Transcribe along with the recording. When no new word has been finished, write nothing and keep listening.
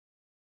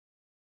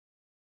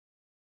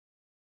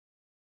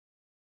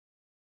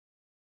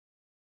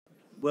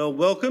Well,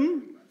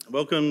 welcome.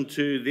 Welcome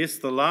to this,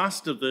 the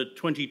last of the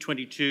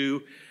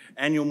 2022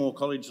 Annual Moore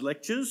College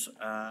Lectures.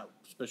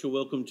 Special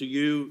welcome to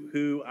you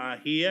who are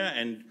here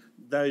and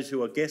those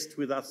who are guests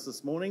with us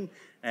this morning,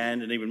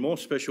 and an even more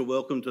special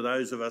welcome to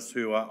those of us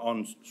who are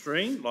on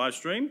stream, live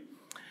stream.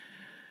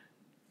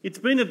 It's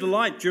been a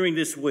delight during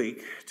this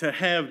week to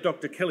have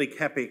Dr. Kelly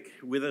Kapic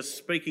with us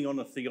speaking on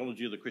the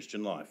theology of the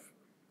Christian life.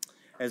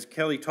 As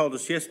Kelly told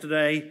us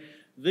yesterday,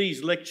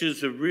 these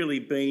lectures have really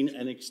been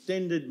an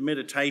extended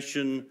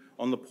meditation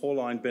on the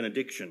Pauline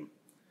benediction,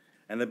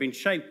 and they've been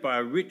shaped by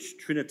a rich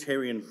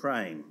Trinitarian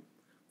frame,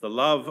 the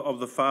love of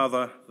the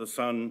Father, the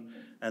Son,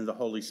 and the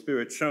Holy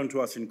Spirit shown to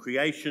us in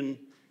creation,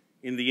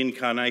 in the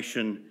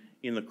incarnation,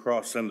 in the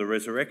cross and the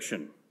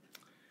resurrection.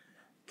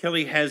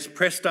 Kelly has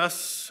pressed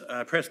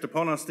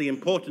upon us the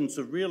importance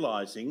of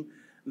realising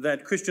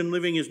that Christian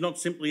living is not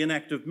simply an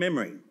act of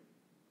memory,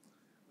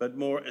 but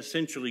more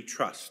essentially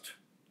trust.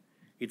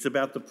 It's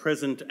about the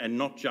present and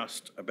not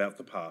just about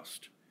the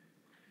past.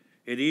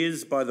 It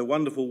is, by the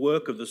wonderful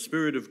work of the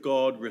Spirit of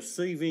God,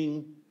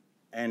 receiving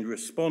and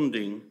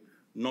responding,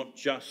 not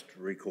just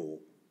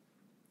recall.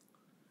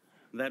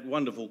 That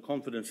wonderful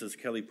confidence, as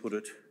Kelly put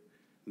it,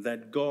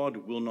 that God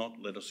will not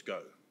let us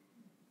go.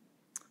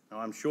 Now,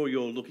 I'm sure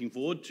you're looking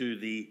forward to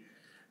the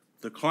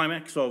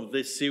climax of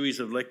this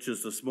series of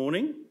lectures this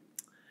morning,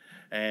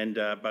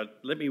 but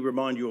let me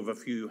remind you of a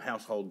few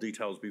household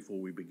details before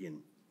we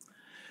begin.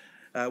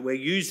 We're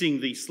using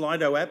the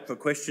Slido app for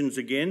questions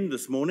again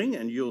this morning,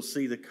 and you'll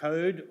see the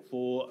code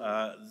for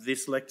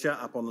this lecture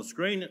up on the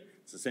screen.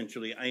 It's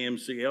essentially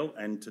AMCL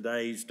and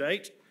today's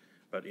date,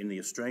 but in the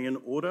Australian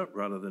order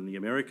rather than the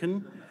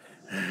American.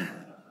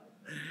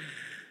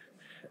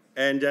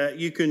 And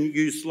you can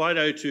use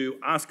Slido to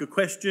ask a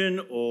question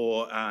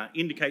or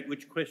indicate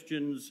which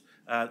questions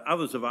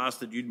others have asked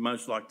that you'd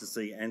most like to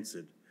see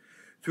answered.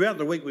 Throughout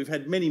the week, we've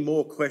had many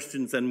more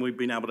questions than we've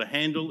been able to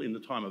handle in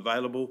the time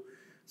available,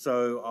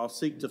 so I'll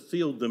seek to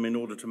field them in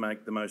order to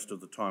make the most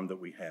of the time that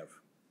we have.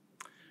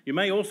 You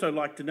may also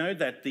like to know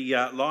that the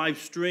live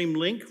stream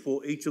link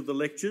for each of the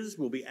lectures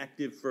will be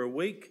active for a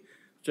week,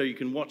 so you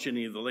can watch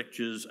any of the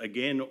lectures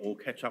again or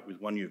catch up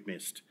with one you've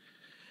missed.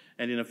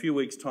 And in a few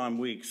weeks' time,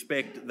 we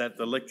expect that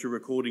the lecture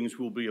recordings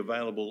will be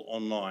available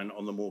online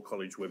on the Moore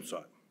College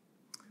website.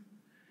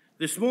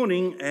 This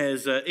morning,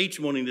 as each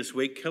morning this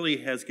week, Kelly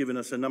has given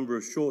us a number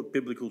of short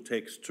biblical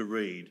texts to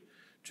read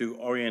to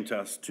orient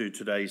us to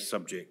today's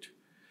subject.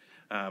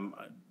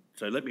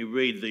 So let me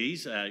read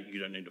these. You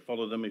don't need to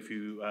follow them if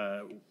you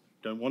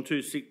don't want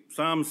to.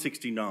 Psalm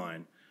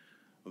 69,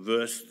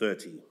 verse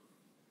 30.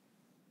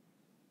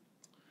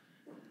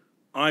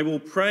 I will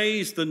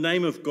praise the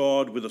name of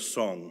God with a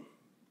song.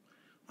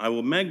 I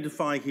will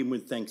magnify him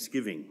with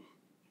thanksgiving.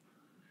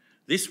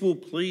 This will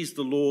please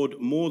the Lord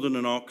more than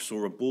an ox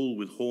or a bull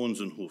with horns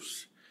and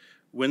hoofs.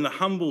 When the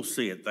humble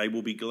see it, they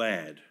will be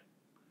glad.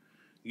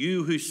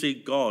 You who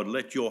seek God,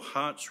 let your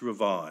hearts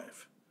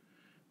revive.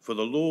 For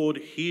the Lord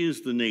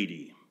hears the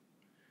needy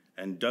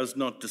and does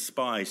not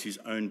despise his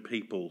own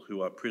people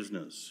who are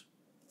prisoners.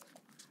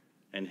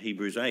 And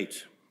Hebrews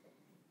 8,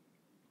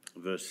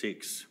 verse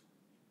 6.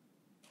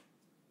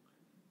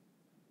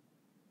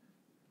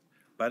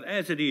 But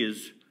as it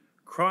is,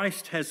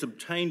 Christ has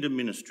obtained a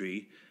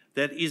ministry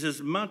that is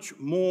as much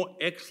more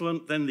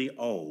excellent than the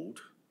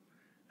old,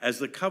 as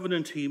the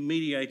covenant he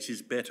mediates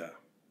is better,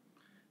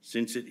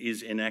 since it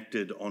is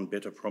enacted on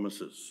better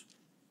promises.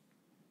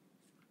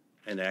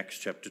 And Acts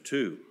chapter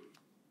 2.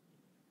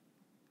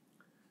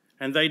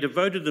 And they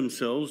devoted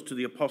themselves to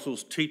the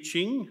apostles'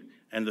 teaching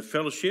and the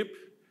fellowship,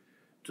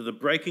 to the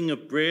breaking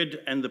of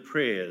bread and the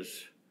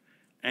prayers,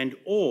 and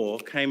awe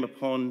came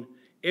upon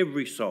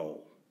every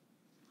soul.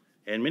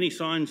 And many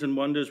signs and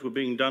wonders were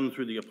being done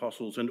through the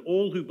apostles, and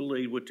all who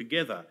believed were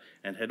together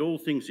and had all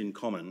things in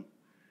common.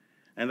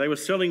 And they were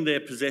selling their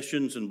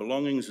possessions and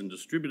belongings and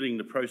distributing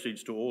the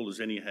proceeds to all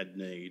as any had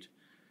need.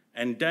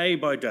 And day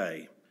by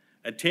day,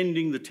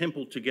 attending the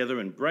temple together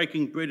and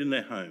breaking bread in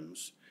their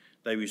homes,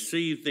 they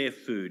received their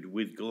food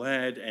with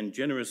glad and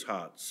generous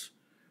hearts,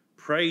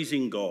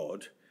 praising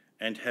God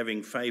and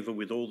having favour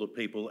with all the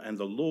people. And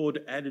the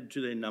Lord added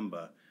to their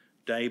number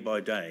day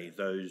by day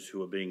those who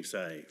were being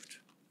saved.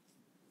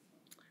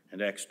 And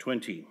Acts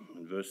 20,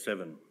 and verse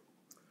 7.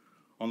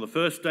 On the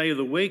first day of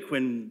the week,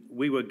 when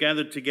we were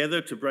gathered together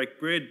to break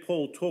bread,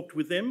 Paul talked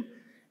with them,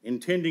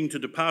 intending to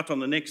depart on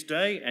the next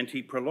day, and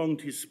he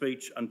prolonged his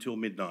speech until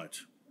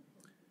midnight.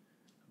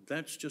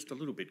 That's just a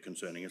little bit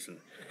concerning, isn't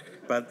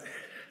it? But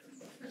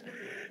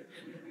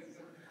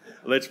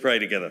let's pray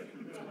together.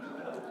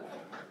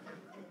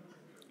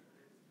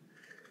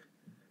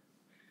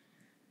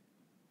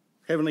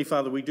 Heavenly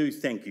Father, we do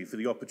thank you for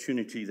the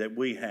opportunity that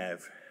we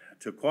have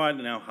to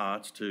quieten our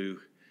hearts, to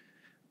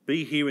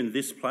be here in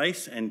this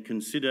place and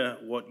consider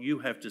what you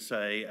have to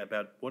say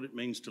about what it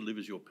means to live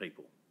as your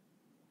people.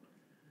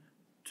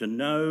 To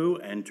know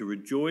and to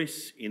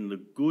rejoice in the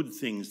good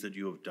things that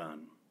you have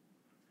done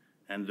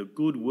and the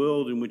good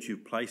world in which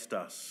you've placed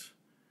us,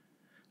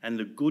 and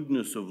the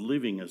goodness of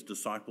living as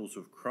disciples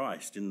of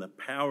Christ in the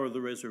power of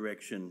the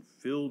resurrection,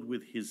 filled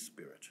with his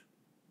Spirit.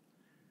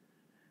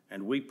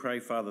 And we pray,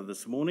 Father,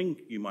 this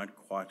morning you might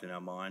quieten our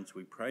minds.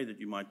 We pray that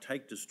you might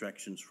take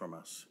distractions from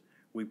us.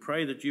 We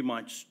pray that you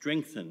might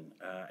strengthen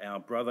our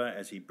brother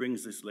as he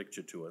brings this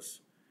lecture to us.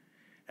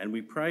 And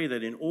we pray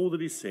that in all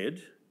that is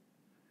said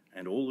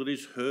and all that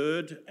is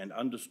heard and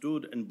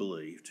understood and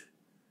believed,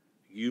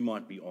 you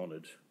might be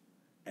honoured.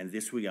 And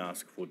this we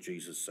ask for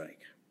Jesus'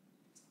 sake.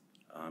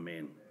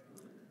 Amen.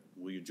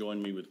 Will you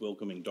join me with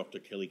welcoming Dr.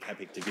 Kelly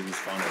Kapic to give his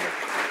final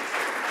lecture?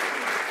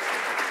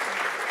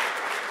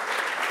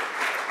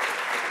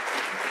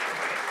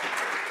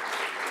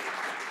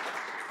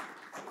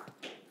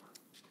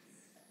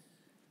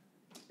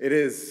 It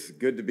is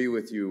good to be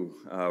with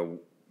you.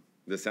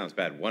 This sounds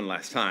bad, one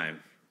last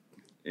time,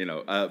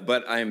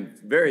 but I'm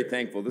very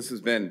thankful. This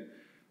has been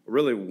a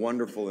really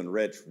wonderful and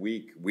rich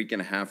week and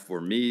a half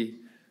for me,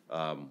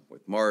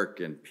 with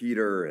Mark and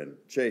Peter and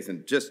Chase,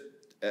 and just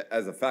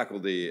as a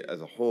faculty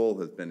as a whole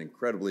has been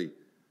incredibly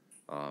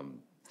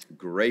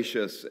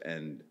gracious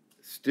and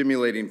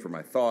stimulating for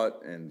my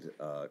thought and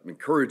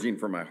encouraging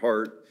for my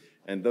heart.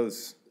 And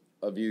those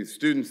of you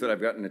students that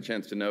I've gotten a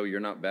chance to know, you're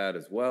not bad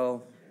as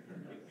well.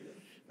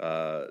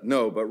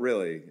 No, but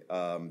really,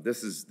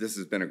 this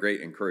has been a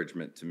great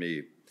encouragement to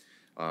me.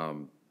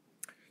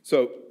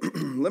 So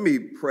let me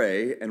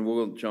pray, and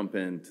we'll jump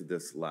into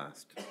this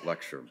last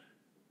lecture.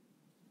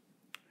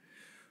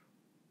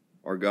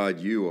 Our God,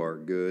 you are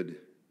good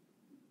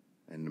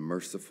and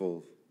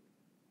merciful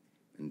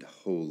and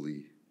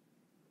holy.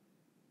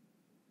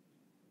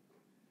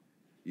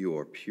 You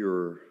are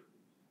pure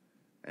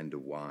and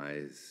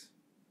wise,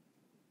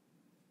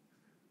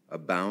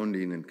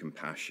 abounding in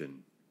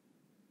compassion.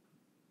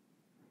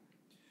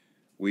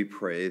 We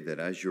pray that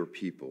as your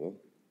people,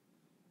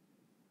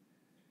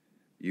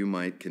 you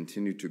might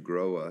continue to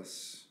grow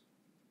us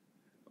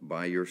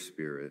by your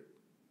Spirit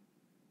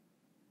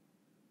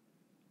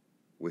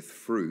with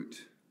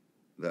fruit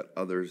that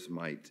others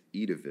might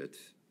eat of it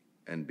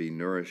and be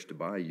nourished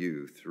by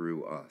you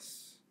through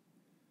us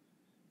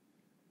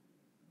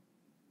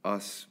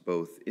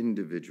both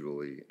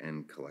individually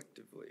and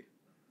collectively.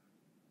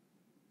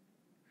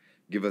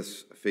 Give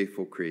us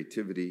faithful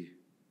creativity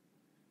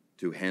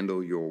to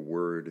handle your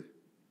word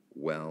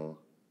well,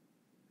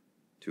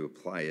 to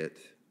apply it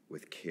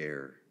with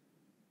care.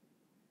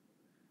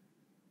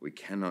 We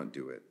cannot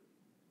do it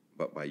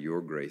but by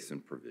your grace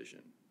and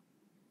provision.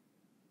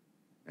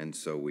 And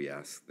so we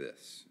ask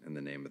this in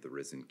the name of the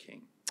risen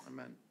King.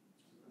 Amen.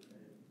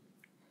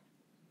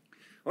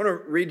 I want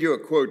to read you a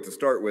quote to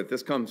start with.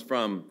 This comes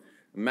from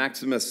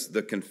Maximus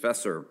the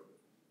Confessor.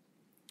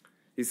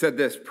 He said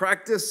this: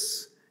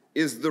 "Practice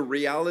is the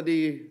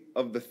reality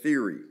of the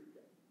theory."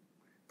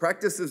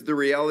 Practice is the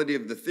reality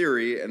of the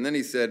theory, and then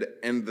he said,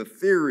 and the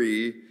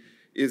theory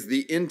is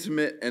the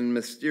intimate and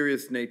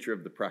mysterious nature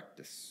of the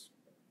practice.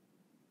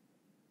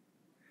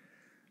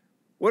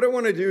 What I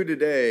want to do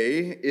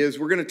today is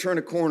we're going to turn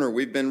a corner.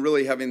 We've been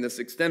really having this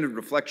extended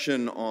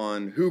reflection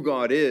on who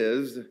God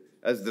is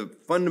as the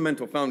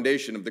fundamental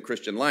foundation of the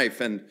Christian life,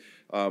 and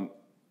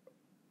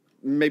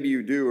maybe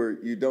you do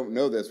or you don't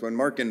know this. When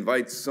Mark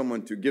invites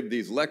someone to give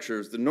these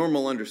lectures, the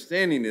normal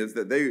understanding is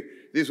that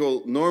these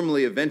will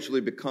normally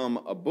eventually become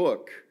a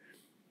book.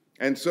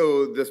 And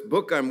so this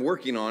book I'm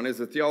working on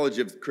is a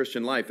theology of the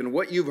Christian life. And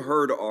what you've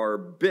heard are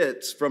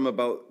bits from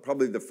about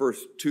probably the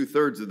first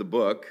 2/3 of the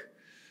book,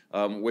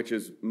 which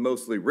is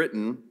mostly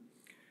written.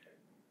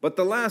 But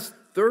the last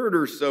third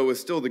or so is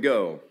still to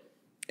go.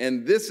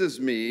 And this is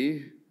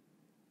me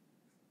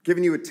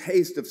giving you a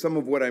taste of some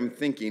of what I'm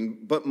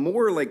thinking, but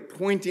more like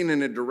pointing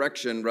in a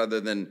direction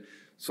rather than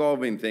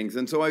solving things.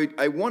 And so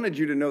I wanted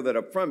you to know that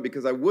up front,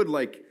 because I would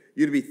like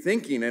you to be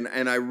thinking, and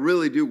I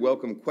really do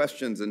welcome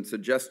questions and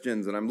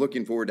suggestions, and I'm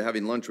looking forward to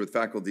having lunch with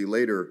faculty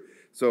later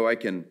so I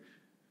can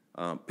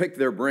pick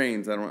their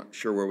brains. I'm not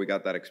sure where we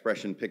got that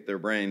expression, pick their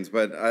brains,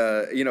 but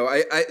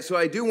so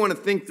I do want to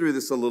think through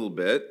this a little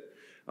bit.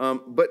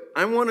 But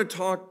I want to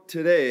talk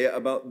today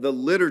about the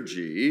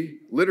liturgy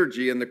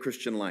in the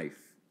Christian life.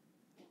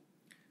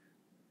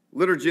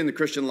 Liturgy in the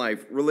Christian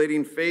life,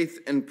 relating faith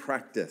and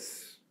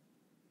practice.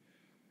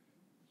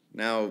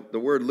 Now, the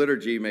word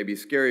liturgy may be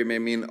scary, may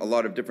mean a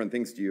lot of different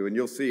things to you, and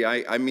you'll see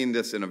I mean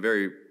this in a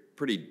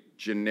pretty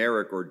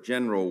generic or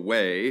general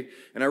way,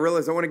 and I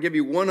realize I want to give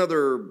you one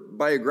other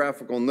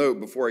biographical note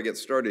before I get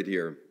started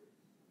here.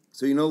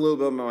 So you know a little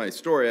bit about my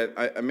story.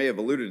 I may have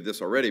alluded to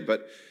this already,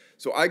 but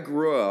so I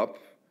grew up,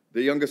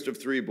 the youngest of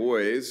 3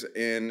 boys,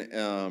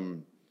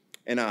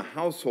 in a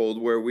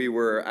household where we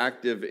were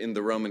active in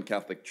the Roman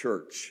Catholic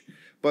Church.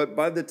 But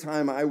by the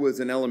time I was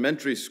in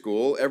elementary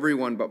school,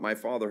 everyone but my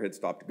father had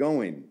stopped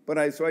going.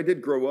 So I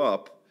did grow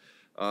up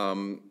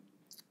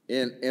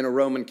in a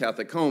Roman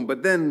Catholic home.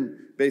 But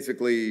then,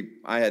 basically,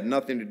 I had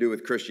nothing to do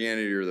with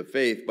Christianity or the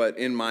faith. But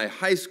in my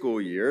high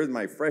school year,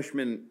 my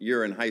freshman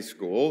year in high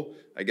school,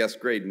 I guess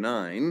grade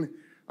 9,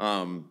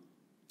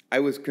 I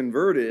was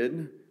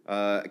converted,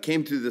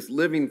 came to this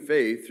living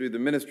faith through the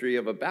ministry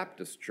of a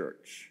Baptist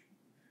church.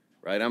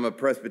 right? I'm a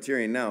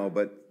Presbyterian now,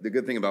 but the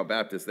good thing about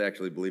Baptists, they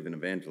actually believe in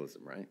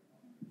evangelism, right?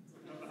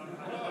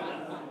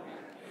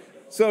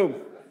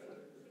 So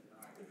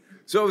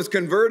I was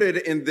converted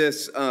in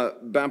this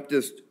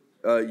Baptist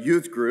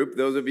youth group.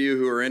 Those of you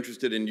who are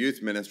interested in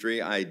youth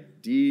ministry, I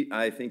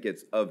think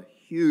it's of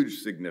huge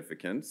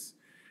significance.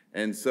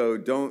 And so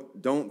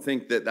don't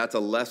think that that's a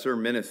lesser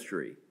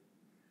ministry.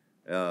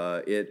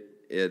 It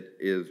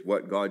is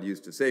what God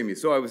used to save me.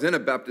 So I was in a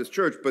Baptist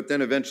church, but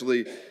then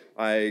eventually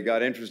I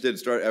got interested.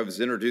 I was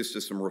introduced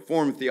to some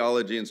Reformed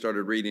theology and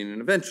started reading,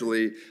 and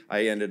eventually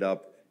I ended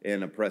up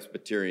in a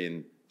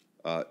Presbyterian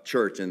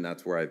church, and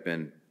that's where I've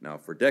been now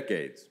for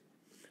decades.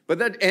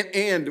 But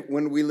and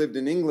when we lived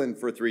in England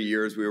for 3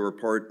 years, we were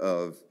part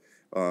of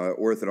an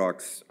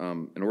Orthodox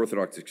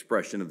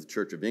expression of the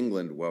Church of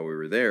England while we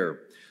were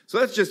there. So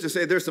that's just to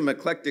say there's some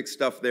eclectic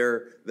stuff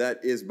there that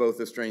is both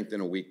a strength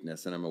and a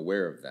weakness, and I'm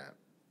aware of that.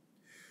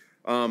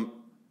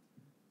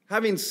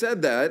 Having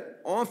said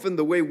that, often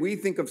the way we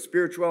think of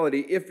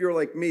spirituality, if you're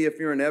like me, if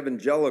you're an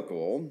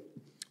evangelical,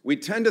 we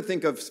tend to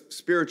think of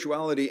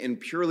spirituality in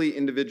purely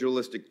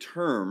individualistic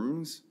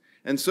terms.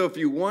 And so if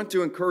you want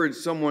to encourage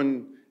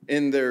someone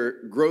in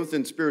their growth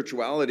in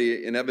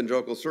spirituality in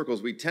evangelical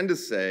circles, we tend to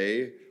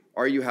say,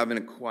 are you having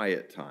a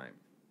quiet time?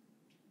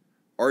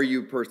 Are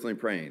you personally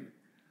praying?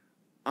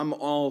 I'm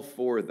all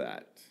for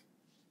that.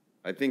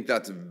 I think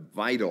that's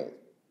vital.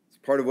 It's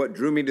part of what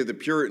drew me to the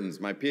Puritans.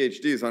 My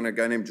PhD is on a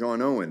guy named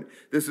John Owen.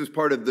 This is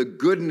part of the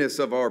goodness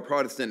of our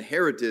Protestant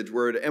heritage,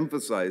 where it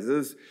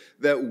emphasizes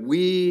that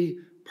we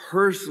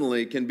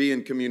personally can be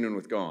in communion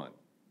with God.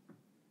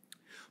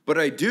 But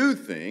I do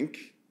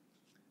think,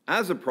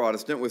 as a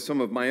Protestant, with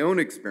some of my own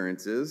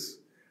experiences,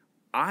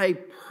 I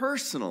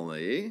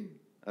personally,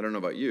 I don't know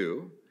about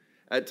you,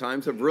 at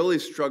times have really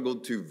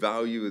struggled to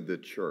value the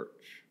church.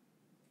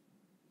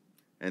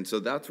 And so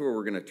that's where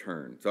we're going to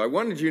turn. So I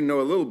wanted you to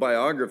know a little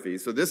biography.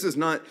 So this is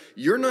not,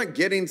 you're not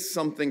getting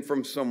something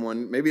from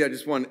someone,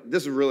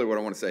 this is really what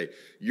I want to say.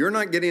 You're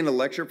not getting a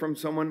lecture from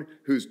someone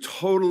who's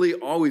totally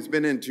always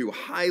been into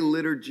high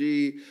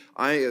liturgy.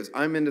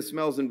 I'm into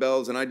smells and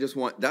bells, and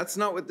that's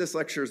not what this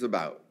lecture is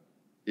about.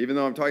 Even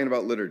though I'm talking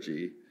about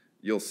liturgy,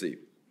 you'll see.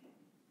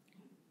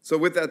 So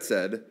with that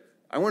said,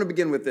 I want to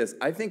begin with this.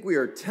 I think we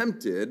are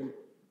tempted,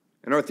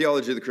 in our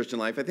theology of the Christian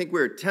life, I think we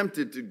are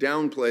tempted to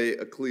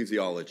downplay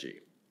ecclesiology.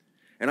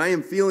 And I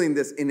am feeling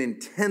this in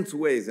intense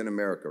ways in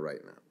America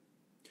right now.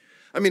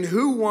 I mean,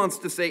 who wants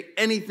to say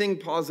anything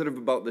positive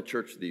about the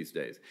church these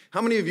days?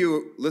 How many of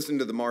you listen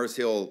to the Mars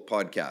Hill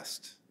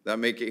podcast? That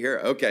make it here?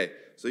 Okay,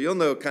 so you'll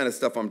know kind of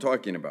stuff I'm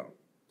talking about.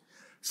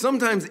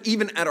 Sometimes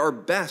even at our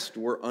best,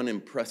 we're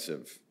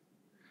unimpressive.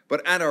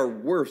 But at our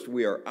worst,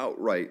 we are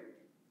outright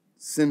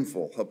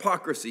sinful.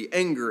 Hypocrisy,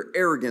 anger,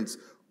 arrogance,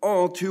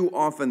 all too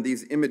often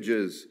these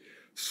images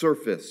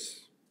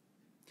surface.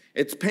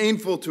 It's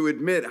painful to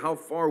admit how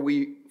far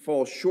we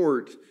fall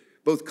short,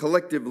 both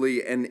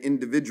collectively and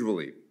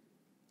individually.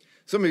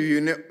 Some of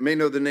you may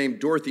know the name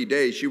Dorothy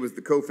Day. She was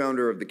the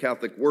co-founder of the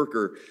Catholic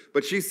Worker,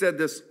 but she said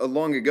this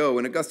long ago,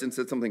 and Augustine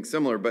said something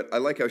similar, but I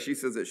like how she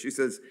says it. She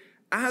says,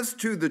 as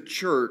to the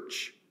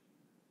church,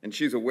 and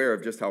she's aware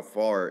of just how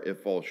far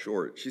it falls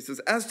short. She says,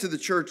 as to the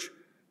church,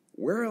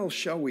 where else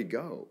shall we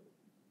go?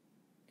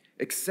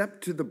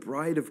 Except to the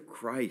bride of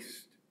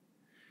Christ.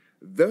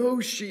 Though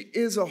she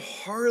is a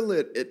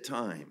harlot at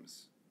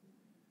times,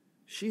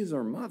 she is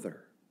our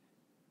mother.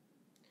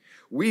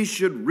 We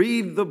should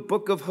read the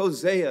book of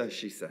Hosea,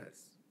 she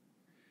says,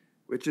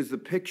 which is the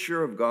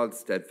picture of God's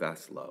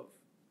steadfast love.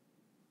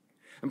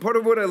 And part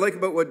of what I like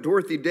about what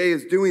Dorothy Day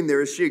is doing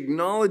there is she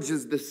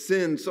acknowledges the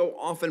sin so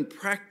often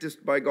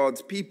practiced by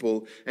God's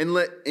people, and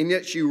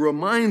yet she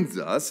reminds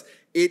us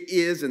it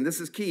is, and this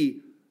is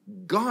key,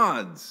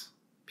 God's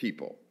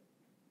people.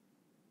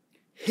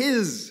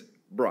 His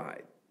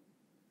bride.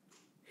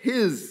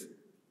 His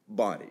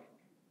body.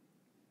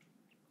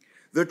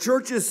 The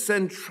church's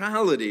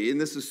centrality,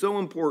 and this is so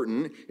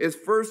important, is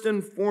first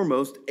and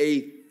foremost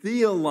a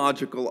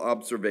theological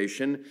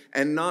observation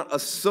and not a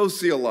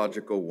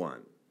sociological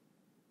one.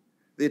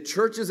 The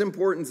church's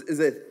importance is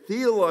a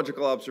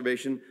theological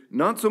observation,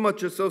 not so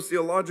much a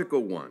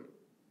sociological one.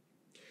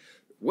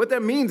 What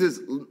that means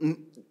is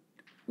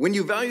when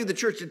you value the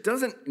church, it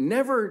doesn't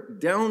never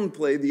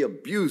downplay the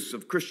abuse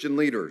of Christian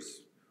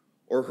leaders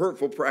or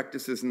hurtful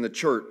practices in the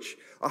church.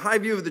 A high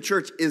view of the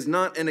church is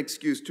not an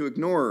excuse to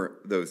ignore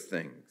those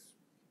things.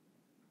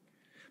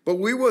 But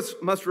we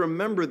must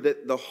remember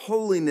that the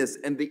holiness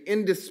and the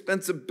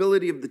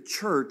indispensability of the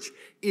church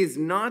is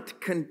not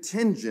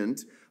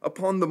contingent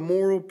upon the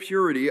moral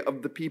purity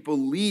of the people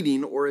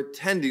leading or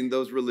attending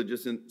those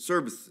religious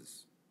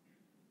services.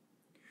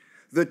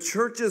 The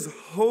church's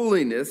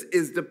holiness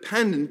is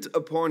dependent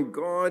upon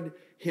God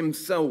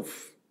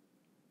himself.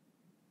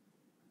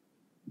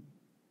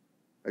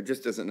 It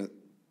just doesn't,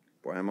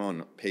 boy, I'm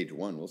on page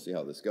 1. We'll see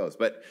how this goes.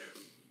 But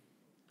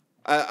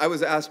I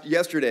was asked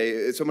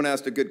yesterday, someone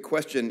asked a good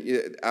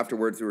question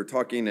afterwards. We were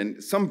talking,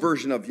 and some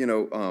version of,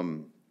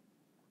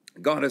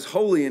 God is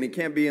holy and he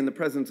can't be in the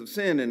presence of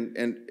sin,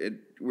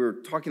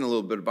 we're talking a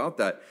little bit about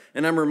that.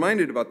 And I'm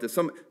reminded about this.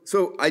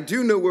 So I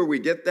do know where we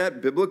get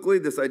that biblically,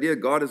 this idea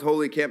God is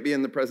holy, can't be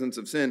in the presence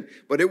of sin,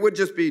 but it would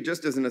just be,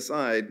 just as an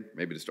aside,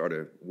 maybe to start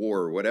a war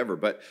or whatever,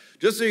 but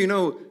just so you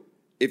know,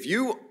 if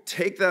you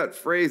take that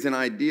phrase and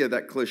idea,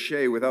 that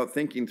cliche, without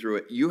thinking through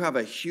it, you have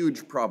a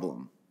huge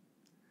problem.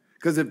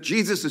 Because if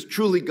Jesus is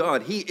truly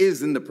God, he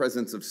is in the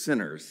presence of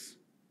sinners.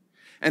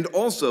 And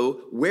also,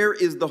 where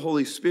is the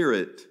Holy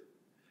Spirit?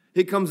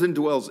 He comes and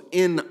dwells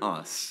in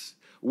us.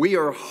 We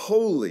are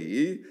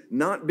holy,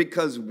 not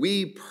because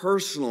we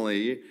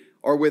personally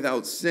are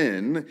without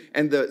sin.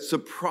 And the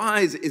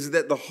surprise is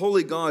that the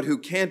holy God who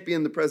can't be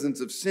in the presence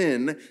of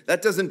sin,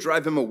 that doesn't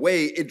drive him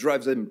away. It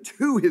drives him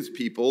to his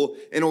people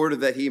in order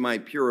that he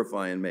might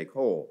purify and make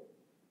whole.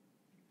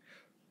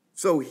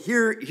 So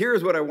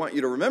here's what I want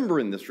you to remember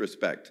in this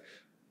respect.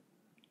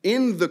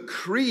 In the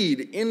creed,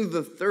 in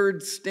the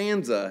third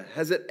stanza,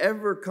 has it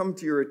ever come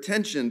to your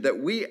attention that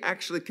we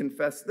actually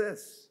confess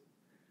this?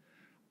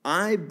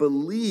 I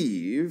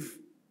believe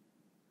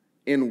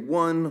in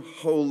one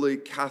holy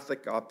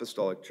Catholic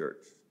Apostolic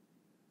Church.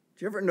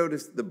 Do you ever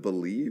notice the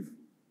believe?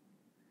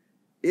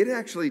 It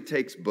actually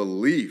takes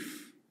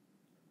belief.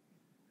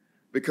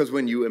 Because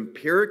when you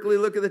empirically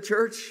look at the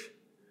church,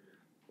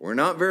 we're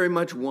not very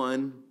much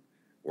one.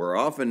 We're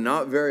often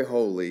not very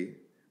holy,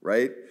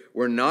 right?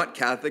 We're not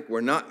Catholic.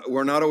 We're not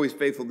always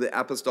faithful to the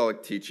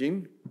apostolic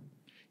teaching.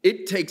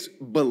 It takes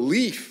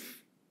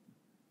belief.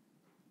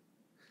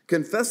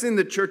 Confessing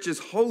the church's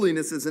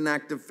holiness is an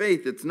act of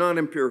faith. It's not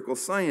empirical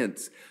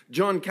science.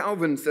 John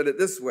Calvin said it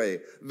this way.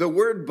 The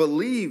word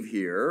believe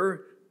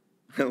here,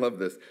 I love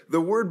this.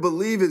 The word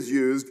believe is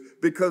used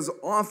because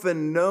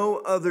often no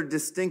other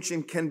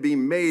distinction can be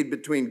made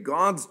between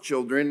God's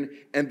children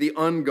and the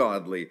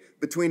ungodly,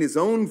 between his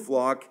own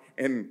flock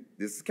and,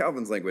 this is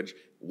Calvin's language,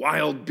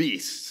 wild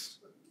beasts.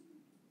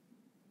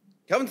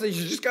 Calvin says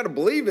you just got to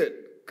believe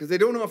it because they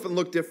don't often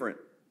look different.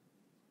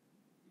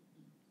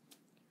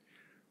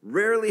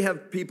 Rarely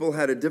have people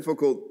had a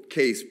difficult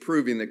case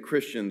proving that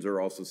Christians are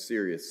also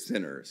serious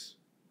sinners.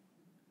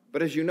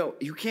 But as you know,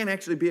 you can't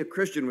actually be a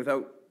Christian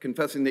without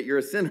confessing that you're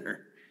a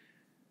sinner.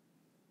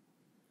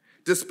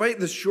 Despite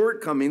the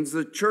shortcomings,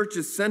 the church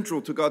is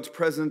central to God's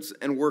presence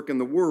and work in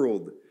the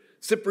world.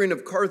 Cyprian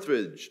of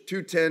Carthage,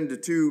 210 to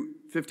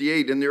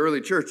 258 in the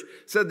early church,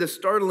 said this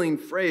startling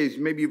phrase,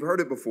 maybe you've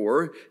heard it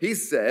before. He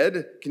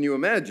said, can you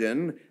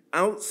imagine,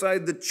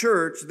 outside the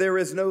church there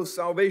is no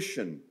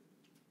salvation.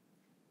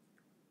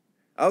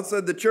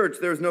 Outside the church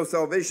there is no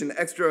salvation,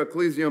 extra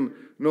ecclesiam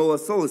nulla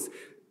solus.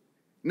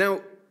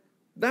 Now,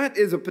 that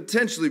is a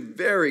potentially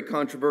very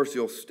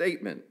controversial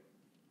statement.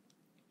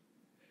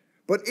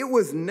 But it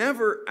was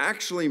never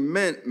actually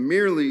meant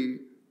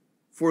merely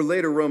for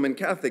later Roman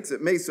Catholics.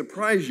 It may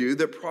surprise you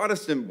that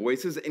Protestant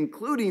voices,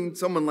 including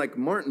someone like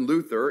Martin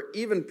Luther,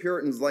 even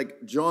Puritans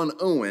like John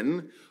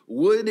Owen,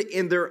 would,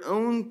 in their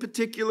own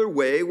particular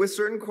way, with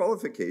certain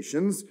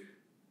qualifications,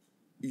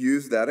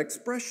 use that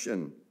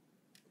expression.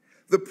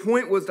 The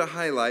point was to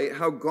highlight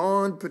how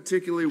God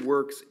particularly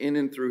works in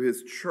and through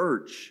his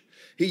church.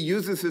 He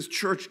uses his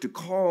church to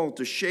call,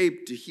 to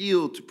shape, to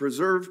heal, to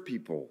preserve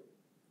people.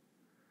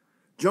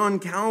 John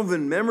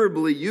Calvin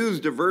memorably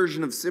used a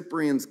version of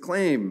Cyprian's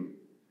claim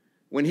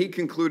when he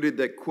concluded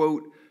that,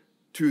 quote,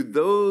 to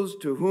those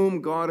to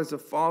whom God is a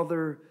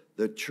father,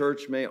 the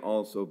church may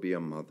also be a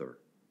mother.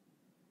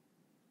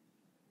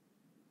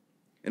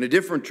 In a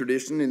different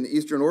tradition, in the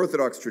Eastern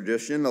Orthodox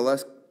tradition,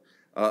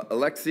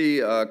 Alexei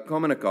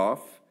Komenikov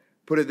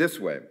put it this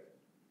way.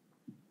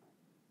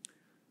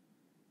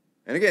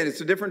 And again,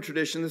 it's a different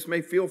tradition. This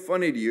may feel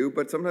funny to you,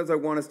 but sometimes I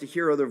want us to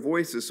hear other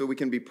voices so we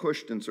can be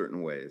pushed in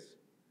certain ways.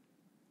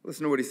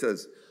 Listen to what he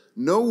says.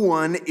 No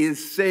one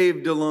is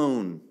saved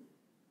alone.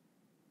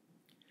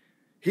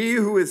 He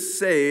who is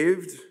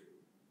saved,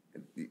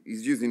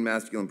 he's using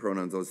masculine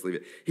pronouns, I'll just leave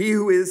it. He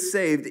who is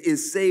saved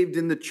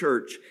in the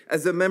church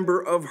as a member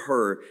of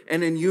her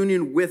and in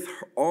union with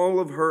all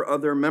of her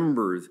other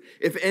members.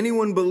 If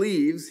anyone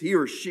believes, he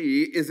or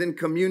she is in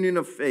communion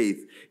of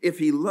faith. If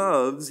he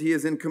loves, he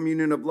is in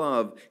communion of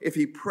love. If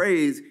he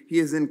prays, he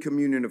is in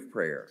communion of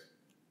prayer.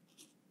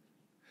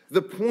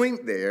 The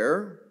point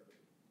there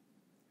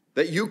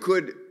that you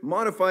could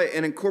modify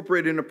and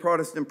incorporate in a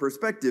Protestant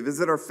perspective is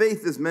that our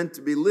faith is meant to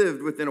be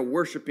lived within a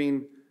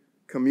worshiping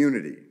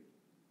community.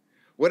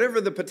 Whatever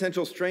the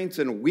potential strengths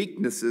and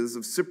weaknesses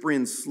of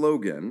Cyprian's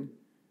slogan,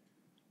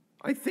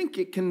 I think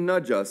it can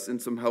nudge us in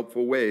some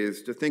helpful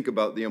ways to think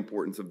about the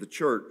importance of the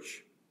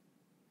church.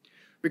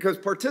 Because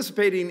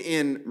participating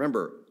in,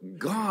 remember,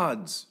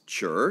 God's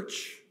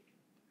church,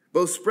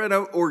 both spread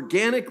out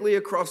organically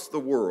across the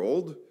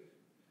world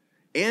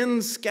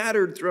and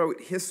scattered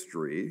throughout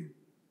history,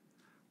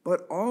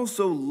 but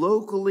also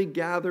locally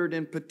gathered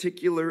in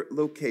particular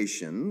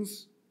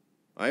locations.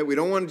 Right? We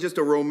don't want just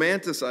a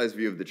romanticized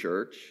view of the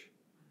church.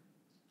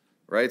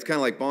 Right? It's kind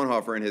of like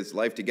Bonhoeffer in his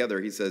Life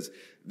Together. He says,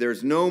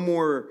 there's no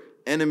more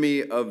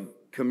enemy of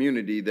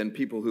community than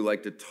people who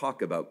like to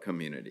talk about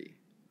community.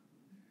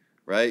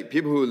 right?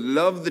 People who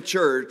love the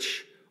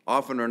church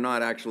often are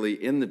not actually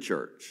in the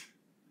church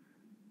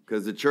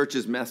because the church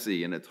is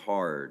messy and it's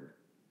hard.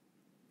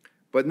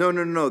 But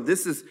no.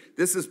 This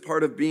is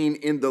part of being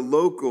in the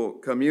local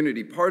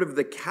community. Part of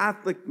the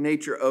Catholic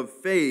nature of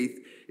faith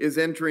is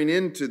entering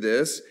into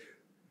this,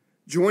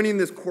 joining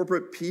this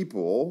corporate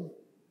people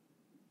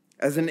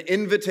as an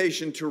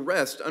invitation to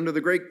rest under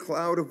the great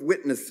cloud of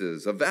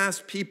witnesses, a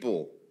vast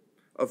people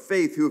of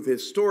faith who have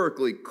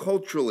historically,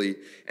 culturally,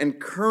 and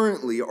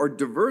currently are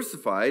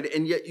diversified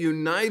and yet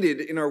united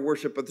in our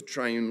worship of the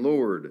triune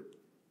Lord.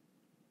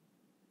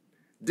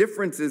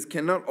 Differences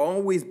cannot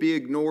always be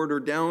ignored or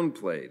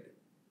downplayed,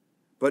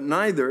 but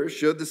neither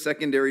should the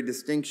secondary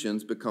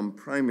distinctions become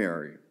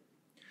primary.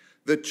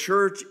 The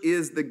church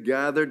is the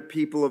gathered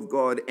people of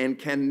God and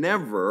can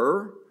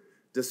never,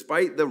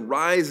 despite the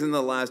rise in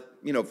the last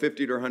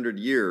 50 to 100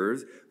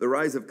 years, the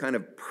rise of kind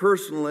of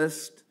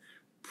personalist,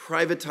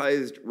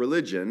 privatized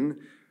religion,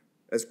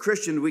 as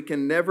Christians, we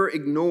can never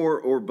ignore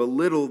or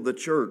belittle the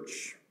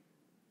church.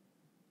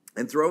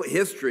 And throughout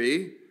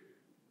history,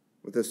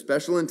 with a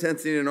special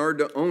intensity in our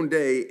own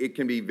day, it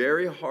can be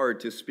very hard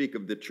to speak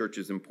of the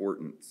church's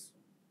importance.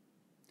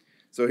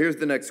 So here's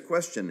the next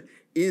question.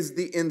 Is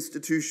the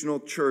institutional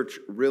church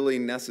really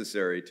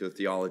necessary to a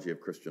theology of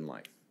Christian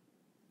life?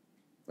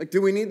 Like,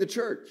 do we need the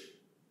church?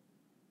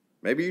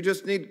 Maybe you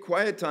just need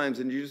quiet times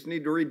and you just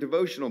need to read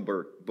devotional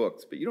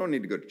books, but you don't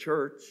need to go to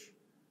church.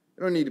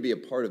 You don't need to be a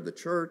part of the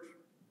church.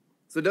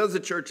 So does the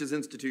church as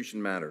institution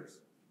matters?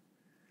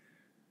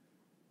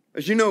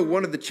 As you know,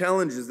 one of the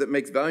challenges that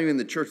makes valuing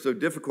the church so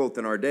difficult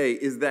in our day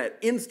is that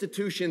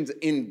institutions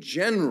in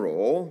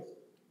general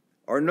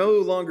are no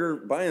longer,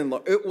 by and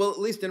large, well, at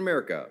least in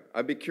America,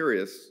 I'd be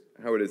curious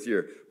how it is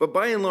here, but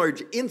by and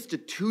large,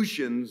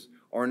 institutions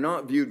are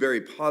not viewed very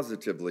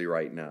positively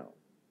right now.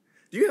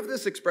 Do you have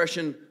this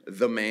expression,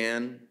 the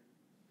man?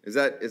 Is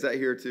that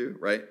here too,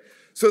 right?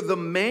 So the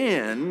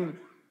man,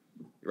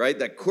 right,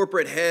 that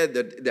corporate head,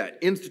 that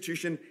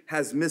institution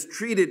has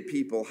mistreated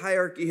people.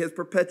 Hierarchy has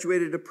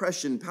perpetuated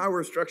oppression.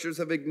 Power structures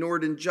have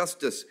ignored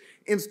injustice.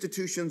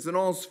 Institutions in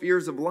all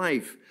spheres of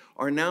life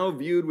are now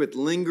viewed with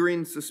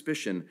lingering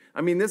suspicion.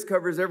 I mean, this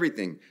covers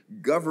everything.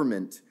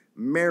 Government,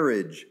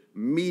 marriage,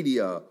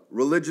 media,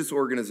 religious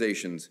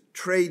organizations,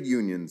 trade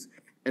unions,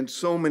 and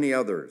so many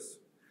others.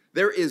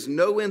 There is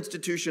no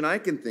institution I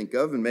can think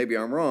of, and maybe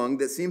I'm wrong,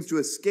 that seems to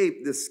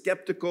escape this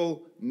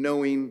skeptical,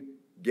 knowing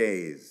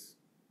gaze.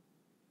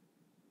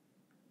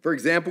 For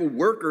example,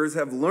 workers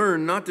have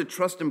learned not to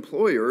trust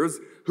employers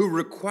who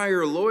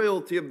require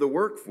loyalty of the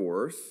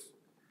workforce,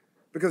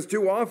 because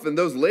too often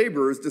those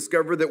laborers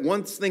discover that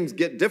once things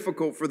get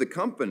difficult for the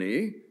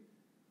company,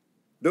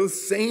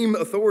 those same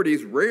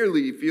authorities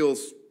rarely feel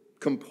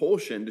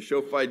compulsion to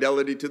show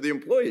fidelity to the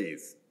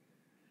employees.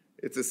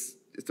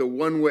 It's a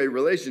one-way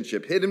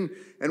relationship. Hidden,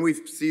 and we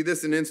see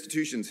this in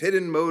institutions,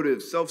 hidden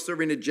motives,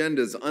 self-serving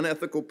agendas,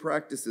 unethical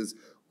practices,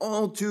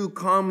 all too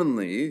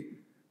commonly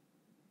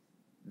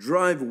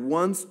drive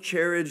once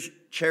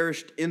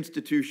cherished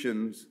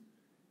institutions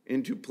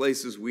into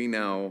places we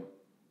now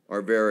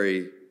are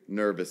very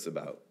nervous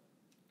about.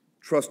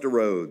 Trust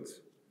erodes,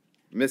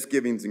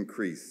 misgivings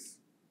increase,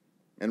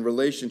 and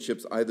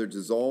relationships either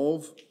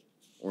dissolve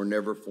or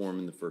never form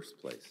in the first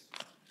place.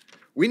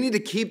 We need to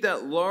keep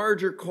that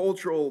larger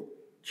cultural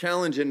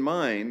challenge in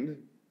mind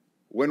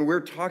when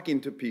we're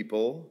talking to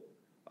people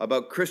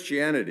about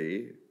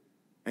Christianity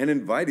and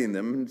inviting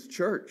them into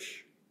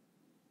church.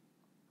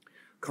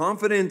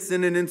 Confidence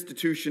in an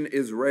institution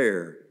is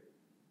rare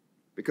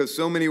because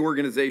so many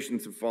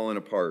organizations have fallen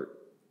apart.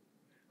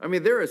 I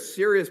mean, there are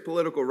serious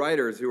political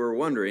writers who are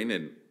wondering,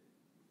 and I'm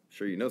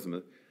sure you know some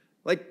of them,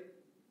 like,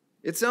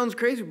 it sounds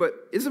crazy, but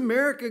is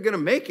America going to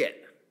make it?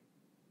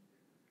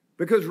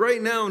 Because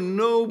right now,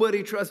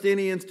 nobody trusts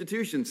any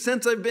institution.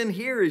 Since I've been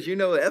here, as you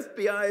know, the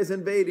FBI is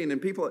invading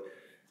and people,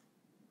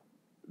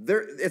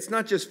 it's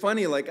not just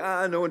funny, like,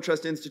 no one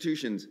trusts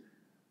institutions.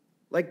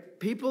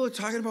 Like, people are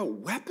talking about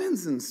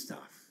weapons and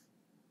stuff.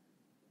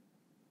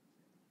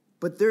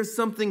 But there's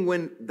something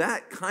when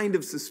that kind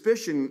of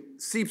suspicion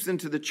seeps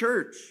into the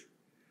church.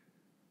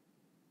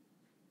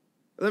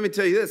 Let me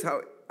tell you this,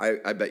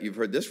 I bet you've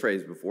heard this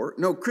phrase before.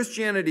 No,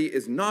 Christianity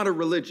is not a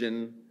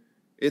religion,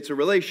 it's a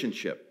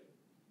relationship.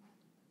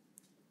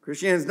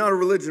 Christianity is not a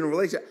religion or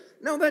relationship.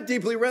 No, that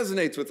deeply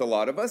resonates with a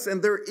lot of us,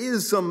 and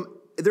there's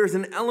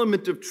an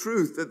element of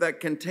truth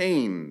that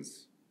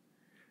contains.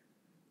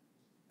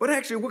 But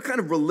actually, what kind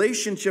of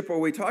relationship are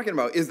we talking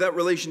about? Is that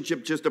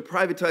relationship just a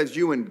privatized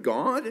you and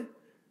God?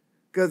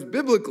 Because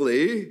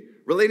biblically,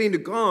 relating to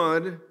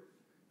God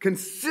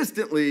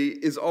consistently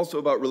is also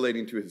about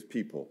relating to his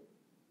people.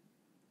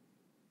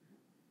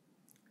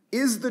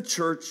 Is the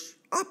church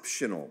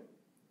optional?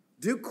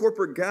 Do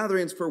corporate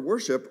gatherings for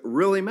worship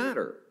really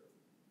matter?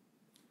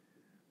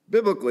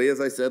 Biblically, as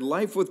I said,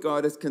 life with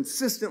God is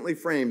consistently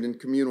framed in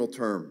communal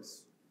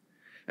terms.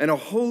 And a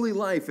holy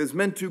life is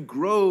meant to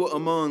grow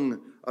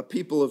among a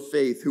people of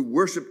faith who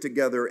worship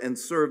together and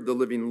serve the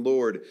living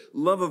Lord.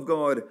 Love of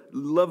God,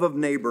 love of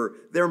neighbor,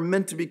 they're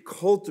meant to be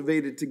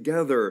cultivated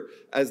together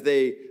as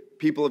they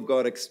people of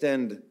God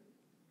extend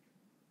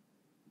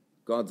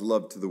God's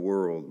love to the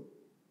world.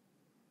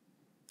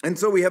 And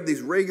so we have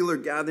these regular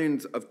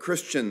gatherings of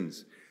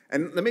Christians.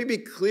 And let me be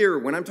clear,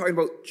 when I'm talking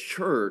about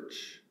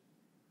church,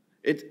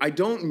 I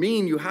don't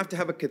mean you have to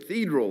have a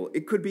cathedral.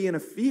 It could be in a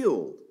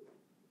field,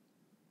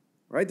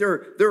 right?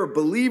 There are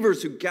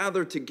believers who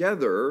gather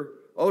together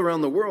all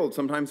around the world,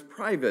 sometimes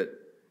private,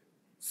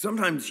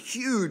 sometimes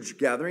huge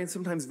gatherings,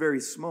 sometimes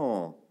very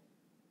small.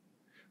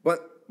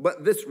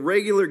 But this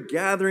regular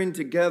gathering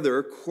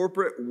together,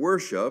 corporate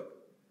worship,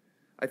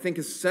 I think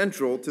is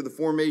central to the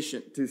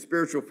formation, to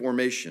spiritual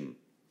formation.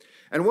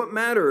 And what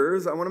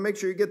matters, I want to make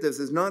sure you get this,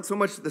 is not so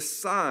much the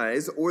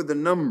size or the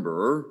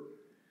number,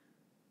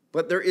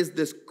 but there is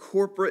this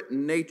corporate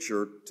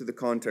nature to the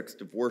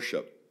context of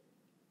worship.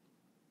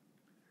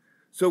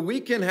 So we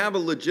can have a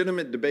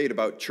legitimate debate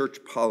about church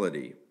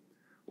polity,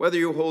 whether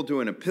you hold to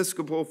an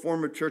Episcopal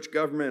form of church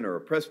government or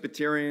a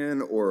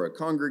Presbyterian or a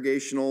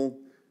congregational.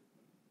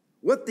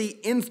 What the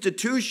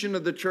institution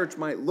of the church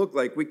might look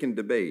like, we can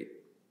debate.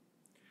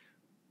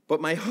 But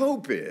my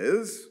hope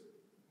is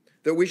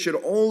that we should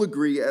all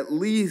agree at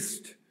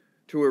least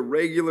to a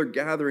regular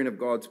gathering of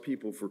God's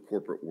people for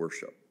corporate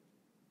worship.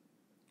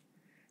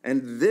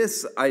 And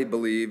this, I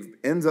believe,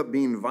 ends up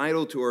being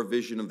vital to our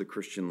vision of the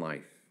Christian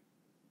life.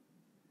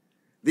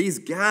 These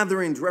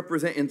gatherings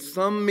represent in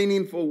some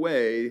meaningful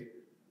way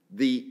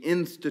the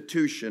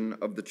institution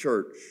of the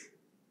church.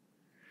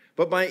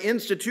 But by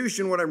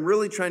institution, what I'm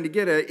really trying to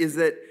get at is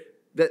that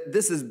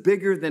this is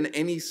bigger than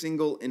any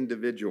single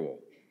individual.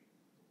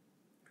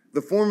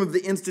 The form of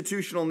the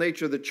institutional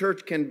nature of the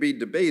church can be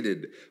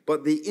debated,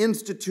 but the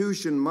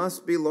institution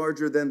must be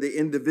larger than the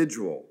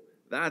individual.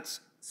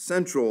 That's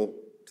central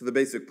to the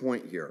basic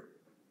point here.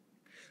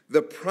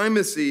 The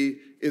primacy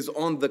is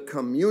on the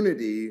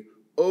community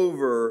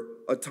over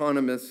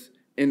autonomous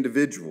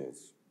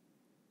individuals.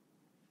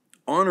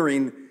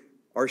 Honoring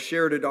our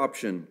shared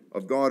adoption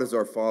of God as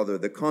our Father,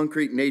 the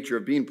concrete nature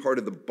of being part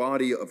of the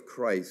body of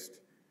Christ,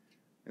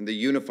 and the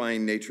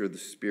unifying nature of the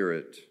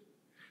Spirit.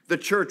 The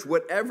church,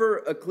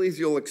 whatever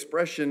ecclesial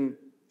expression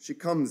she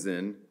comes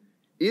in,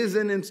 is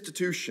an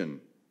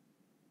institution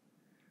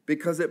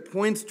because it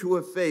points to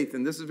a faith,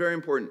 and this is very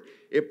important,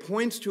 it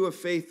points to a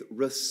faith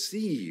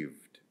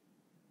received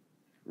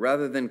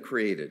rather than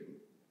created.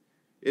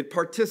 It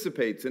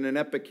participates in an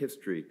epic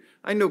history.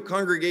 I know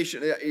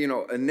congregation,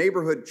 a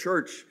neighborhood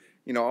church,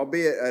 I'll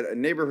be at a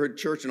neighborhood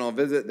church and I'll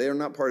visit. They are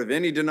not part of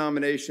any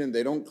denomination.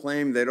 They don't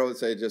claim, they don't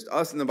say just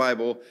us in the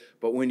Bible.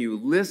 But when you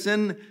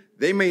listen,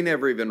 they may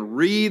never even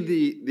read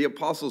the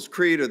Apostles'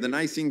 Creed or the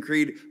Nicene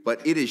Creed,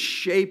 but it is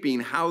shaping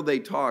how they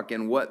talk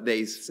and what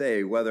they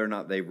say, whether or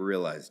not they've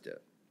realized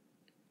it.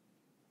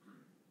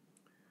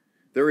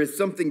 There is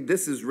something,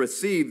 this is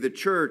received. The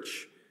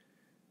church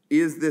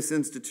is this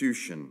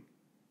institution.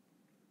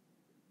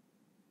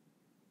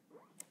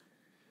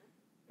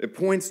 It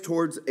points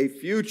towards a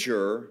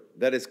future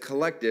that is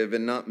collective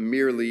and not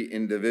merely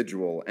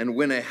individual. And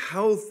when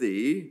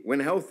healthy,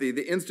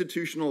 the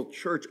institutional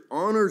church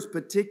honors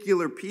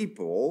particular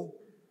people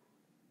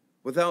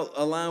without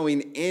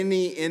allowing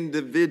any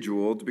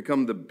individual to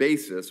become the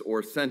basis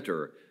or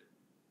center.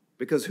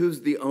 Because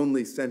who's the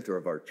only center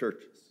of our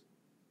churches?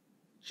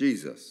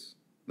 Jesus,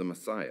 the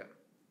Messiah.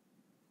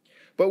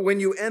 But when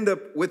you end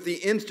up with the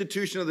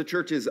institution of the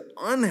church is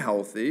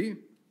unhealthy,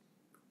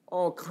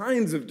 all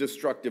kinds of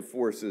destructive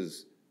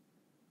forces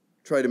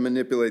try to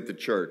manipulate the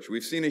church.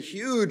 We've seen a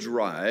huge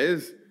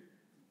rise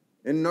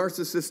in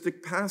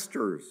narcissistic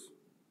pastors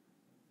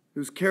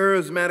whose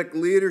charismatic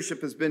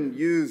leadership has been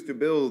used to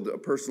build a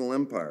personal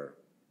empire.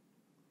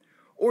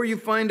 Or you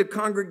find a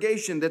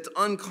congregation that's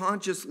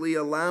unconsciously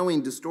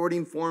allowing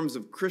distorting forms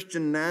of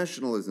Christian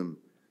nationalism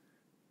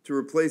to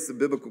replace the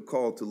biblical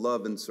call to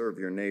love and serve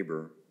your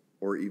neighbor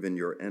or even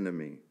your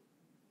enemy.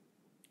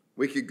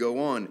 We could go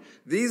on.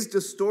 These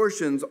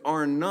distortions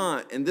are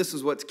not, and this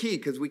is what's key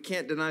because we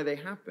can't deny they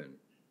happen.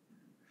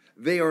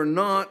 They are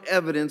not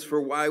evidence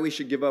for why we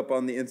should give up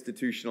on the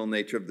institutional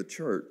nature of the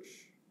church.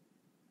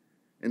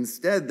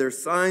 Instead, they're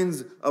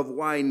signs of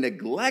why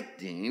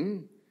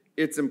neglecting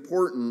its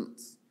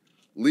importance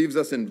leaves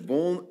us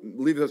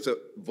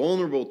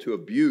vulnerable to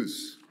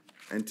abuse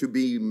and to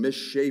be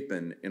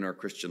misshapen in our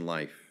Christian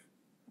life.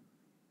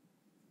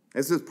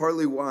 This is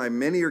partly why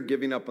many are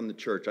giving up on the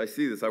church. I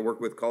see this. I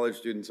work with college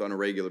students on a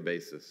regular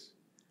basis.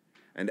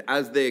 And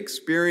as they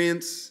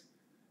experience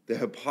the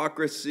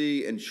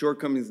hypocrisy and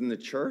shortcomings in the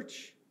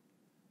church,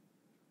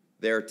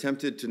 they are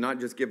tempted to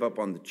not just give up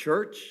on the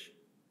church,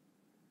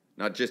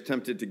 not just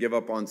tempted to give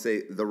up on,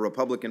 say, the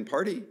Republican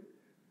Party.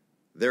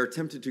 They're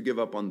tempted to give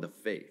up on the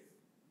faith.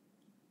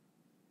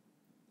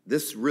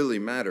 This really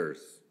matters.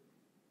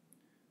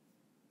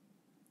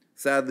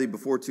 Sadly,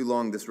 before too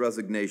long, this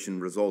resignation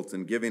results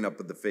in giving up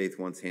of the faith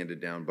once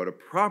handed down. But a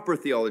proper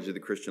theology of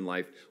the Christian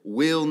life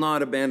will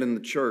not abandon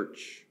the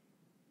church.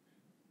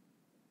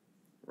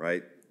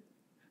 Right?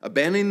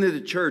 Abandoning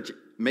the church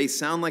may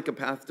sound like a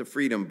path to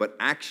freedom, but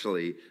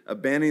actually,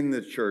 abandoning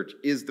the church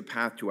is the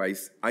path to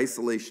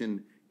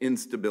isolation,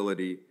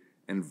 instability,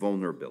 and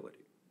vulnerability.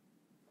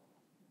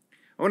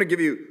 I want to give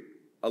you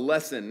a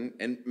lesson,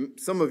 and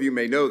some of you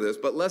may know this,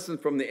 but lesson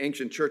from the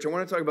ancient church. I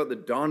want to talk about the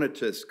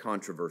Donatist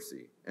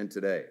controversy and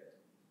today.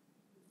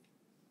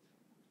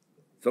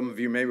 Some of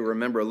you maybe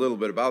remember a little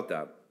bit about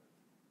that.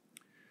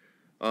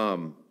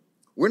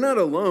 We're not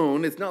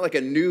alone. It's not like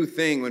a new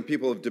thing when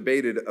people have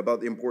debated about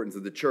the importance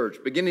of the church.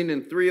 Beginning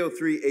in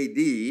 303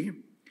 AD,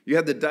 you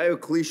had the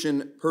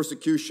Diocletian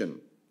persecution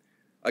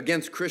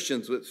against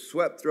Christians that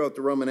swept throughout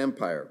the Roman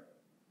Empire,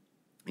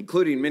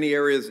 including many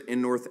areas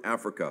in North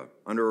Africa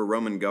under a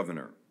Roman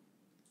governor.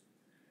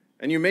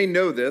 And you may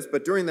know this,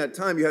 but during that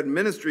time you had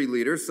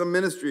some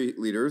ministry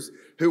leaders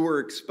who were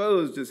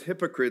exposed as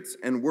hypocrites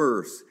and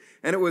worse.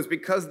 And it was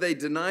because they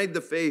denied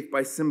the faith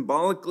by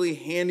symbolically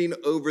handing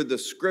over the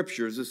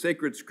scriptures, the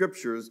sacred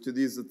scriptures, to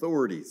these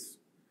authorities.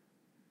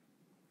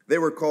 They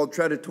were called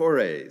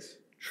traditores,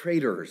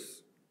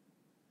 traitors.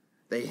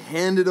 They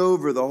handed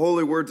over the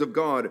holy words of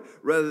God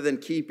rather than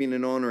keeping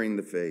and honoring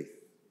the faith.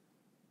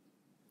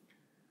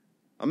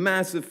 A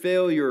massive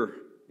failure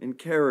in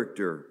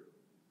character.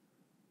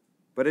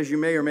 But as you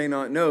may or may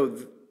not know,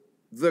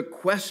 the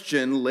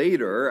question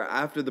later,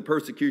 after the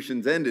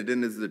persecutions ended,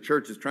 and as the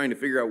church is trying to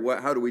figure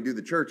out how do we do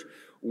the church,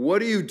 what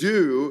do you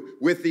do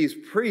with these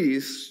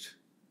priests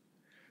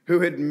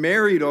who had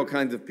married all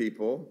kinds of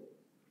people,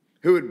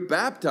 who had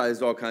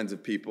baptized all kinds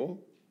of people,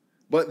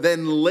 but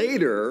then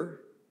later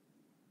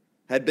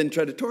had been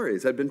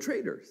traditores, had been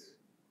traitors?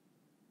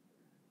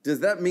 Does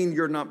that mean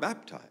you're not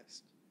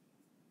baptized?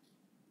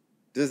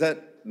 Does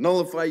that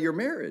nullify your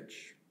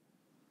marriage?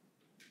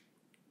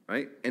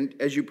 Right? And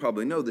as you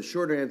probably know, the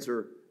short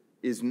answer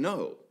is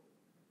no.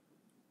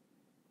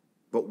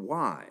 But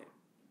why?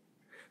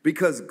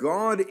 Because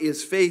God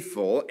is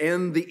faithful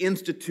and the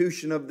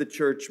institution of the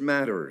church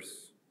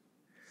matters.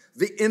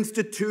 The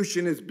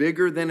institution is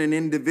bigger than an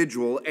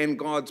individual, and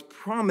God's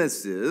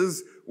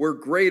promises were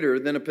greater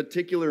than a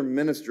particular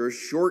minister's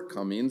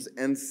shortcomings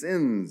and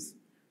sins.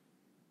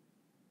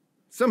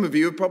 Some of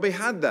you have probably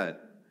had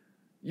that.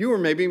 You were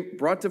maybe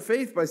brought to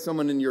faith by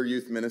someone in your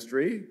youth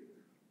ministry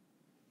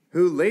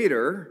who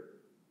later,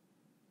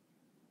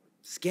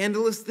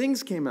 scandalous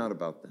things came out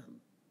about them.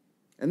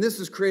 And this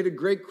has created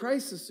great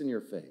crisis in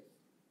your faith.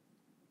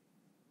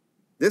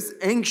 This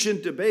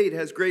ancient debate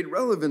has great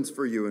relevance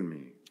for you and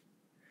me.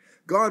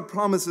 God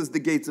promises the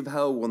gates of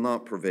hell will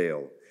not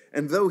prevail.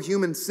 And though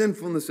human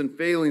sinfulness and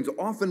failings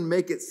often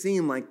make it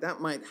seem like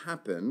that might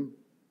happen,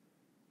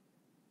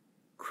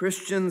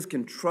 Christians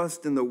can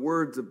trust in the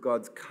words of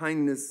God's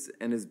kindness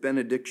and his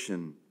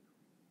benediction,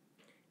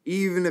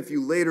 even if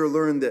you later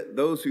learn that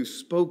those who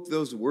spoke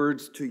those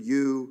words to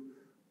you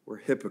were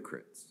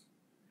hypocrites,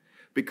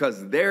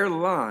 because their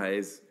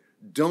lies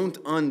don't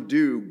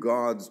undo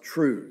God's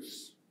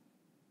truths.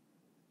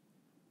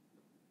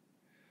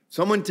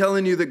 Someone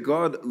telling you that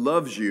God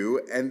loves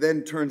you and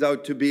then turns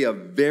out to be a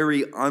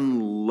very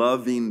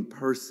unloving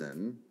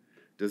person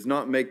does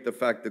not make the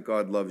fact that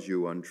God loves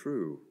you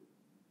untrue.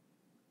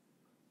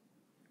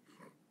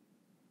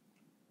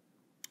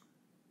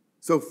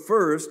 So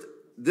first,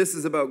 this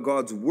is about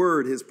God's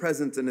word, his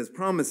presence, and his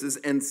promises.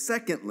 And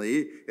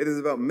secondly, it is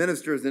about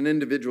ministers and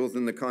individuals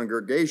in the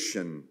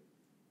congregation.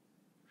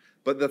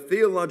 But the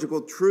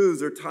theological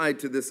truths are tied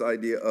to this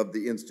idea of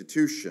the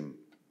institution.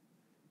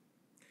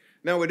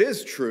 Now, it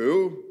is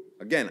true,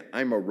 again,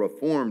 I'm a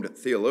Reformed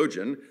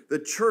theologian, the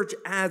church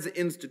as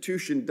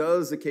institution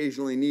does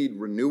occasionally need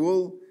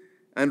renewal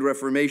and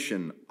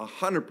reformation.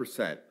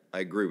 100%, I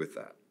agree with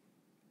that.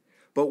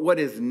 But what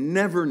is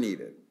never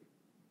needed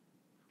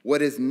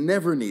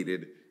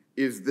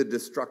is the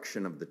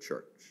destruction of the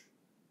church.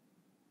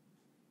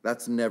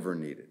 That's never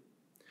needed.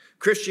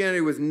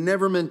 Christianity was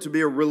never meant to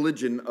be a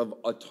religion of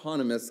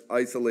autonomous,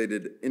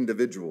 isolated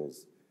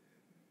individuals.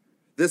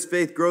 This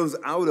faith grows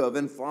out of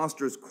and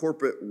fosters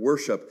corporate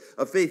worship,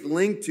 a faith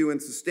linked to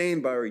and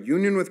sustained by our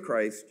union with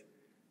Christ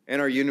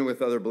and our union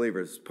with other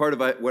believers. Part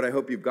of what I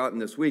hope you've gotten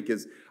this week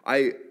is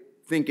I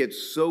think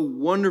it's so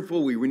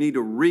wonderful. We need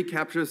to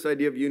recapture this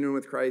idea of union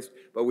with Christ,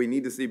 but we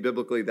need to see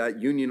biblically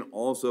that union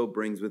also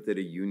brings with it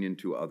a union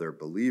to other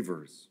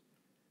believers.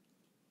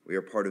 We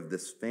are part of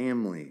this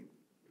family.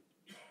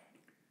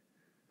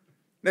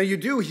 Now, you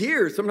do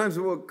hear sometimes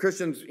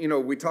Christians,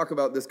 we talk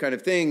about this kind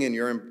of thing, and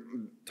you're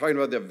talking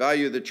about the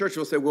value of the church.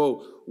 We'll say,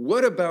 well,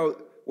 what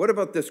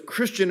about this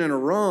Christian in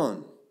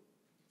Iran?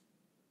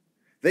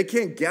 They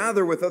can't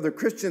gather with other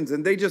Christians,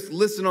 and they just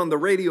listen on the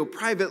radio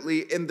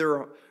privately in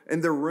their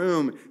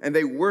room, and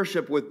they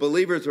worship with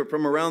believers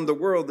from around the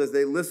world as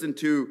they listen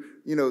to,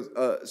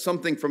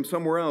 something from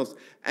somewhere else.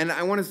 And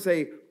I want to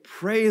say,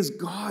 praise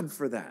God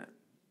for that.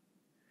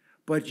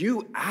 But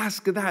you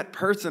ask that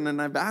person,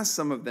 and I've asked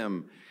some of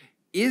them,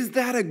 is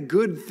that a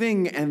good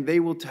thing? And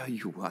they will tell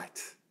you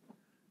what?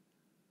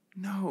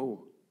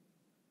 No.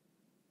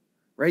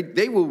 Right?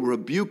 They will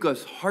rebuke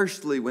us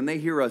harshly when they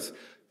hear us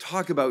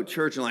talk about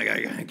church and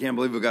I can't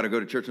believe we've got to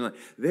go to church.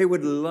 They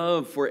would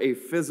love for a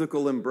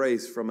physical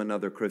embrace from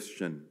another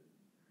Christian.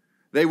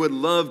 They would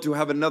love to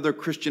have another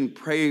Christian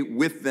pray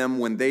with them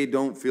when they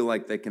don't feel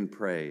like they can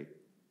pray.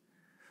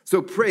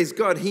 So praise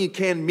God, he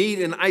can meet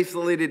an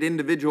isolated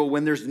individual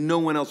when there's no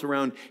one else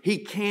around. He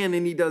can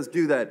and he does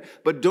do that.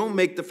 But don't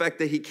make the fact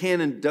that he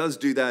can and does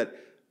do that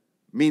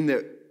mean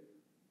that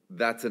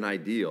that's an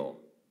ideal.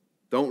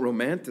 Don't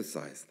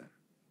romanticize that.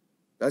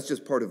 That's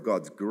just part of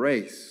God's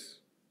grace.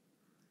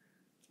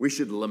 We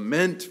should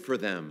lament for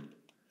them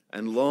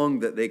and long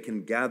that they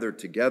can gather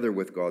together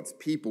with God's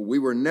people. We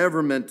were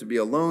never meant to be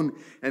alone,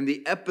 and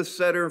the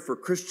epicenter for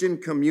Christian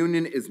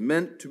communion is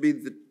meant to be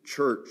the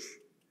church.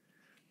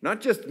 Not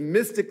just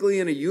mystically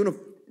in a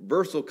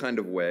universal kind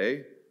of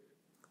way,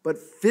 but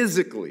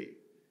physically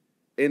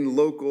in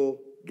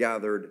local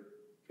gathered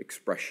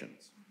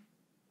expressions.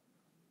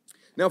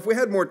 Now, if we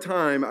had more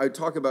time, I'd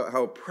talk about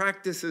how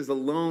practices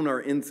alone are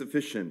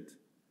insufficient.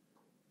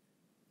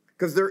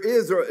 Because there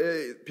is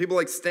people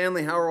like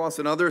Stanley Hauerwas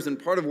and others,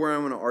 and part of where I'm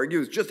going to argue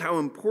is just how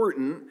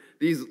important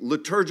these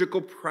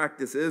liturgical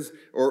practices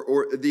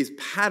or these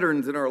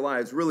patterns in our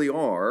lives really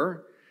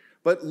are.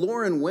 But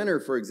Lauren Winner,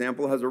 for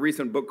example, has a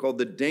recent book called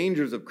The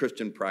Dangers of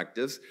Christian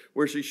Practice,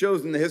 where she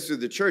shows in the history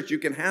of the church you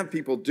can have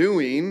people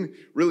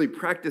really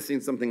practicing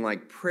something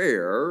like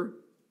prayer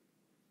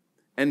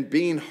and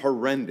being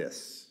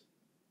horrendous.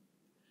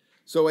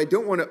 So I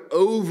don't want to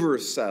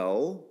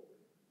oversell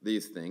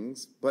these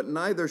things, but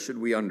neither should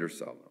we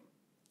undersell them.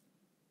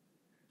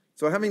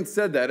 So having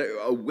said that,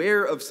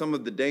 aware of some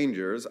of the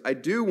dangers, I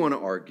do want to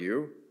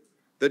argue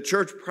that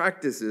church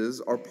practices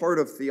are part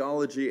of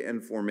theology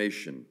and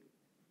formation.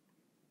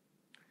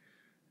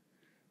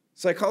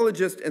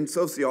 Psychologists and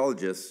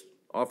sociologists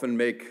often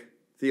make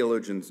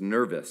theologians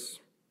nervous.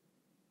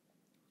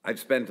 I've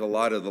spent a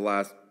lot of the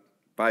last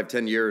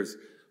 5-10 years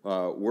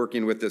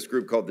working with this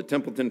group called the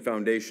Templeton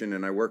Foundation,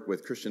 and I work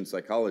with Christian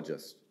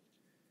psychologists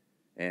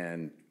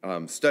and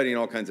studying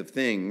all kinds of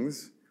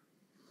things.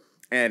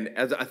 And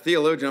as a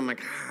theologian, I'm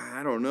like,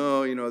 I don't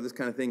know, this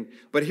kind of thing.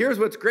 But here's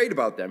what's great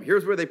about them.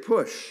 Here's where they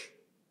push.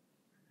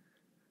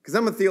 Because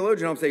I'm a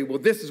theologian, I'll say, well,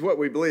 this is what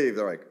we believe.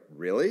 They're like,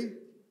 really?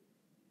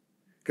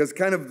 Because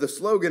kind of the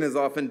slogan is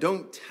often,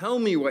 don't tell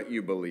me what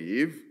you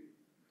believe,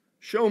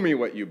 show me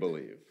what you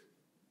believe.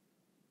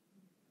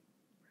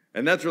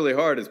 And that's really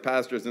hard as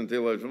pastors and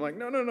theologians. I'm like,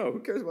 no,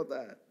 who cares about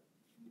that?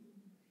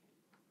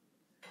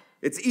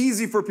 It's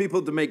easy for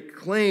people to make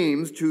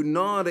claims, to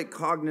nod at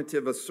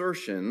cognitive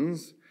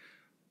assertions,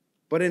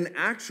 but in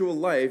actual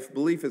life,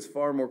 belief is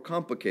far more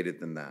complicated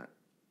than that.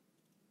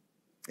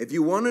 If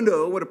you want to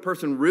know what a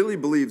person really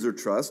believes or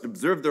trusts,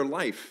 observe their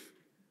life,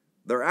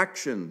 their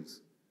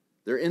actions,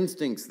 their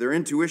instincts, their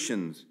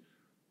intuitions,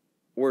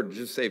 or to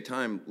just save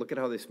time, look at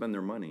how they spend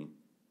their money.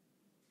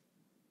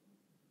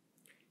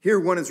 Here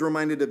one is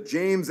reminded of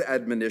James'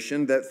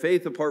 admonition that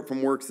faith apart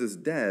from works is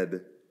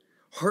dead.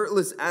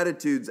 Heartless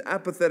attitudes,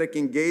 apathetic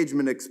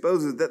engagement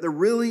exposes that there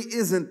really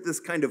isn't this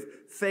kind of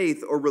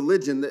faith or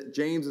religion that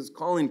James is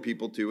calling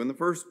people to in the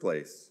first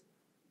place.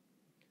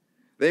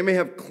 They may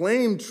have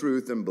claimed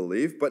truth and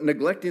belief, but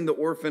neglecting the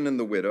orphan and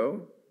the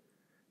widow,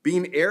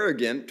 being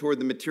arrogant toward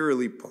the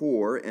materially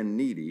poor and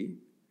needy,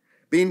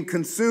 being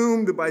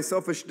consumed by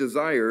selfish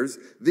desires,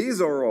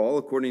 these are all,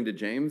 according to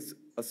James,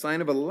 a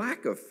sign of a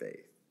lack of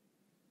faith.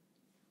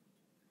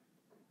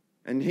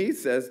 And he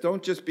says,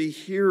 don't just be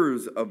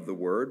hearers of the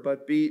word,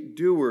 but be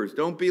doers.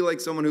 Don't be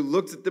like someone who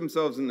looks at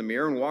themselves in the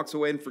mirror and walks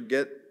away and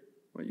forget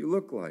what you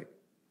look like.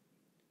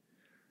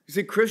 You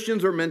see,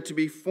 Christians are meant to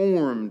be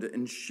formed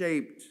and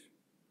shaped.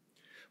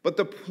 But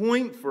the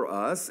point for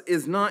us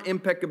is not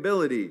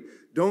impeccability.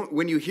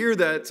 When you hear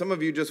that, some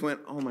of you just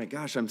went, oh my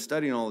gosh, I'm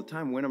studying all the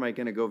time. When am I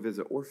going to go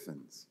visit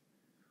orphans?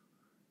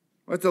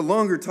 Well, it's a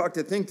longer talk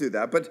to think through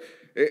that. But,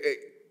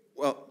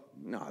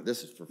 no,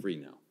 this is for free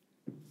now.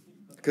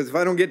 Because if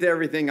I don't get to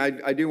everything,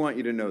 I do want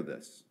you to know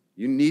this.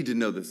 You need to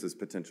know this as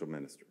potential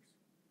ministers.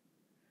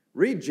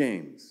 Read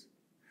James.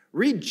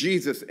 Read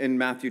Jesus in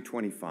Matthew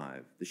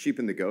 25. The sheep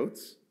and the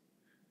goats.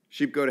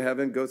 Sheep go to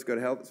heaven, goats go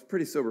to hell. It's a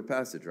pretty sober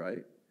passage,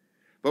 right?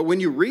 But when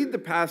you read the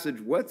passage,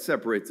 what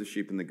separates the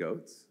sheep and the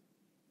goats?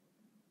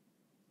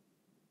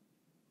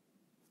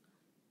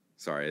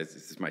 Sorry, this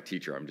is my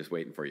teacher. I'm just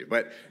waiting for you.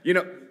 But,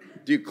 do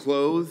you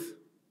clothe?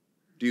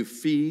 Do you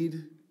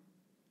feed?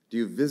 Do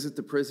you visit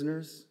the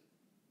prisoners?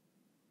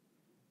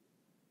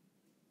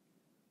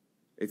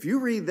 If you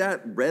read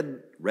that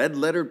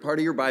red-lettered part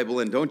of your Bible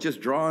and don't just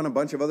draw on a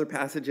bunch of other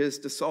passages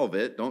to solve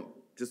it, don't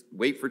just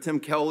wait for Tim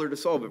Keller to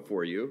solve it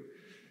for you,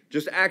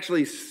 just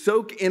actually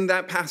soak in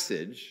that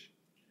passage.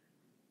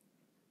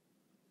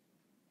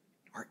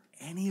 Are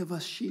any of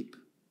us sheep?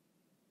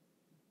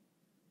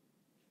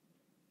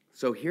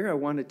 So here I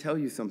want to tell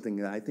you something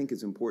that I think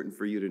is important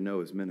for you to know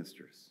as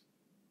ministers.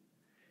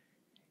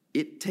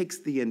 It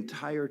takes the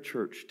entire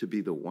church to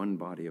be the one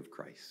body of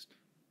Christ.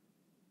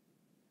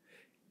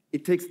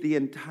 It takes the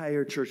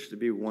entire church to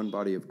be one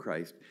body of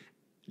Christ.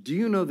 Do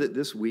you know that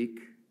this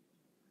week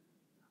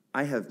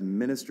I have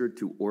ministered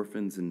to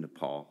orphans in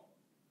Nepal?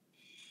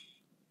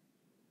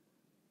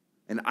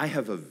 And I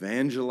have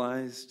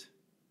evangelized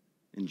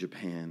in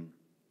Japan.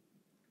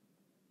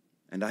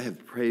 And I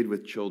have prayed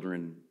with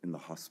children in the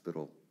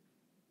hospital.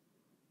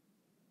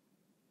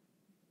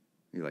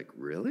 You're like,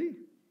 really?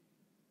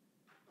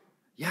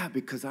 Yeah,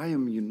 because I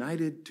am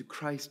united to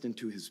Christ and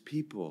to his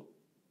people.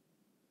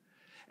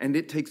 And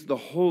it takes the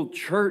whole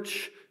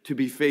church to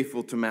be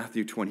faithful to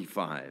Matthew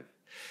 25.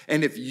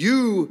 And if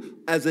you,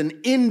 as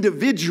an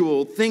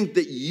individual, think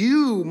that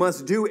you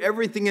must do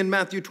everything in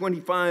Matthew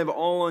 25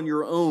 all on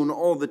your own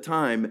all the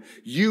time,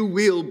 you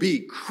will be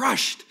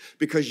crushed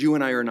because you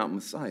and I are not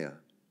Messiah.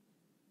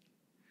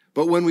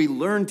 But when we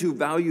learn to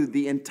value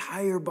the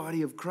entire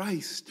body of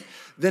Christ,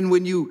 then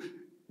when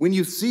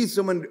you see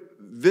someone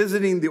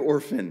visiting the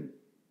orphan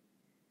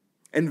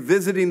and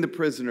visiting the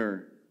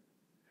prisoner,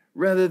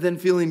 rather than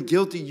feeling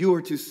guilty, you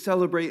are to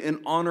celebrate and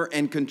honor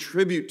and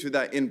contribute to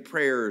that in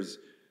prayers,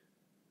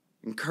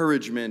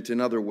 encouragement, in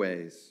other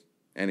ways.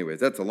 Anyways,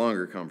 that's a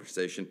longer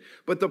conversation.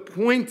 But the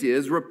point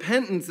is,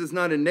 repentance is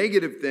not a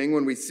negative thing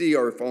when we see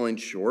our falling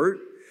short.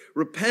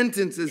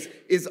 Repentance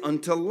is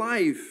unto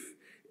life.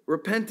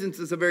 Repentance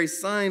is a very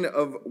sign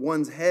of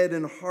one's head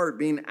and heart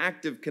being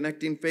active,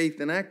 connecting faith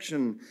and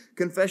action.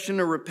 Confession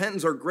and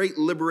repentance are great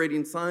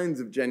liberating signs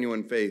of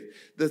genuine faith.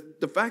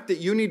 The fact that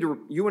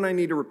you and I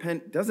need to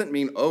repent doesn't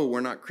mean, oh,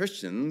 we're not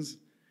Christians.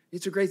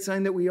 It's a great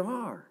sign that we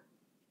are.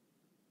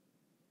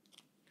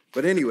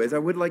 But anyways,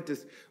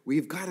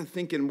 we've got to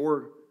think in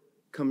more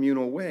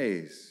communal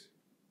ways.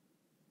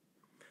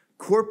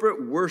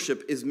 Corporate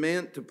worship is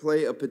meant to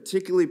play a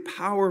particularly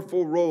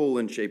powerful role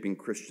in shaping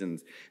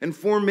Christians, and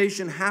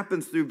formation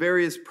happens through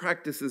various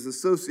practices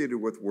associated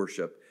with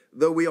worship,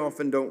 though we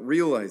often don't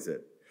realize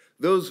it.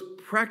 Those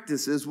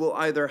practices will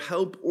either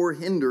help or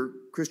hinder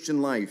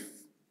Christian life.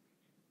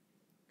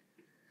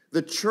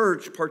 The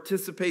church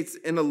participates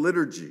in a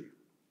liturgy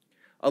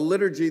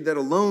that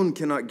alone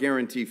cannot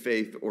guarantee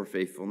faith or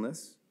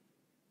faithfulness.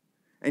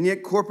 And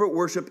yet corporate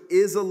worship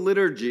is a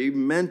liturgy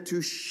meant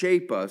to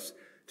shape us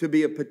to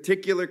be a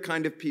particular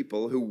kind of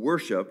people who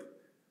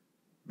worship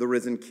the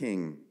risen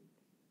King,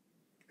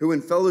 who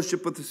in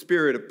fellowship with the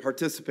Spirit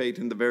participate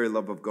in the very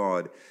love of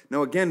God.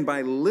 Now again,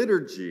 by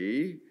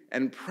liturgy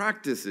and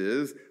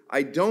practices,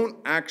 I don't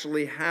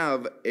actually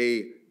have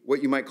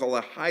what you might call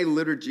a high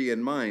liturgy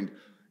in mind.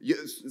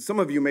 Some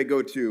of you may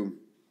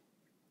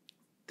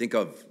think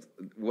of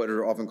what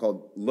are often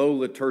called low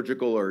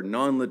liturgical or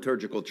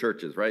non-liturgical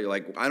churches, right?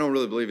 Like, I don't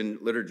really believe in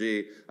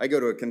liturgy. I go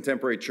to a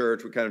contemporary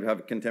church. We kind of have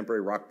a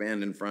contemporary rock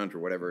band in front or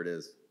whatever it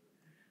is.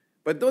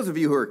 But those of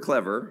you who are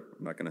clever,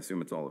 I'm not going to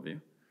assume it's all of you.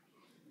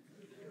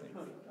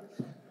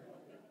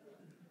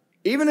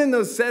 Even in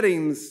those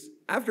settings,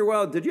 after a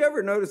while, did you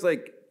ever notice,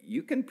 like,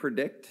 you can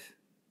predict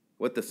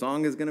what the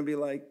song is going to be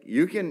like?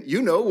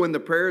 You know when the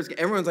prayers,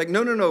 everyone's like,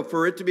 no,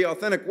 for it to be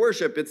authentic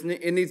worship,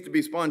 it needs to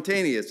be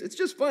spontaneous. It's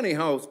just funny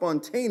how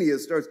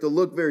spontaneous starts to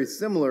look very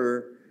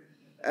similar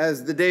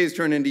as the days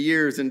turn into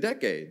years and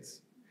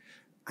decades.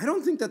 I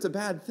don't think that's a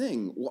bad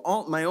thing.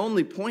 My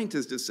only point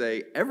is to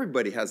say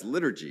everybody has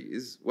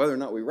liturgies, whether or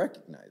not we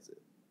recognize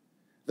it.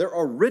 There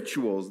are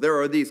rituals. There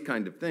are these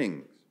kind of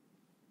things.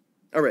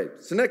 All right,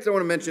 so next I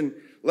want to mention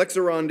lex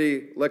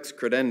orandi, lex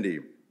credendi.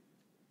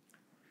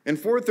 In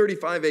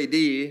 435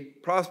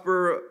 AD,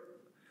 Prosper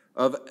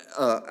of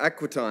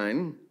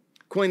Aquitine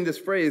coined this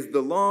phrase,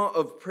 the law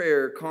of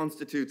prayer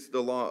constitutes the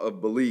law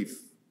of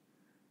belief.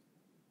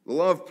 The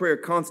law of prayer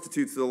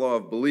constitutes the law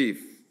of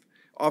belief,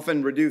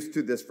 often reduced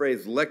to this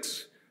phrase,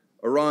 lex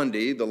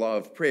orandi, the law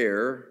of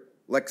prayer,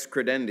 lex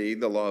credendi,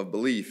 the law of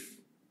belief.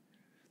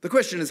 The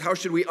question is, how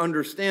should we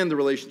understand the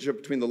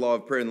relationship between the law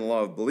of prayer and the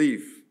law of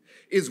belief?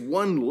 Is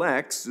one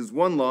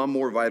law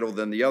more vital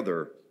than the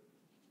other?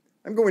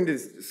 I'm going to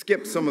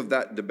skip some of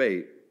that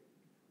debate.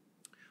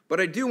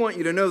 But I do want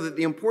you to know that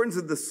the importance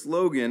of the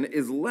slogan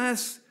is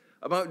less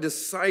about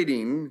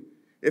deciding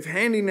if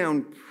handing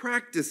down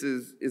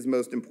practices is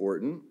most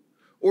important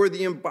or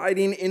the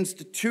abiding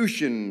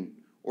institution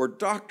or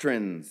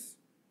doctrines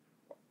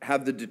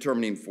have the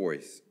determining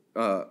force.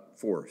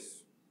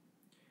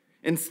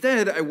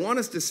 Instead, I want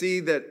us to see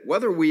that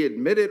whether we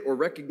admit it or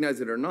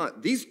recognize it or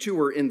not, these two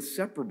are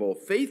inseparable.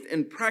 Faith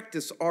and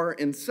practice are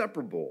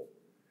inseparable.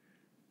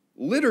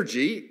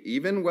 Liturgy,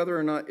 even whether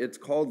or not it's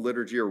called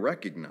liturgy or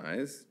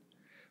recognized,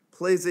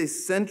 plays a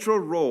central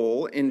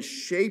role in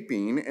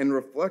shaping and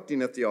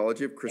reflecting a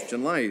theology of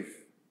Christian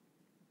life.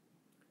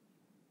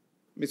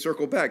 Let me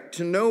circle back.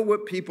 To know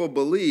what people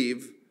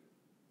believe,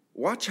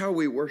 watch how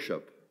we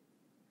worship.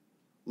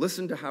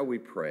 Listen to how we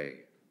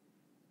pray.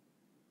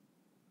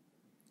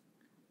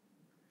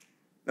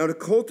 Now, to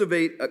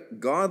cultivate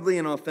godly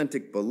and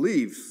authentic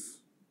beliefs,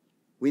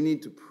 we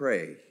need to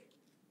pray,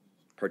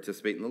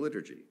 participate in the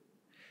liturgy.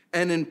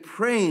 And in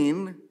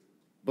praying,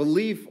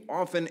 belief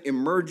often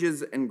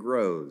emerges and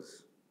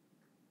grows.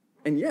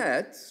 And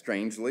yet,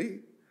 strangely,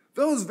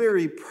 those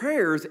very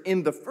prayers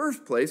in the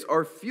first place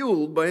are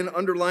fueled by an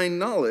underlying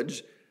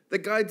knowledge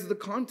that guides the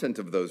content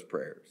of those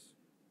prayers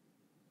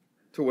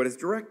to what is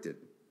directed.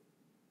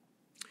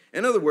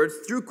 In other words,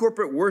 through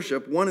corporate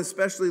worship, one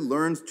especially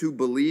learns to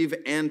believe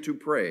and to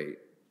pray.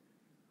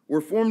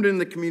 We're formed in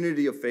the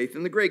community of faith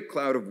in the great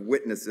cloud of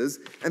witnesses,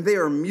 and they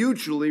are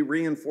mutually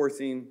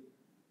reinforcing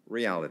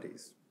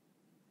realities.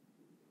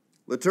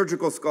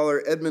 Liturgical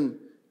scholar Edmund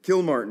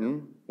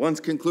Kilmartin once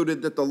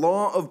concluded that the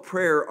law of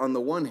prayer, on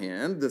the one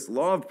hand, this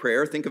law of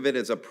prayer, think of it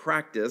as a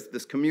practice,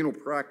 this communal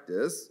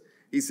practice,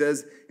 he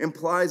says,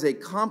 implies a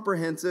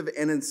comprehensive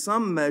and in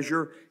some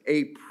measure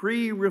a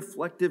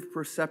pre-reflective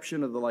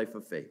perception of the life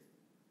of faith.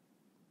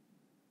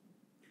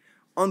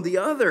 On the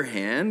other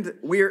hand,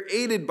 we are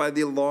aided by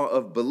the law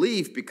of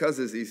belief because,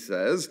 as he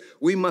says,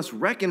 we must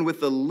reckon with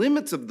the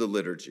limits of the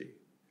liturgy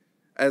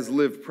as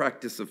lived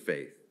practice of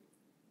faith.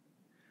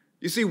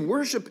 You see,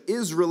 worship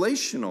is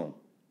relational,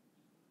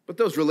 but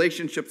those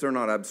relationships are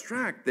not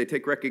abstract. They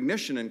take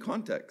recognition and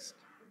context.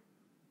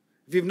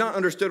 If you've not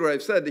understood what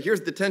I've said,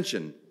 here's the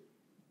tension.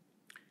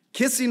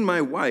 Kissing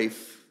my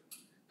wife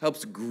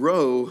helps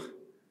grow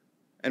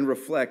and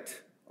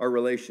reflect our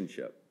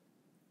relationship.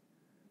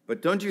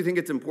 But don't you think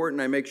it's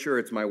important I make sure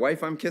it's my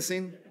wife I'm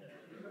kissing?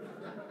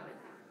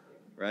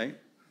 Right?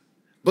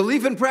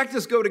 Belief and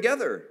practice go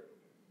together.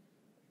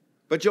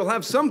 But you'll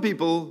have some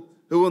people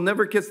who will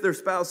never kiss their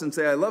spouse and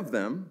say, I love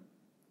them.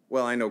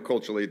 Well, I know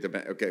culturally,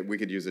 okay, we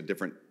could use a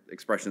different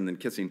expression than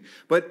kissing.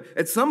 But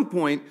at some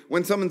point,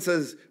 when someone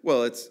says,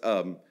 well, it's,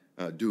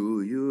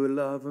 do you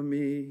love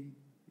me?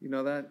 You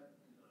know that?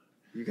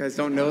 You guys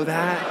don't know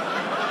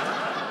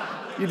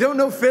that? You don't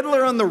know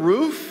Fiddler on the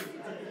Roof?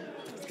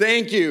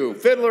 Thank you.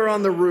 Fiddler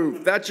on the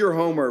Roof. That's your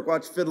homework.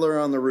 Watch Fiddler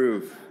on the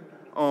Roof.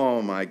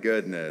 Oh, my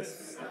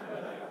goodness.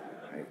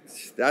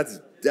 That's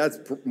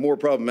more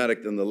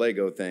problematic than the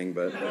Lego thing,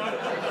 but...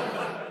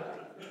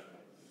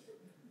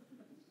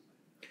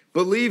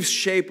 Beliefs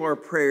shape our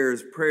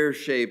prayers. Prayers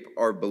shape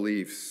our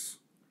beliefs.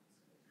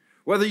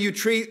 Whether you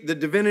treat the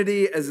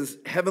divinity as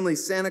a heavenly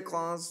Santa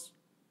Claus,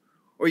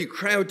 or you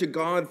cry out to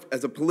God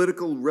as a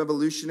political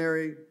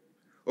revolutionary,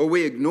 or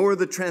we ignore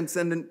the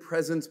transcendent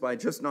presence by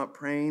just not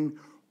praying,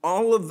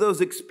 all of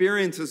those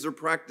experiences or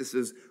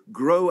practices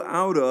grow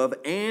out of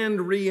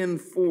and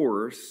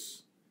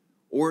reinforce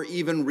or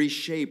even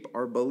reshape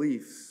our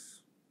beliefs.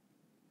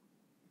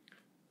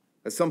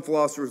 As some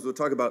philosophers will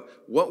talk about,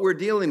 what we're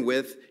dealing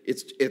with,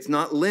 it's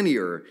not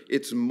linear.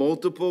 It's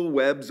multiple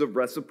webs of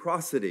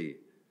reciprocity.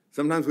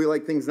 Sometimes we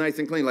like things nice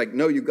and clean, like,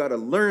 no, you've got to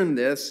learn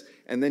this,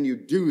 and then you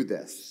do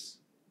this.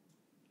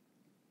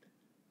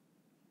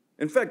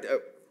 In fact,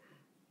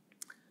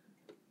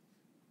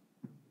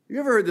 you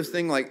ever heard this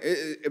thing, like,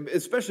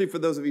 especially for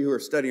those of you who are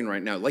studying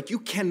right now, like you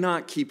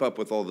cannot keep up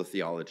with all the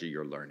theology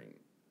you're learning.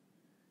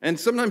 And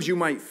sometimes you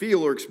might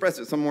feel or express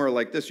it somewhere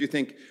like this. You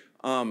think,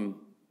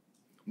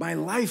 my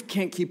life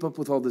can't keep up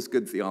with all this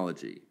good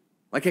theology.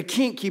 Like I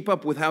can't keep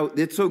up with how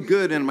it's so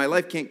good and my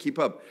life can't keep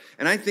up.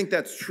 And I think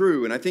that's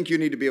true, and I think you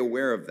need to be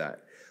aware of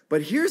that.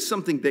 But here's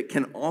something that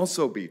can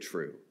also be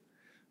true.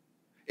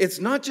 It's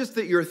not just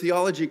that your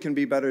theology can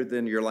be better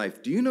than your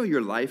life. Do you know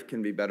your life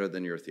can be better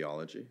than your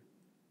theology?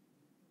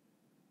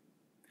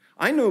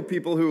 I know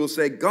people who will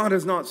say, God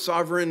is not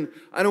sovereign,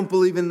 I don't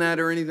believe in that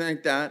or anything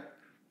like that.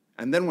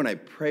 And then when I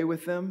pray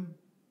with them,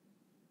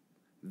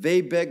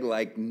 they beg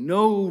like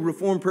no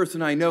Reformed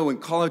person I know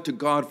and call out to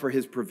God for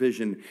his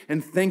provision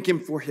and thank him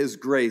for his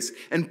grace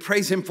and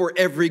praise him for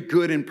every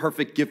good and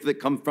perfect gift that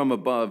comes from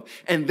above.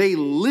 And they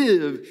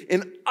live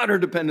in utter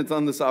dependence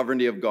on the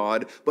sovereignty of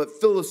God, but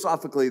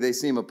philosophically they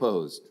seem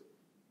opposed.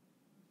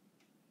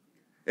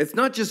 It's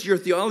not just your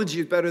theology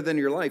is better than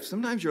your life.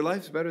 Sometimes your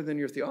life's better than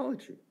your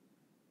theology.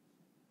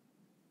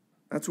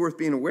 That's worth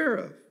being aware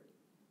of.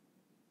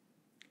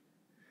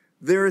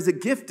 There is a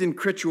gift in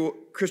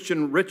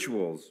Christian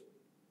rituals.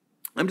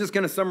 I'm just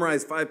going to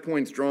summarize 5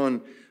 points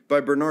drawn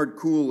by Bernard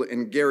Kuhl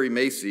and Gary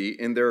Macy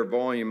in their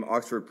volume,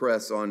 Oxford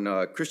Press,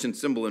 on Christian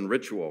symbol and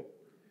ritual.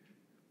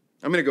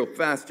 I'm going to go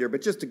fast here,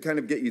 but just to kind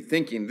of get you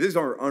thinking, these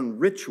are on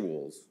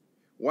rituals,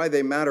 why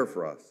they matter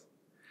for us.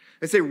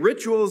 I say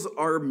rituals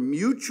are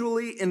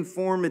mutually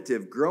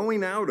informative,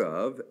 growing out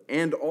of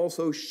and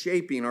also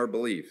shaping our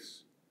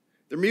beliefs.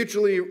 They're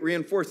mutually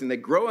reinforcing. They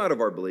grow out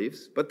of our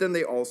beliefs, but then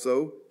they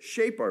also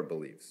shape our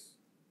beliefs.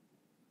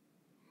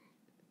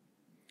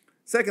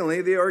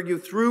 Secondly, they argue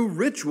through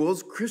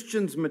rituals,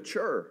 Christians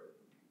mature.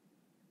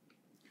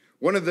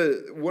 One of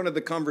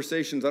the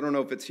conversations, I don't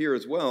know if it's here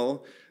as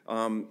well,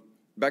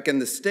 back in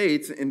the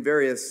States, in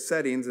various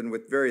settings and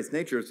with various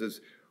natures,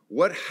 is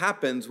what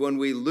happens when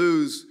we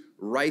lose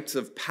rites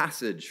of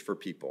passage for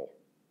people.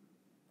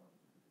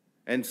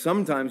 And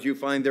sometimes you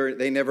find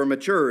they never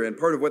mature. And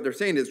part of what they're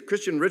saying is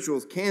Christian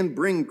rituals can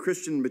bring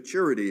Christian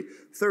maturity.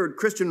 Third,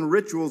 Christian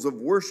rituals of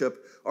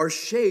worship are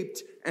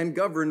shaped and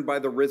governed by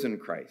the risen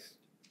Christ.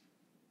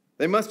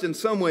 They must in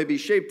some way be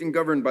shaped and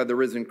governed by the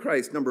risen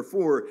Christ. Number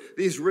 4,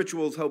 these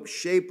rituals help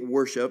shape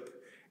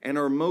worship and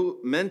are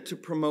meant to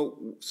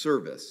promote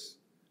service.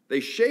 They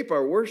shape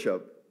our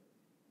worship,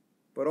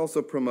 but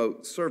also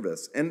promote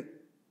service. And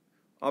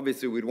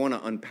obviously, we'd want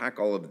to unpack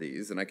all of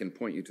these, and I can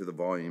point you to the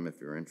volume if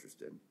you're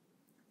interested.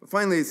 But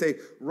finally, they say,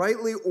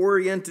 rightly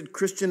oriented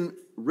Christian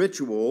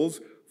rituals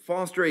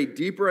foster a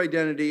deeper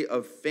identity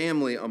of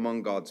family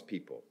among God's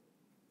people.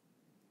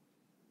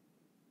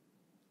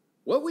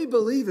 What we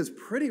believe is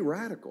pretty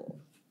radical.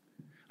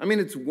 I mean,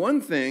 it's one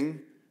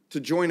thing to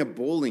join a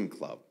bowling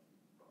club,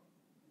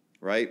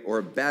 right? Or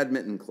a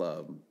badminton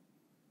club,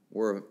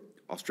 or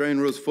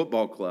Australian Rose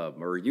Football Club,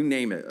 or you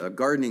name it, a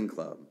gardening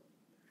club.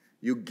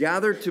 You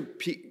gather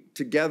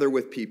together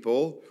with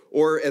people,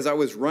 or as I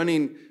was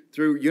running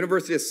through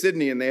University of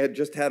Sydney and they had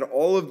just had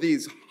all of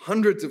these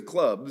hundreds of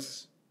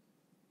clubs,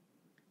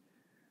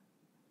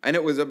 and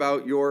it was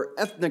about your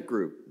ethnic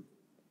group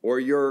or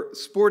your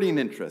sporting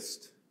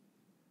interest.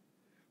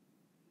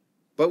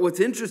 But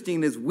what's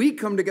interesting is we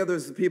come together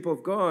as the people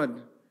of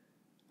God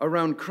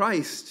around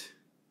Christ,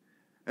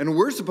 and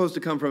we're supposed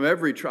to come from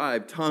every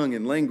tribe, tongue,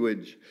 and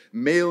language,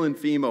 male and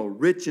female,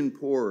 rich and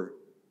poor.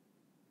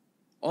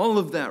 All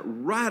of that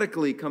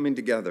radically coming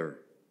together.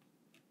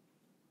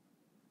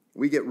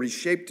 We get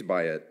reshaped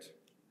by it.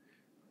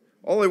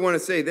 All I want to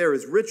say there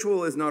is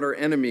ritual is not our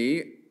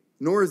enemy,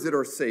 nor is it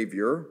our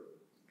savior.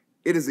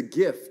 It is a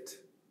gift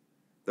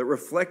that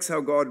reflects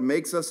how God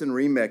makes us and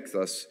remakes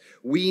us.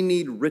 We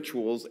need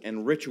rituals,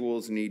 and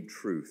rituals need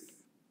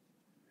truth.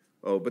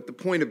 Oh, but the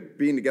point of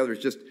being together is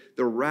just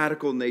the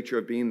radical nature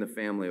of being the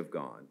family of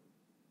God.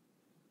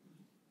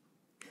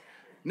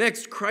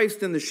 Next,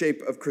 Christ in the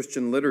shape of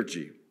Christian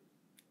liturgy.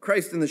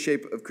 Christ in the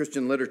shape of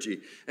Christian liturgy.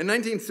 In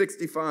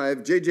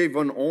 1965, J.J.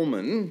 von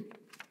Ullmann,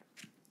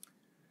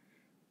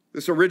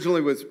 this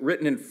originally was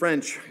written in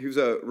French. He was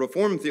a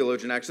Reformed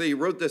theologian, actually. He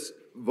wrote this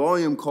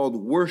volume called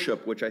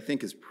Worship, which I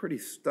think is pretty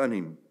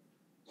stunning.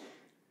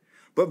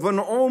 But von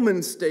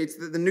Ullmann states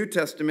that the New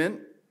Testament,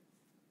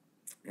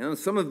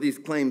 some of these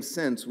claims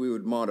since we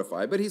would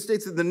modify, but he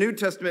states that the New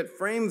Testament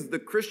frames the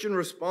Christian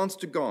response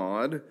to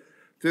God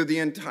through the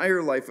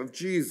entire life of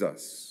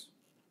Jesus.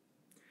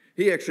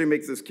 He actually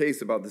makes this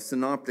case about the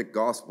synoptic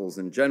gospels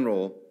in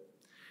general.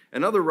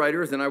 And other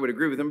writers, and I would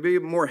agree with them, be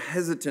more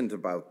hesitant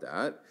about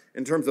that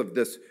in terms of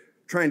this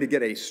trying to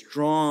get a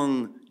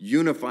strong,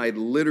 unified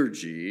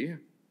liturgy,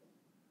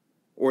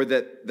 or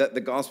that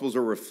the gospels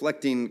are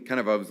reflecting, kind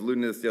of, I was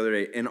alluding to this the other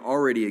day, an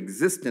already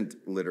existent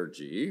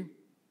liturgy.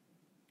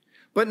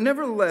 But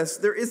nevertheless,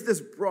 there is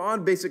this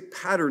broad basic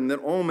pattern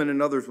that Ullmann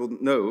and others will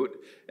note.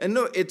 And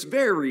no, it's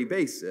very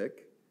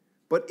basic,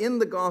 but in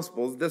the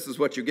gospels, this is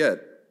what you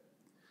get.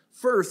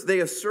 First, they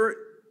assert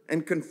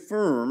and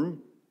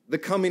confirm the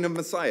coming of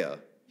Messiah.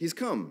 He's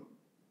come.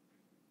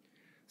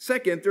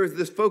 Second, there's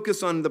this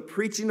focus on the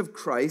preaching of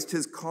Christ,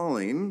 his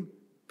calling,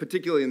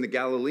 particularly in the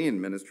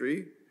Galilean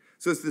ministry.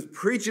 So it's this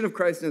preaching of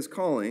Christ and his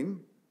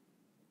calling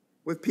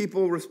with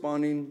people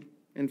responding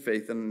in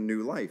faith and a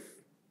new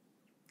life.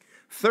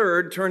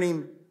 Third,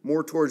 turning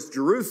more towards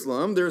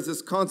Jerusalem, there's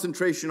this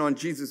concentration on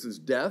Jesus'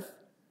 death,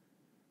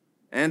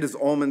 and as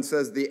Ullmann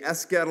says, the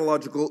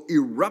eschatological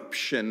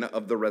eruption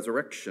of the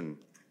resurrection.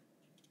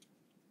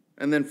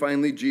 And then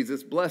finally,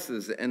 Jesus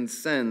blesses and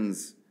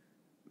sends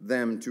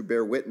them to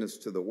bear witness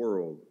to the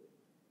world.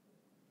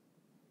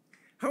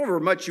 However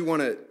much you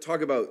want to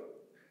talk about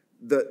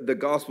the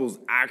Gospels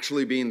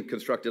actually being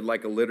constructed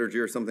like a liturgy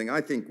or something, I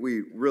think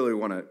we really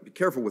want to be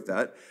careful with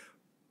that.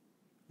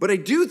 But I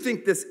do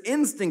think this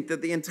instinct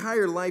that the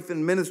entire life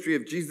and ministry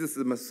of Jesus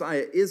the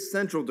Messiah is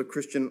central to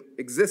Christian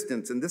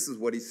existence, and this is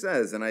what he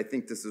says, and I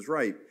think this is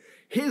right.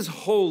 His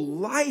whole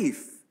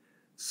life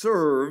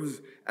serves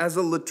as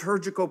a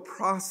liturgical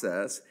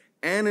process,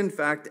 and in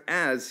fact,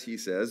 as he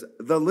says,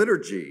 the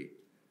liturgy,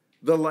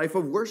 the life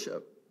of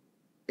worship,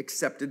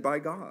 accepted by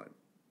God.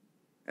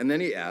 And then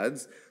he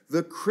adds,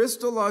 the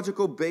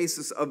Christological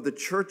basis of the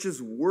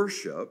church's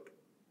worship,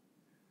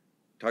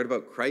 talked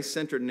about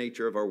Christ-centered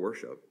nature of our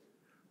worship,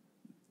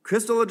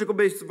 Christological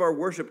basis of our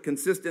worship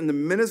consists in the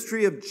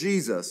ministry of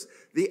Jesus,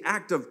 the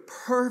act of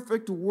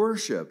perfect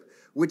worship,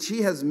 which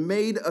he has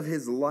made of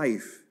his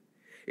life.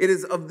 It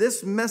is of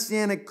this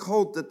messianic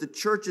cult that the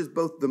church is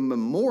both the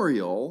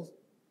memorial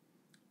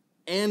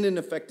and an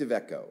effective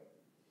echo.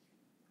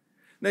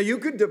 Now, you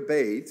could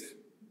debate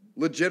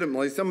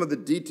legitimately some of the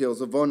details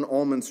of von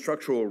Ullmann's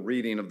structural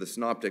reading of the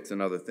synoptics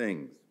and other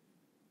things.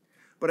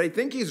 But I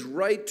think he's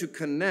right to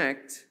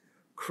connect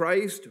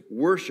Christ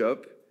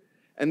worship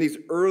and these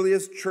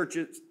earliest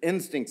churches'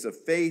 instincts of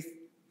faith,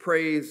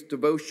 praise,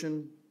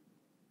 devotion,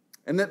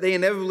 and that they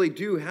inevitably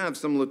do have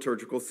some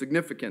liturgical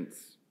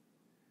significance.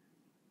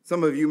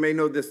 Some of you may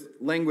know this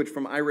language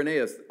from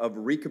Irenaeus of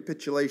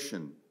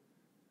recapitulation,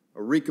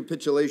 a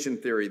recapitulation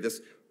theory,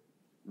 this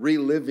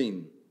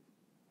reliving.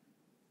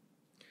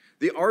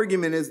 The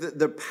argument is that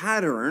the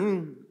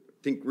pattern,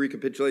 think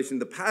recapitulation,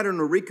 the pattern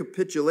or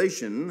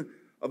recapitulation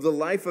of the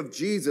life of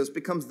Jesus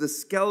becomes the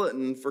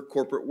skeleton for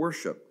corporate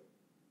worship.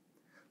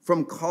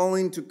 From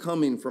calling to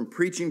coming, from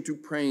preaching to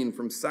praying,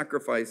 from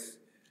sacrifice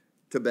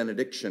to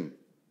benediction.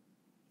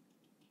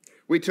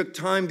 We took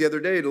time the other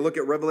day to look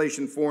at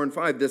Revelation 4 and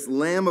 5, this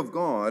Lamb of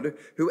God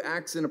who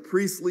acts in a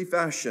priestly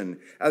fashion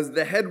as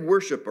the head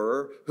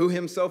worshiper, who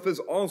himself is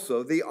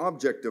also the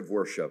object of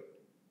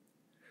worship.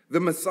 The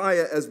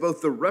Messiah as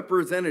both the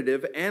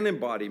representative and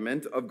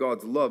embodiment of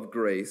God's love,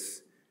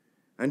 grace,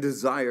 and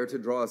desire to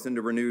draw us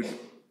into renewed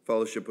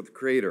fellowship with the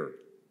Creator.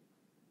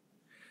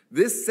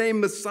 This same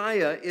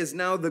Messiah is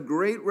now the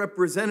great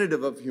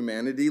representative of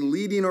humanity,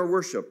 leading our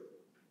worship,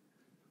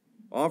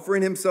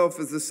 offering himself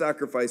as the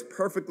sacrifice,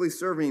 perfectly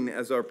serving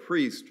as our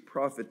priest,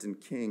 prophet, and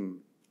king.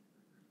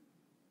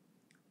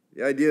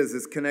 The idea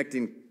is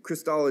connecting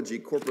Christology,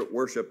 corporate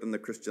worship, and the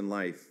Christian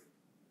life.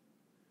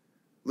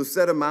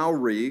 Lucetta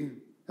Mowry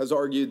has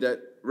argued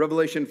that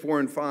Revelation 4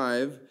 and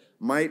 5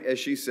 might, as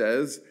she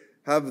says,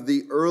 have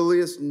the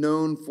earliest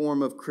known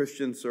form of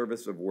Christian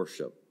service of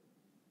worship.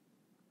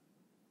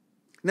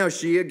 Now,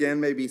 she, again,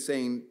 may be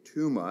saying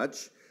too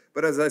much,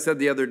 but as I said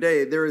the other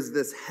day, there is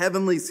this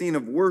heavenly scene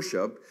of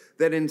worship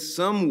that in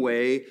some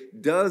way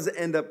does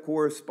end up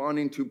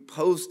corresponding to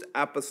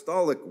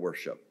post-apostolic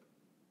worship.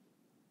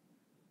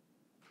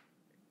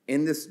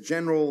 In this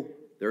general,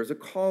 there's a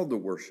call to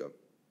worship.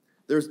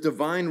 There's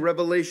divine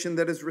revelation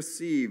that is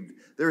received.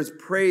 There's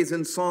praise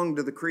and song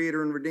to the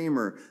Creator and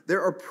Redeemer.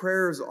 There are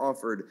prayers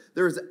offered.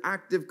 There is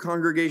active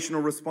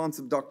congregational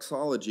responsive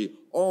doxology,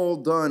 all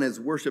done as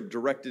worship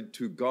directed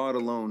to God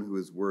alone who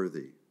is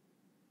worthy.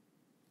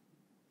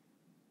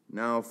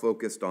 Now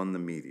focused on the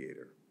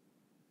mediator.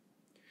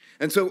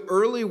 And so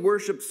early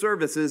worship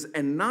services,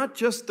 and not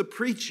just the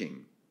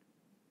preaching,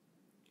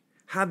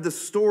 had the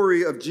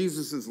story of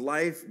Jesus'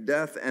 life,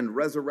 death, and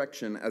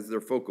resurrection as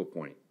their focal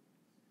point,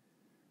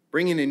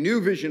 bringing a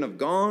new vision of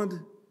God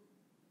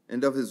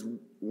and of his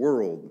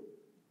world,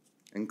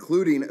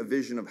 including a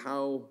vision of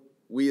how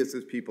we as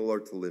his people are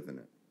to live in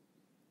it.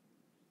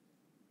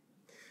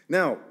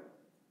 Now,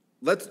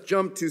 let's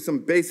jump to some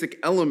basic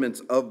elements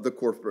of the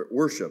corporate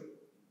worship.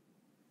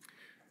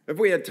 If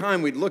we had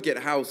time, we'd look at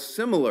how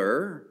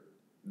similar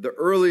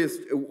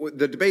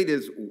the debate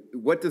is,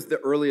 what does the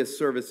earliest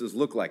services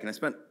look like? And I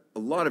spent a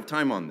lot of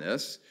time on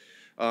this.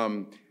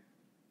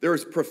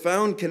 There's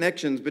profound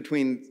connections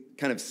between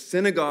kind of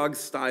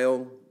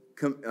synagogue-style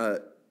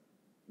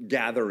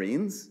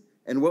gatherings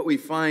and what we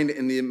find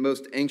in the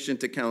most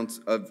ancient accounts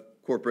of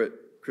corporate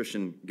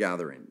Christian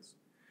gatherings.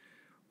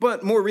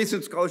 But more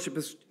recent scholarship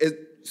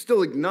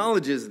still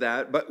acknowledges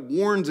that, but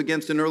warns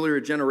against an earlier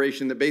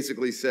generation that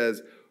basically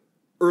says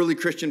early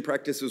Christian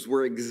practices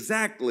were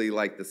exactly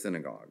like the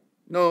synagogue.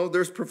 No,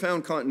 there's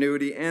profound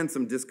continuity and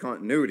some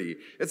discontinuity.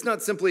 It's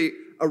not simply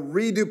a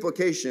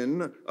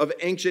reduplication of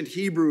ancient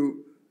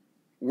Hebrew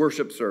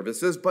worship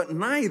services, but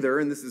neither,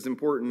 and this is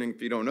important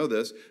if you don't know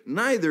this,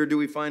 neither do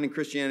we find in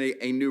Christianity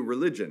a new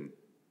religion,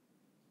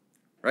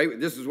 right?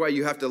 This is why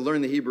you have to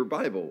learn the Hebrew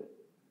Bible.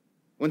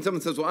 When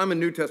someone says, well, I'm a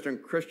New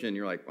Testament Christian,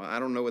 you're like, well, I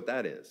don't know what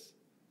that is.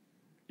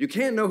 You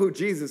can't know who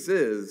Jesus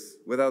is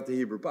without the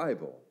Hebrew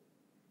Bible.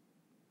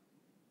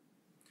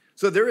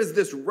 So there is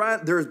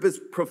this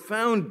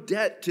profound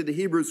debt to the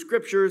Hebrew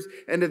scriptures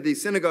and to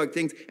these synagogue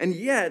things, and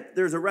yet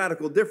there's a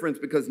radical difference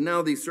because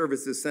now these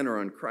services center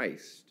on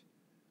Christ.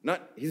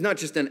 He's not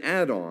just an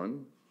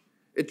add-on.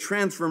 It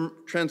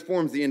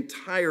transforms the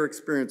entire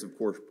experience of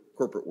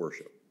corporate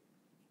worship.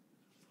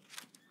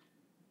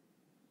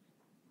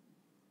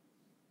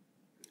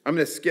 I'm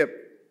going to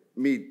skip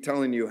me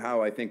telling you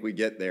how I think we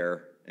get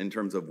there in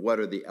terms of what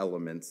are the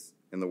elements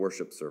in the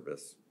worship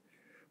service.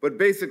 But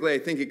basically, I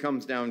think it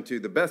comes down to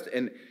the best,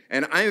 and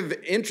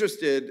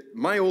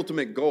my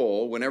ultimate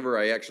goal, whenever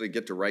I actually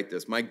get to write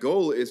this, my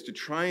goal is to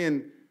try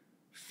and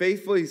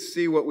faithfully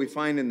see what we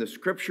find in the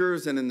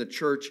scriptures and in the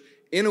church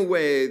in a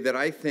way that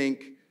I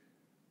think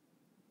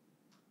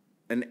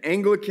an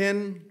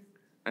Anglican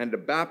and a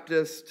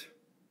Baptist,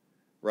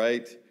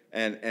 right,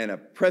 and a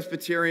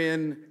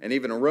Presbyterian and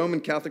even a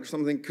Roman Catholic or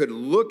something could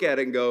look at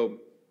it and go,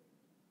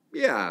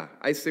 yeah,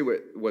 I see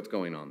what's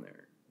going on there.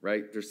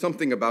 Right? There's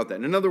something about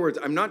that. In other words,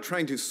 I'm not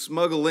trying to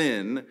smuggle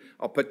in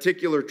a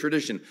particular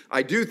tradition.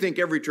 I do think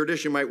every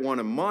tradition might want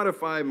to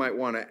modify, might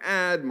want to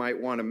add, might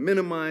want to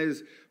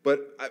minimize,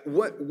 but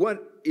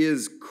what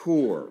is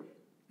core?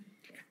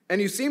 And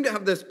you seem to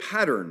have this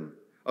pattern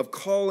of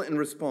call and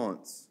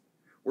response,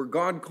 where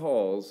God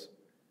calls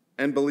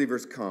and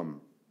believers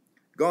come.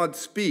 God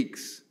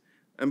speaks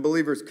and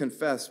believers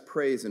confess,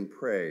 praise, and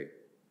pray.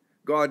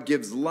 God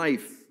gives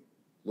life,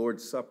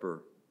 Lord's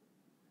Supper.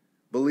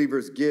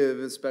 Believers give,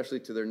 especially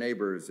to their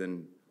neighbors,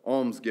 in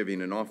almsgiving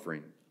and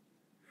offering.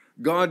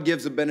 God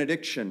gives a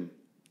benediction,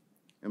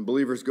 and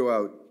believers go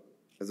out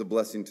as a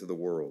blessing to the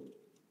world.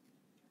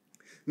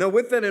 Now,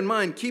 with that in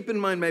mind, keep in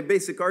mind my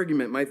basic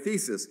argument, my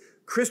thesis.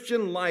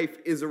 Christian life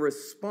is a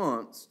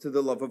response to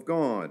the love of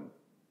God.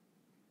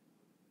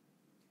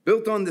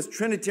 Built on this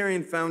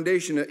Trinitarian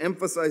foundation of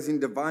emphasizing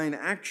divine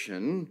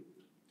action,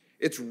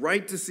 it's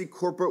right to see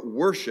corporate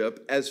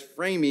worship as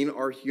framing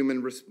our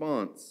human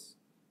response.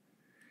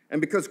 And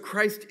because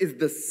Christ is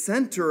the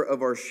center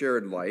of our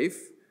shared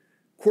life,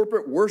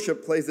 corporate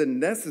worship plays a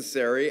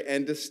necessary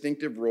and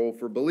distinctive role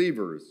for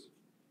believers.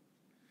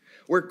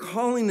 Where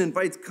calling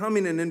invites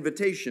coming and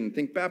invitation,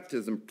 think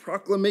baptism,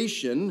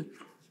 proclamation,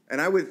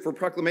 and for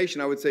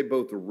proclamation I would say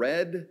both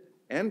read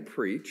and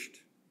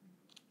preached,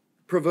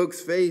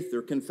 provokes faith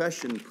or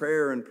confession,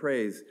 prayer and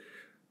praise.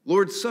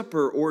 Lord's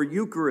Supper or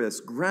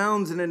Eucharist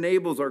grounds and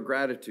enables our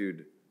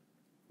gratitude,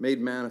 made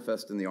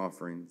manifest in the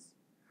offerings.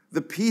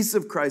 The peace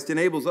of Christ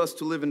enables us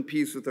to live in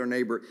peace with our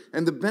neighbor,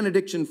 and the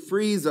benediction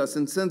frees us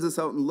and sends us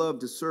out in love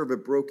to serve a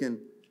broken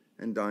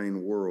and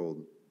dying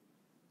world.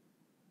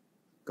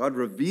 God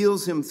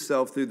reveals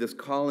himself through this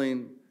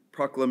calling,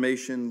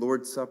 proclamation,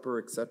 Lord's Supper,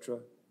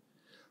 etc.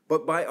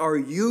 but by our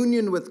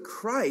union with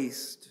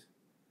Christ,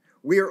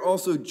 we are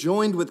also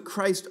joined with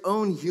Christ's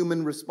own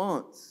human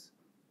response,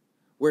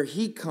 where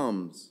he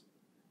comes,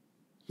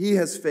 he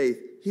has faith,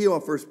 he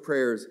offers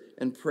prayers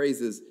and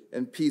praises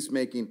and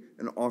peacemaking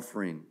and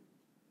offering.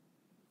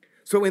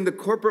 So in the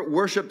corporate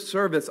worship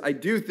service, I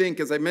do think,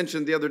 as I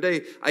mentioned the other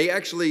day,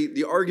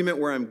 the argument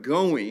where I'm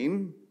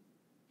going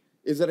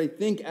is that I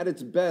think at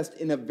its best,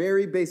 in a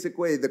very basic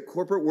way, the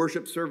corporate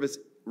worship service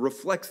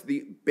reflects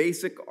the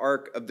basic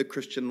arc of the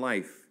Christian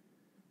life.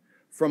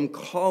 From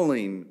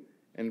calling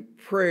and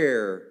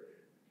prayer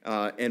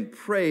and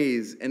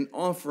praise and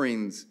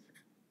offerings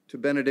to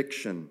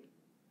benediction.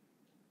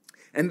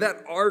 And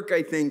that arc,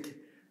 I think,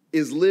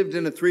 is lived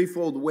in a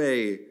threefold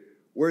way,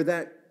 where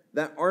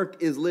that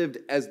arc is lived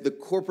as the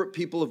corporate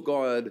people of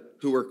God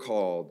who are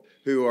called,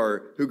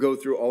 who go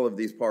through all of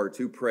these parts,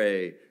 who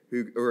pray,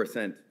 who are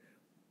sent.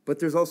 But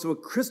there's also a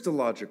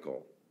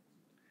Christological,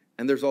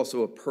 and there's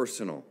also a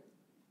personal.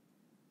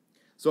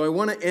 So I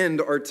want to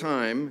end our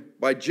time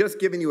by just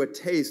giving you a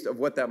taste of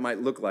what that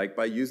might look like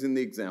by using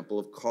the example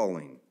of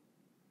calling.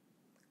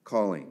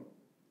 Calling.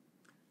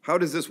 How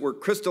does this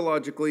work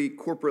Christologically,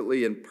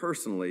 corporately, and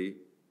personally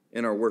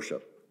in our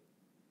worship?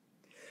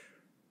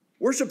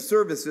 Worship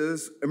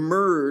services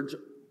emerge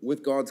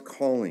with God's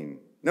calling.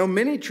 Now,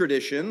 many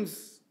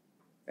traditions,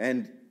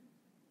 and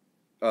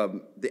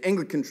the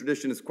Anglican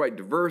tradition is quite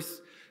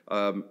diverse,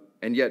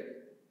 and yet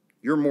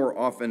you're more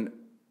often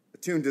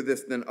attuned to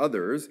this than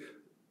others.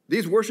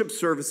 These worship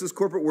services,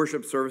 corporate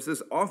worship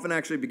services, often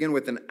actually begin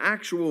with an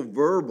actual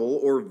verbal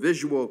or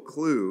visual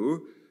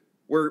clue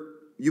where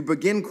you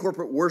begin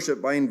corporate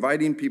worship by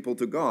inviting people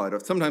to God, or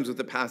sometimes with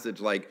a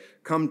passage like,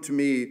 "Come to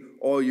me,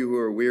 all you who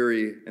are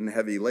weary and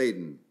heavy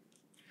laden."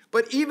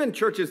 But even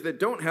churches that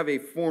don't have a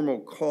formal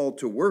call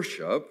to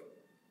worship,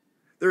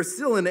 there's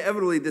still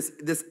inevitably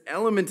this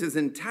element is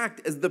intact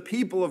as the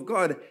people of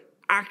God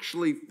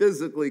actually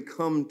physically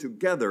come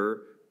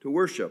together to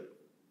worship.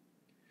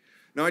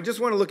 Now,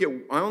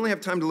 I only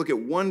have time to look at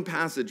one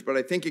passage, but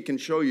I think it can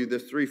show you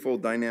this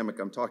threefold dynamic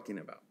I'm talking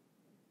about.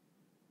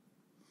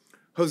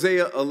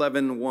 Hosea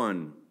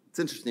 11:1. It's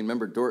interesting.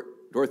 Remember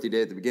Dorothy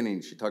Day at the beginning,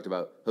 she talked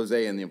about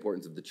Hosea and the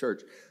importance of the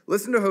church.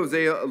 Listen to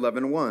Hosea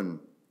 11:1.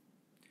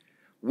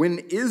 "When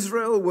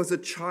Israel was a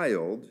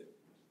child,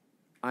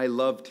 I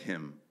loved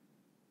him,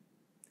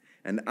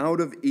 and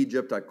out of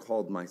Egypt I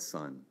called my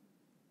son."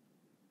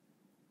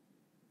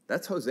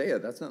 That's Hosea.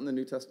 That's not in the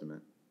New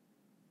Testament.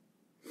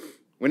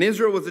 "When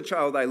Israel was a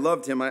child, I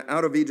loved him.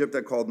 Out of Egypt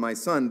I called my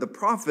son." The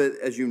prophet,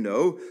 as you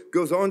know,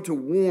 goes on to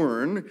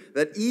warn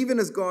that even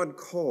as God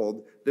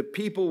called, the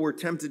people were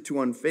tempted to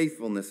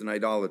unfaithfulness and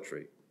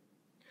idolatry.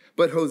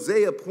 But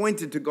Hosea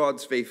pointed to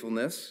God's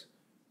faithfulness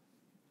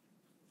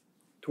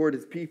toward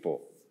his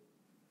people.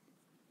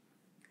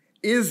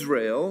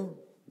 Israel,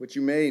 which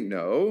you may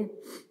know,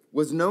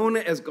 was known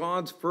as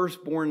God's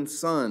firstborn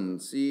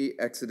son. See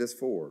Exodus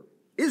 4.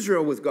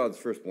 Israel was God's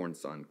firstborn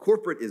son,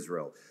 corporate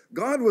Israel.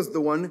 God was the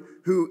one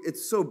who,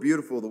 it's so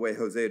beautiful the way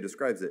Hosea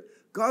describes it,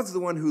 God's the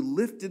one who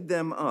lifted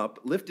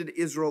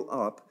Israel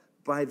up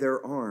by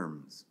their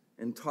arms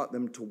and taught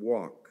them to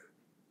walk,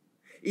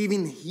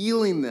 even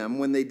healing them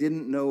when they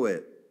didn't know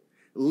it,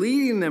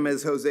 leading them,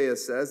 as Hosea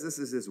says, this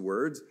is his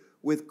words,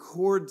 with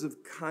cords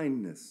of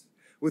kindness,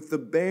 with the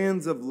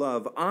bands of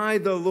love. I,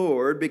 the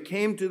Lord,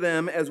 became to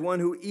them as one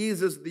who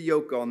eases the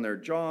yoke on their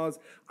jaws.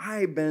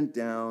 I bent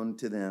down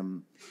to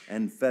them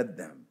and fed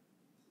them.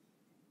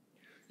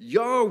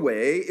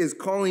 Yahweh is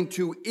calling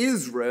to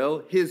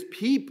Israel, his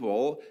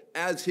people,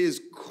 as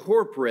his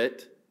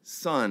corporate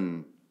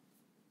son,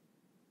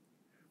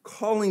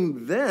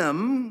 calling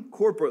them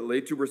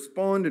corporately to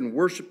respond in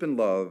worship and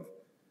love,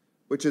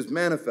 which is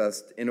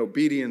manifest in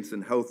obedience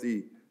and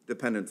healthy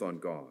dependence on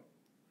God.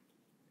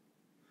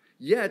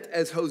 Yet,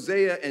 as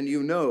Hosea and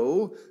you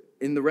know,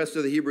 in the rest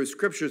of the Hebrew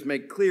scriptures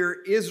make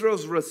clear,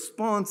 Israel's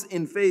response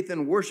in faith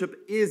and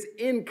worship is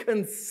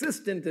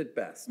inconsistent at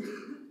best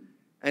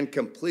and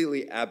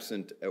completely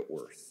absent at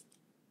worst.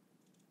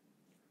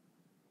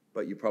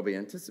 But you probably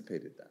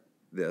anticipated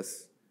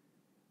this.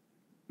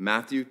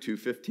 Matthew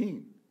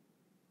 2:15.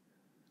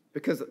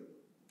 Because,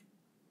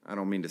 I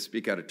don't mean to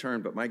speak out of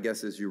turn, but my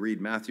guess is you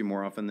read Matthew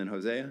more often than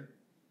Hosea.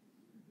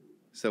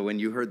 So when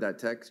you heard that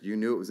text, you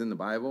knew it was in the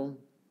Bible,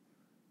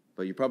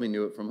 but you probably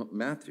knew it from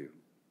Matthew.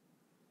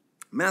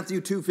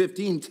 Matthew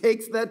 2:15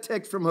 takes that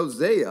text from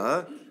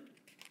Hosea,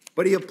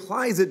 but he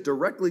applies it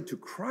directly to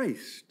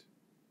Christ.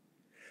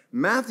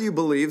 Matthew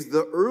believes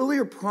the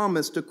earlier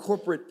promise to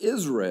corporate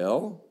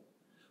Israel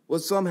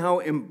was somehow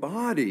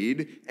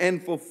embodied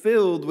and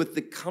fulfilled with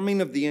the coming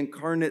of the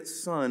incarnate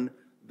Son,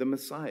 the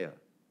Messiah.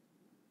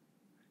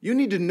 You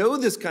need to know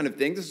this kind of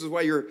thing. This is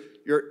why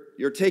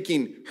you're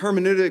taking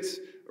hermeneutics,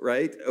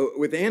 right,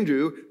 with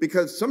Andrew,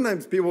 because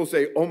sometimes people will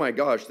say, oh my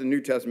gosh, the New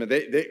Testament,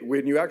 they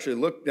when you actually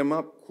look them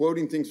up,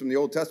 quoting things from the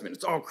Old Testament,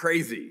 it's all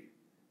crazy.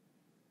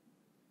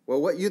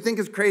 Well, what you think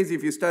is crazy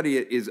if you study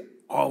it is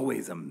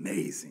always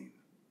amazing.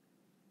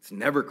 It's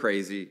never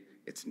crazy.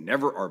 It's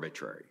never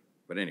arbitrary.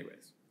 But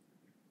anyways,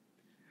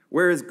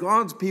 Whereas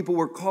God's people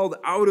were called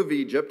out of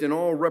Egypt and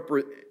all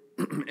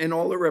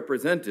it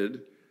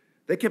represented,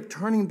 they kept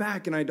turning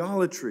back in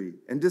idolatry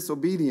and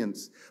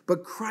disobedience.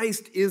 But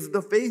Christ is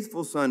the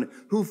faithful Son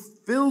who,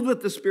 filled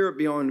with the Spirit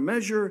beyond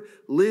measure,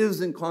 lives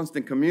in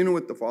constant communion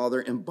with the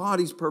Father,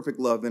 embodies perfect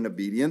love and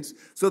obedience,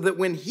 so that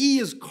when he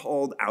is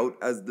called out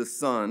as the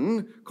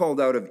Son,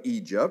 called out of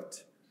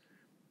Egypt,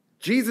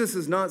 Jesus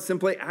is not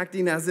simply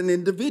acting as an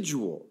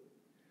individual,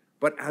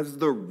 but as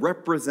the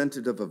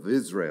representative of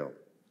Israel,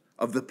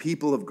 of the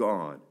people of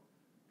God,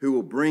 who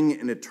will bring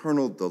an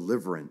eternal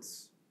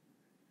deliverance.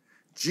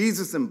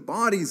 Jesus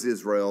embodies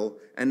Israel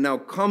and now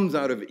comes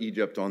out of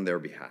Egypt on their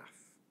behalf,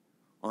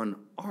 on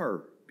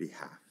our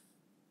behalf.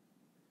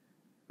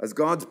 As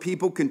God's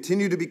people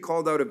continue to be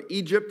called out of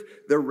Egypt,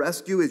 their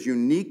rescue is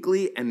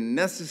uniquely and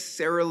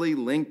necessarily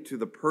linked to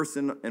the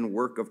person and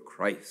work of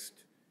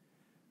Christ.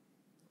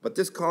 But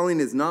this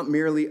calling is not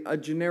merely a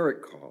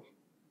generic call.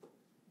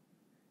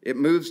 It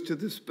moves to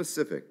the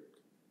specific,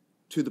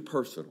 to the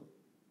personal,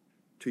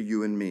 to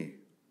you and me.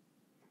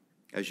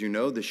 As you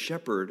know, the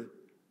shepherd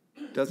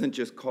doesn't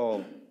just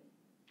call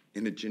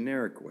in a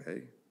generic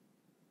way.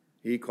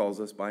 He calls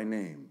us by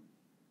name.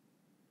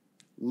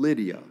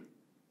 Lydia,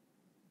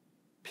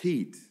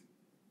 Pete,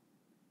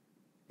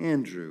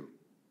 Andrew,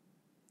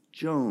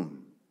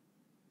 Joan.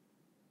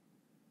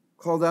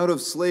 Called out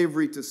of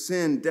slavery to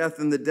sin, death,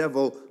 and the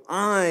devil,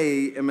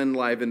 I am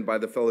enlivened by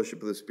the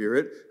fellowship of the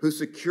Spirit, who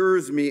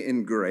secures me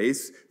in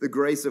grace, the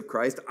grace of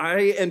Christ.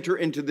 I enter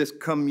into this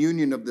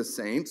communion of the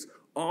saints,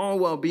 all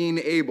while being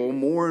able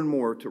more and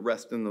more to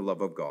rest in the love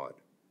of God.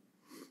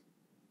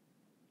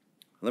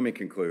 Let me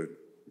conclude.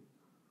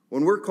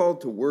 When we're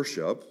called to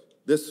worship,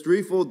 this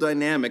threefold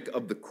dynamic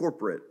of the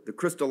corporate, the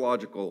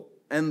Christological,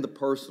 and the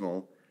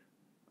personal,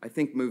 I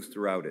think moves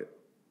throughout it.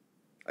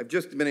 I've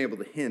just been able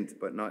to hint,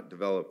 but not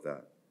develop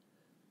that.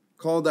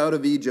 Called out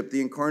of Egypt,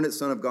 the incarnate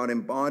Son of God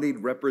embodied,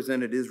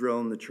 represented Israel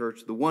in the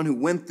church, the one who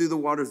went through the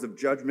waters of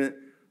judgment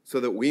so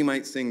that we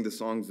might sing the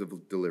songs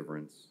of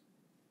deliverance.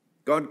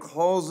 God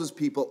calls his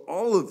people,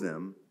 all of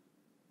them,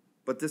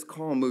 but this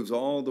call moves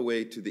all the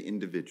way to the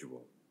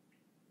individual.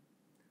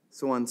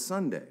 So on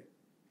Sunday,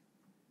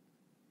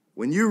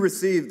 when you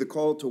receive the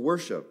call to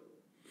worship,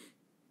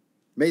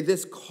 may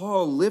this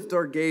call lift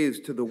our gaze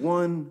to the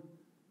one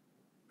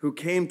who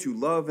came to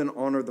love and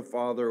honor the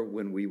Father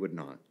when we would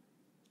not,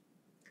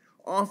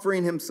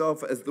 offering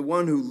himself as the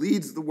one who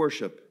leads the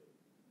worship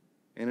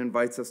and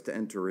invites us to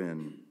enter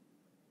in.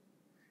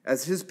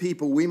 As his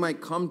people, we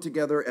might come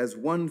together as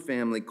one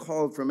family,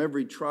 called from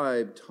every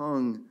tribe,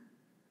 tongue,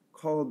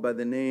 called by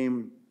the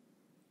name,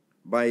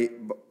 by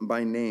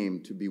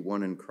name to be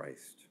one in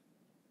Christ.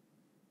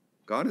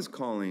 God is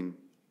calling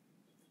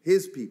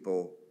his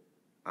people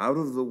out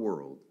of the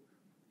world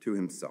to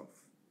himself,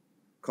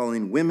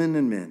 calling women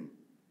and men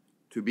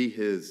to be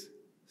his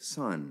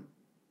son,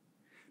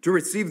 to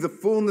receive the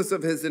fullness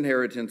of his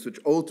inheritance, which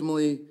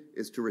ultimately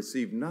is to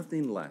receive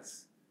nothing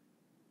less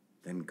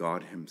than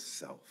God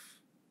himself.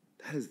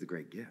 That is the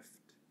great gift.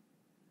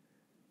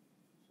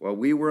 While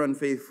we were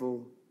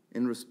unfaithful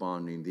in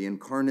responding, the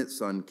incarnate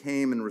Son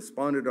came and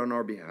responded on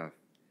our behalf,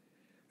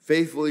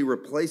 faithfully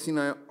replacing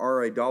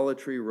our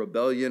idolatry,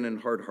 rebellion,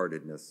 and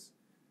hard-heartedness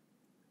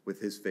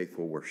with his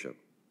faithful worship.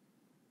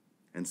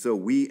 And so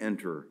we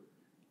enter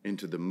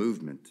into the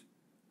movement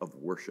of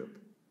worship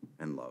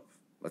and love.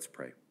 Let's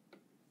pray.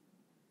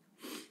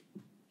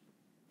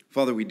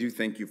 Father, we do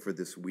thank you for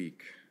this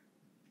week.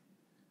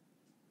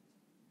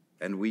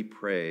 And we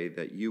pray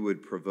that you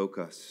would provoke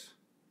us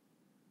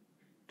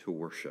to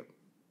worship.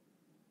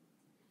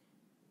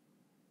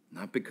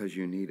 Not because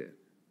you need it,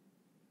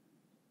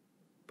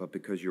 but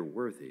because you're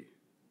worthy.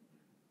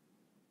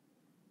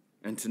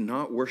 And to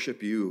not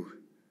worship you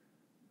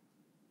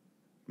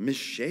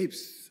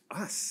misshapes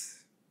us.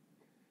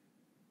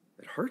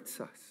 It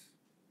hurts us.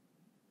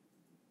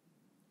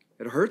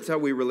 It hurts how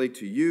we relate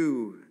to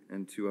you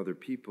and to other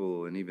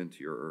people and even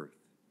to your earth.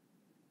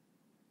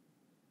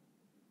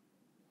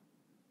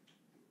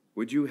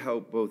 Would you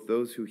help both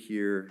those who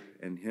hear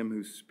and him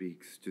who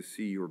speaks to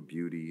see your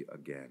beauty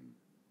again,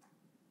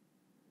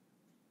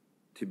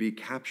 to be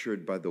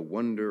captured by the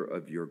wonder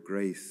of your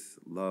grace,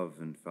 love,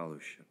 and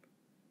fellowship,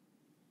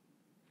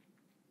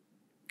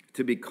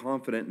 to be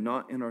confident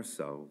not in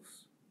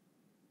ourselves,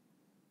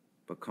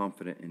 but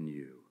confident in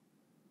you,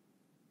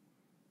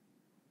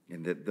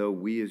 and that though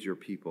we as your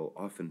people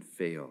often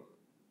fail,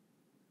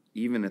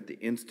 even at the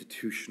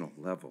institutional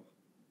level,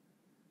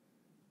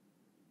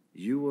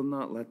 you will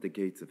not let the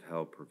gates of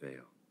hell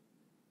prevail.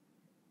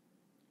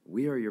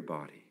 We are your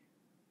body.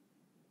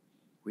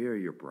 We are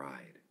your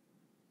bride.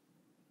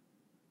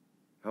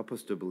 Help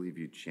us to believe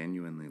you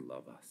genuinely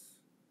love us,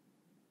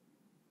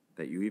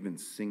 that you even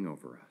sing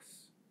over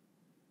us,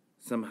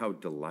 somehow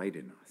delight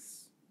in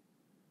us.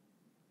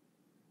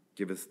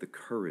 Give us the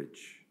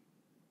courage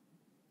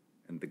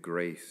and the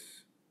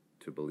grace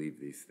to believe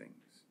these things.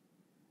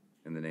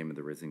 In the name of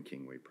the risen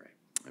King we pray.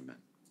 Amen.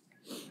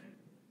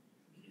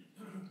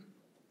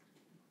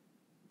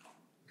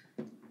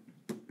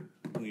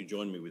 Will you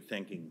join me with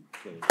thanking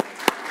Kelly?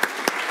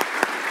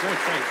 No,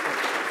 thanks.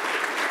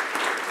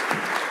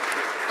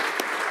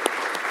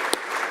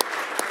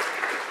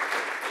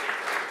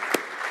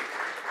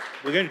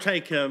 We're going to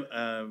take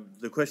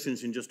the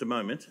questions in just a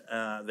moment.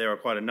 There are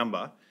quite a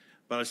number,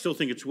 but I still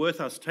think it's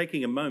worth us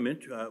taking a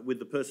moment with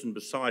the person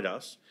beside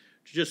us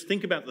to just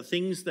think about the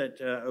things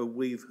that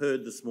we've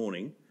heard this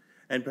morning,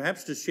 and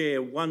perhaps to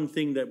share one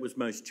thing that was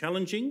most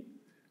challenging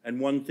and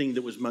one thing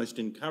that was most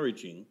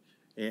encouraging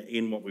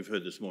in what we've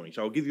heard this morning.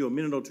 So I'll give you a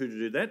minute or two to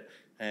do that,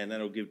 and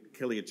that'll give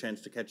Kelly a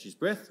chance to catch his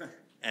breath,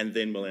 and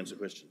then we'll answer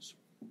questions.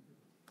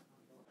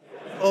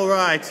 All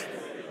right.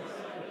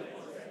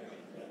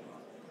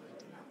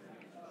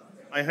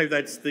 I hope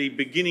that's the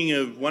beginning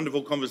of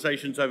wonderful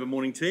conversations over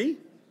morning tea,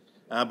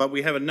 but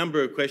we have a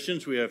number of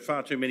questions. We have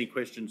far too many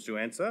questions to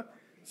answer,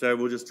 so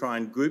we'll just try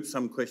and group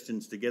some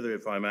questions together,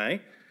 if I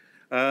may.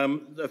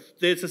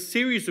 There's a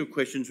series of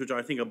questions which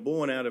I think are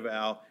born out of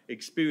our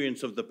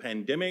experience of the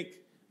pandemic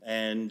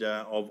and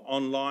of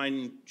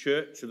online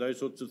church and those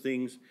sorts of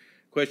things.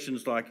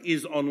 Questions like,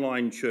 is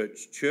online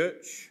church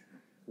church?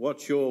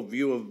 What's your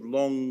view of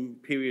long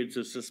periods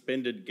of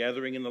suspended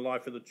gathering in the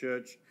life of the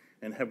church?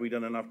 And have we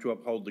done enough to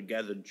uphold the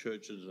gathered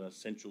church as an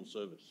essential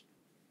service?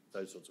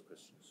 Those sorts of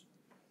questions.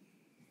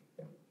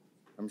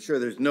 I'm sure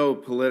there's no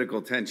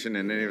political tension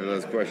in any of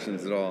those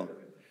questions at all.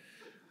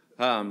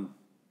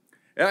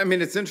 I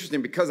mean, it's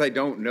interesting because I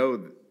don't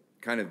know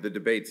kind of the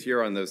debates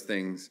here on those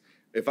things.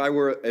 If I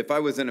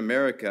was in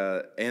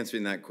America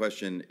answering that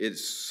question,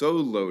 it's so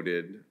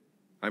loaded,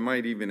 I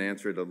might even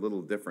answer it a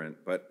little different.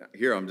 But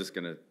here I'm just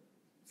going to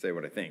say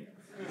what I think.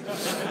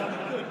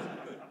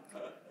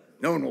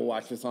 No one will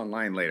watch this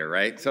online later,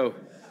 right? So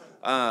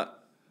I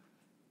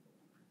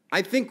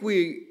think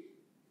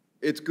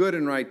it's good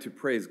and right to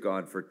praise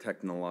God for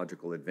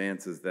technological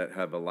advances that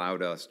have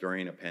allowed us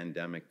during a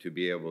pandemic to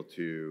be able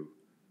to,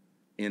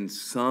 in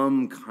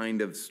some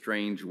kind of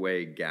strange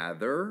way,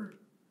 gather.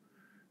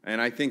 And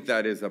I think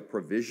that is a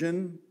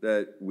provision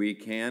that we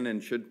can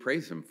and should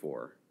praise him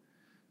for.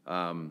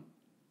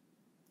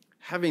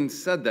 Having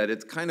said that,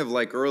 it's kind of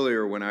like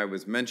earlier when I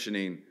was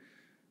mentioning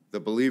the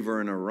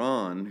believer in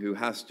Iran who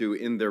has to,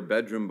 in their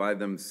bedroom by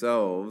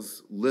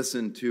themselves,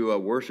 listen to a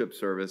worship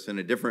service in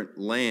a different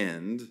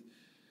land.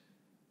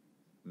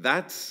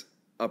 That's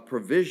a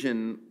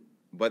provision,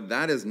 but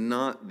that is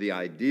not the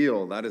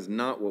ideal. That is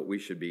not what we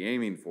should be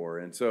aiming for.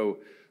 And so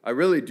I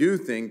really do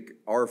think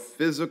our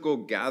physical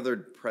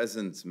gathered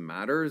presence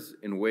matters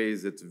in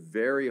ways it's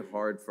very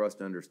hard for us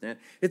to understand.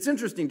 It's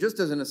interesting, just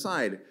as an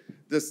aside,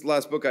 this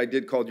last book I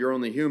did called You're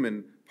Only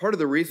Human, part of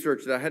the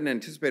research that I hadn't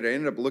anticipated, I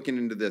ended up looking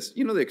into this.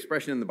 You know the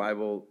expression in the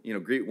Bible,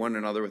 greet one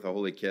another with a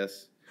holy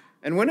kiss?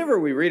 And whenever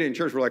we read it in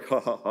church, we're like, ha,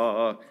 ha,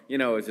 ha,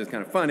 it's just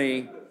kind of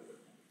funny.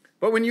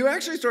 But when you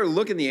actually start to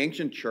look in the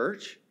ancient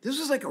church, this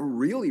was like a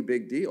really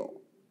big deal.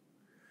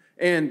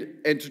 And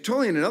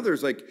Tertullian and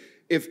others, like,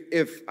 if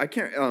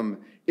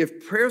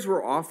prayers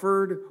were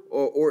offered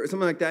or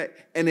something like that,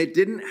 and it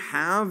didn't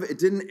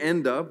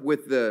end up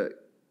with the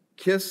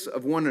kiss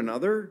of one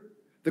another,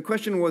 the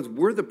question was,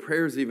 were the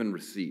prayers even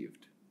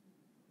received?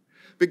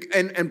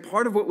 And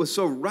part of what was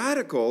so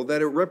radical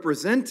that it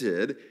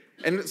represented,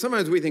 and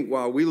sometimes we think,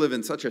 wow, we live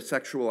in such a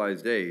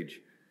sexualized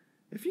age.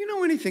 If you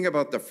know anything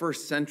about the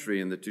first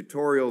century and the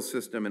tutorial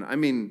system, and I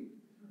mean,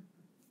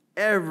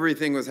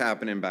 everything was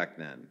happening back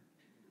then.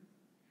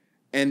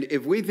 And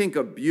if we think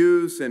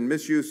abuse and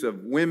misuse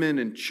of women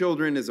and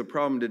children is a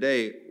problem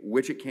today,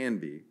 which it can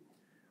be,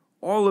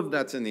 all of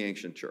that's in the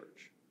ancient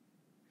church.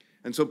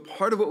 And so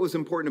part of what was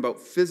important about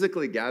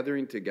physically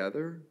gathering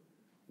together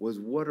was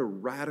what a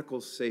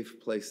radical safe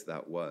place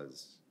that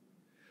was,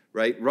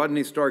 right?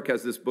 Rodney Stark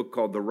has this book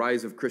called The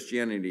Rise of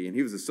Christianity, and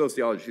he was a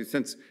sociologist. He's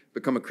since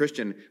become a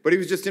Christian, but he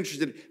was just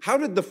interested, how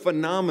did the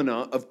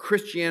phenomena of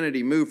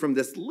Christianity move from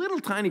this little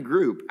tiny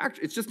group,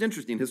 actually, it's just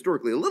interesting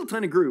historically, a little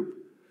tiny group,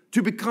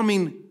 to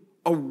becoming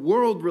a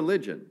world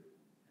religion?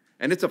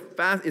 And it's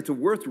a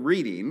worth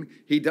reading.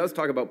 He does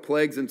talk about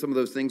plagues and some of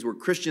those things where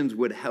Christians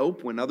would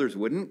help when others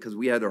wouldn't, because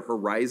we had a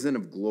horizon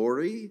of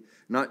glory,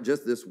 not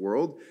just this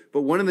world.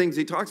 But one of the things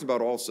he talks about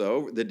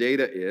also, the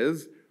data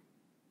is,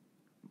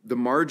 the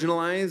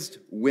marginalized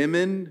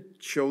women,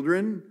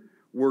 children,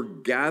 were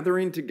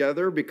gathering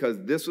together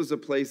because this was a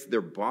place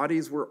their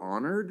bodies were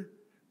honored,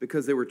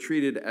 because they were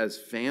treated as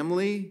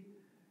family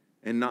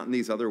and not in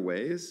these other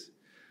ways.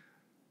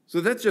 So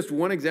that's just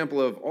one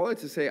example of, all that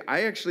to say,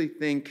 I actually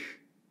think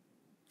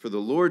for the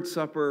Lord's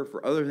Supper,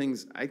 for other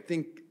things, I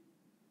think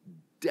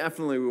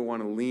definitely we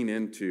want to lean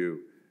into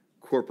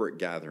corporate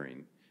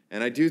gathering.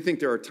 And I do think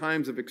there are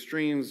times of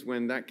extremes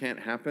when that can't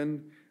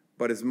happen,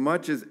 but as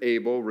much as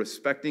able,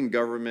 respecting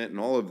government and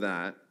all of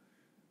that,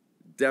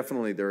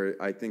 definitely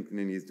I think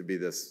there needs to be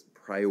this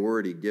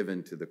priority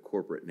given to the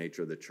corporate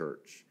nature of the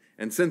church.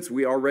 And since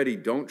we already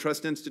don't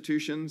trust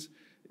institutions,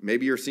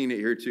 maybe you're seeing it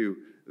here too,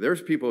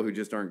 there's people who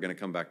just aren't going to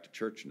come back to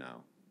church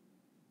now.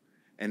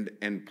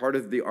 And part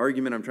of the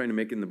argument I'm trying to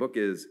make in the book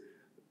is,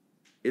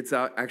 it's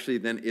going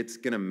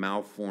to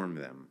malform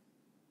them.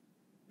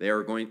 They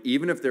are going,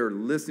 even if they're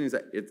listening,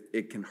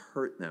 it can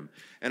hurt them.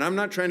 And I'm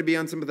not trying to be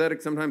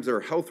unsympathetic. Sometimes there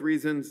are health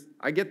reasons.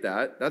 I get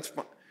that. That's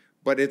fine.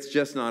 But it's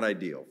just not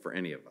ideal for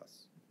any of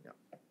us. Yeah.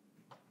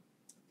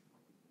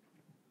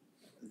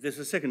 There's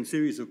a second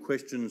series of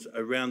questions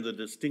around the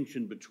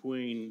distinction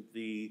between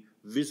the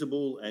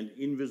visible and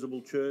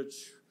invisible church,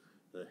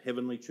 the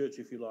heavenly church,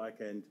 if you like,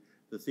 and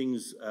the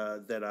things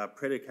that are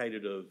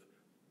predicated of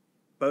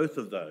both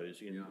of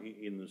those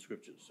in the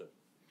scriptures. So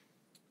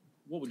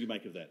what would you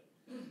make of that?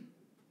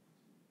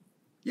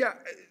 Yeah,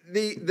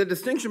 the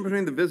distinction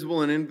between the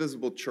visible and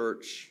invisible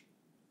church,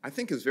 I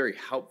think, is very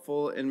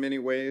helpful in many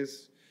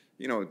ways.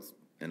 You know, it's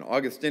an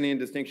Augustinian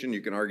distinction.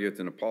 You can argue it's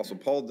an Apostle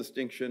Paul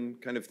distinction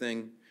kind of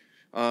thing.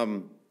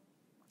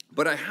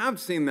 But I have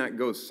seen that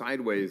go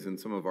sideways in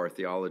some of our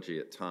theology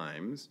at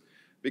times,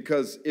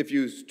 because if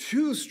you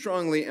too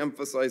strongly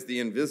emphasize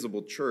the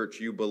invisible church,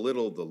 you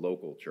belittle the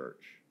local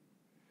church.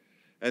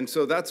 And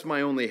so that's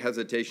my only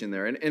hesitation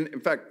there. And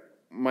in fact,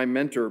 my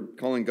mentor,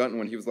 Colin Gunton,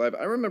 when he was alive,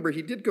 I remember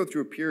he did go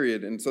through a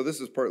period, and so this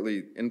has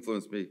partly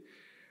influenced me,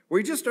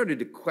 where he just started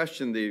to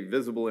question the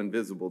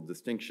visible-invisible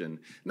distinction.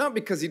 Not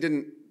because he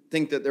didn't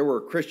think that there were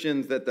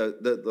Christians, that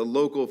the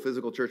local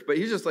physical church, but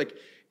he's just like,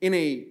 in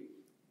a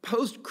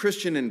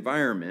post-Christian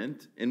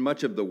environment in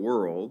much of the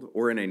world,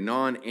 or in a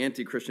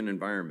non-anti-Christian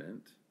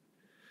environment,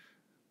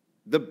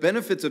 the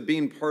benefits of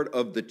being part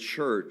of the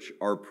church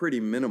are pretty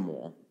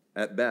minimal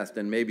at best,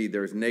 and maybe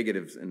there's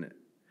negatives in it.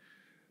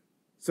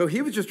 So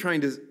he was just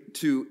trying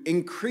to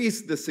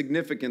increase the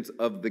significance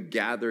of the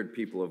gathered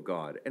people of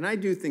God. And I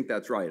do think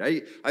that's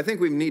right. I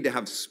think we need to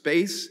have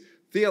space.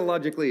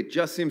 Theologically, it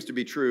just seems to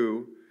be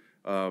true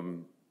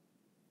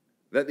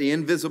that the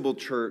invisible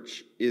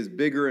church is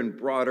bigger and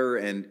broader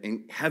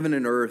and heaven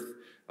and earth.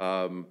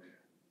 But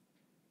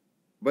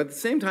at the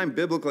same time,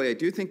 biblically, I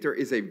do think there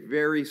is a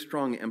very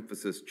strong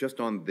emphasis just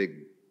on the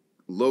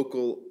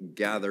local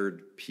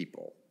gathered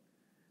people.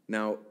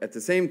 Now, at the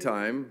same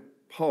time,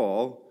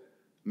 Paul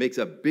makes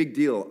a big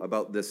deal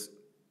about this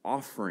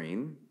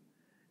offering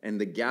and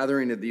the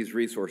gathering of these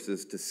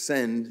resources to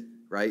send,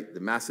 right, the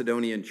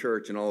Macedonian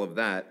church and all of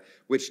that,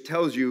 which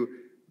tells you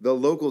the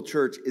local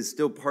church is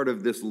still part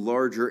of this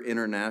larger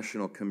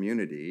international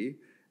community,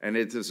 and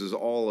this is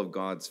all of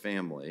God's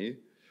family.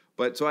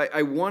 But so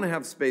I want to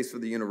have space for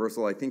the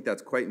universal. I think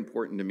that's quite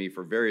important to me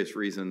for various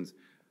reasons.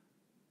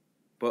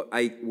 But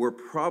we're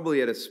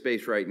probably at a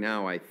space right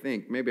now, I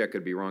think, maybe I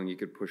could be wrong, you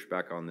could push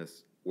back on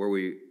this,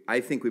 where I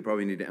think we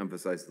probably need to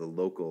emphasize the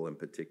local in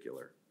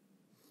particular.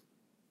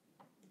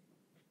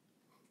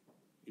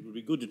 It would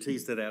be good to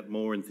tease that out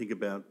more and think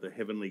about the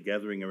heavenly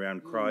gathering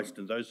around Christ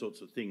and those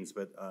sorts of things,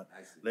 but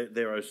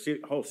there are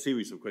a whole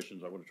series of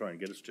questions I want to try and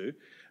get us to.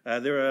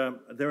 There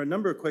are a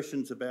number of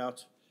questions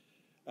about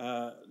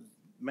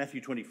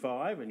Matthew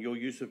 25 and your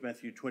use of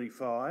Matthew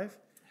 25,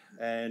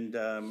 and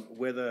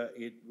whether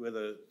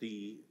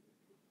the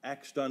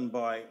acts done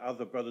by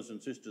other brothers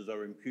and sisters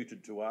are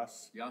imputed to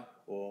us,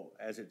 or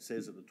as it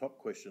says at the top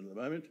question at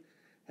the moment,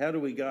 how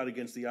do we guard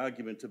against the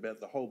argument about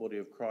the whole body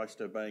of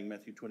Christ obeying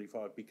Matthew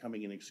 25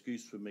 becoming an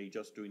excuse for me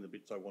just doing the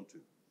bits I want to?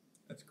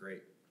 That's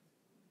great.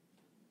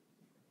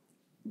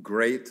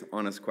 Great,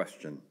 honest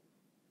question.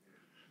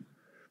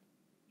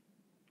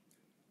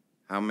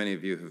 How many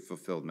of you have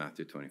fulfilled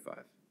Matthew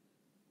 25?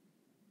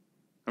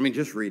 I mean,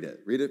 just read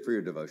it. Read it for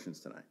your devotions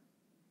tonight.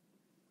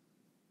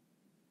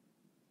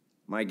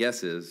 My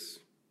guess is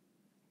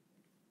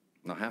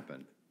not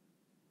happened.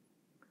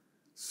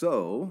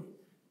 So,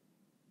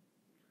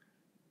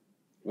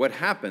 what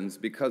happens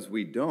because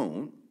we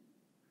don't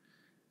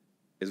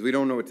is we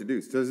don't know what to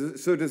do.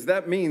 So does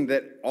that mean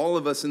that all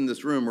of us in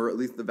this room, or at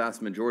least the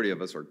vast majority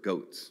of us, are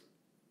goats?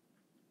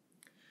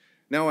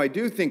 Now, I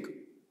do think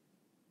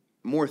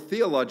more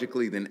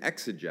theologically than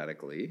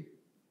exegetically,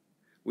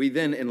 we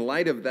then, in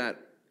light of that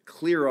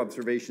clear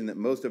observation that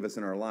most of us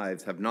in our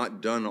lives have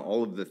not done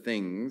all of the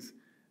things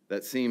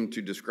that seem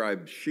to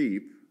describe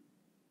sheep,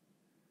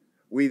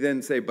 we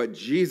then say, but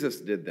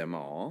Jesus did them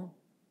all,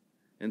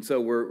 and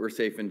so we're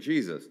safe in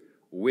Jesus,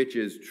 which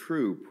is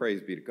true,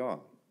 praise be to God.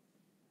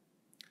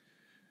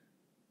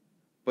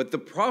 But the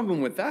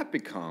problem with that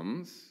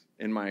becomes,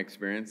 in my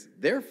experience,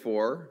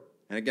 therefore,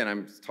 and again,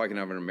 I'm talking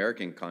of an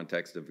American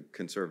context of a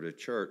conservative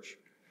church,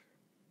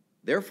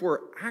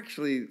 therefore,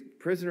 actually,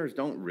 prisoners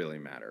don't really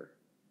matter.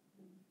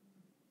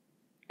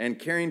 And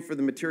caring for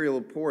the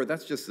material poor,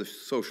 that's just the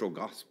social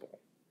gospel.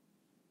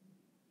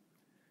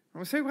 I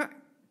would say, well,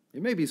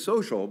 it may be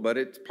social, but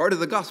it's part of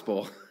the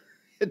gospel.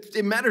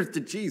 It matters to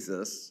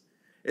Jesus.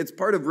 It's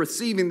part of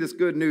receiving this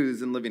good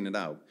news and living it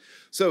out.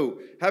 So,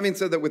 having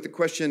said that, with the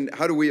question,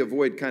 how do we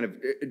avoid kind of,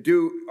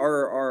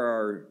 are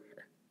our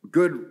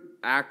good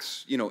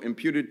acts,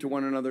 imputed to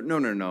one another?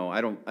 No.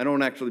 I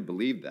don't actually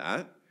believe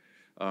that.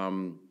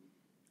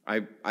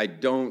 I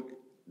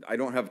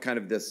don't have kind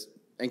of this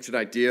ancient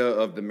idea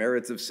of the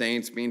merits of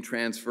saints being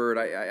transferred.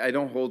 I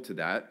don't hold to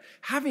that.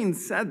 Having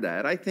said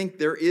that, I think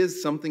there is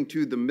something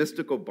to the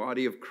mystical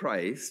body of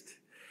Christ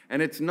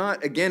And it's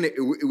not, again,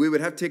 we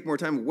would have to take more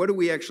time. What do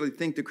we actually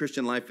think the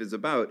Christian life is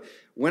about?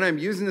 When I'm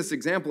using this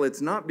example, it's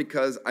not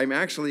because I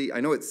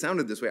know it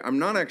sounded this way. I'm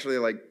not actually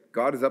like,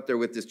 God is up there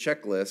with this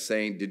checklist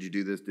saying, did you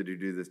do this, did you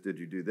do this, did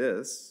you do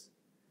this?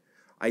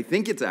 I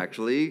think it's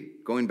actually,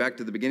 going back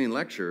to the beginning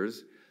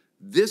lectures,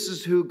 this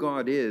is who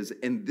God is,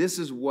 and this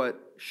is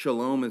what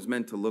shalom is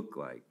meant to look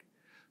like.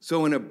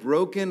 So in a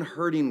broken,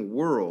 hurting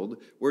world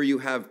where you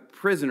have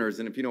prisoners,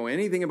 and if you know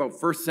anything about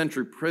first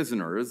century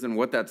prisoners and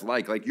what that's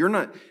like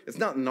it's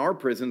not in our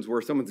prisons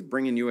where someone's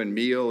bringing you a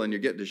meal and you're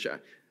getting to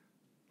shot.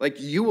 Like,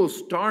 you will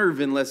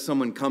starve unless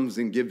someone comes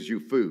and gives you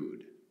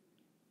food,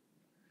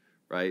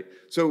 right?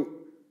 So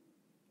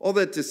all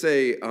that to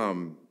say, I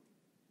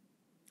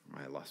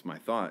lost my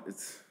thought.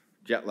 It's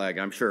jet lag,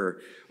 I'm sure.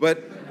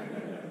 But,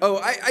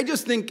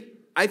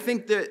 I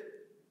think that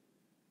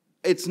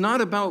it's not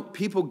about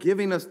people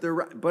giving us their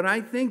right, but I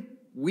think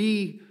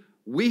we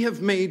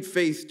have made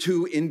faith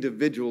too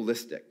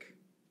individualistic.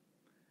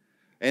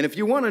 And if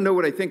you want to know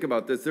what I think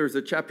about this, there's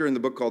a chapter in the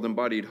book called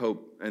Embodied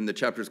Hope, and the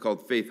chapter is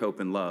called Faith, Hope,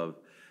 and Love.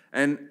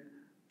 And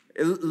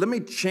let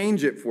me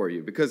change it for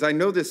you, because I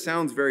know this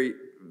sounds very,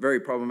 very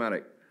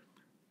problematic.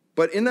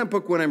 But in that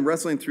book, when I'm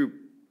wrestling through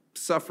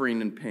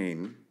suffering and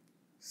pain,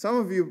 some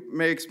of you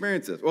may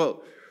experience this.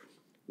 Well,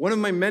 one of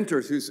my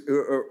mentors, who's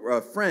a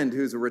friend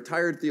who's a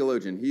retired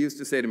theologian, he used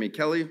to say to me,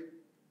 Kelly,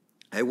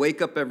 I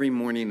wake up every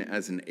morning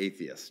as an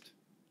atheist.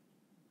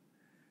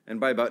 And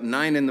by about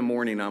 9 in the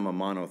morning, I'm a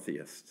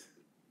monotheist.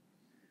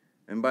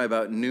 And by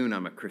about noon,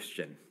 I'm a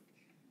Christian.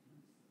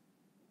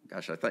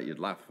 Gosh, I thought you'd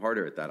laugh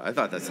harder at that. I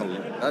thought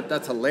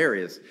that's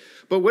hilarious.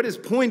 But what his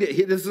point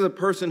is, this is a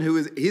person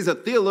he's a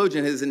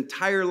theologian, his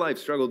entire life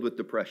struggled with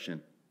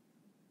depression.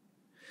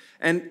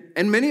 And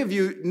many of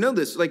you know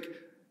this, like,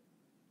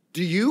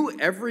 do you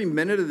every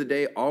minute of the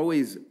day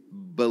always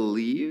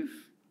believe?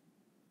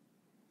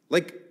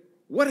 Like,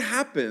 what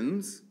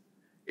happens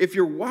if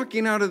you're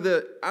walking out of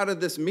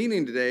this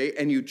meeting today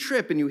and you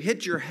trip and you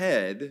hit your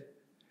head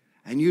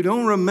and you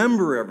don't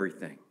remember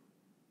everything?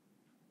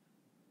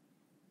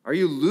 Are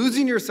you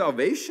losing your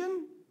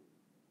salvation?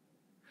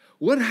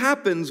 What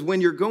happens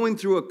when you're going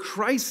through a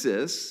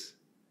crisis?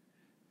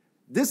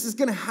 This is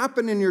going to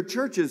happen in your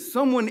churches.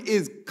 Someone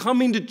is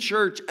coming to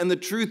church and the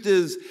truth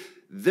is,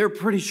 they're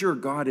pretty sure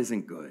God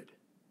isn't good.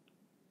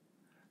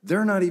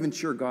 They're not even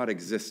sure God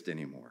exists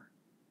anymore.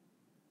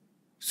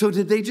 So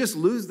did they just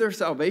lose their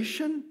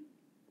salvation?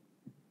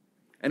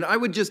 And I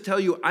would just tell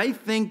you, I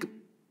think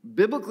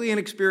biblically and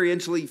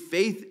experientially,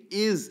 faith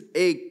is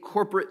a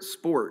corporate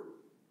sport.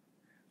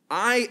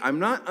 I'm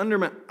not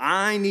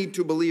I need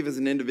to believe as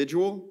an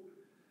individual,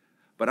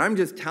 but I'm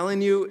just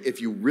telling you, if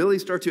you really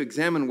start to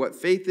examine what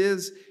faith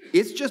is,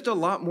 it's just a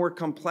lot more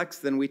complex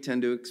than we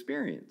tend to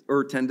experience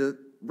or tend to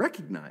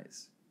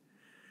recognize,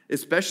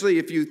 especially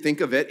if you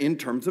think of it in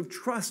terms of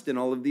trust and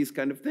all of these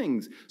kind of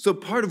things. So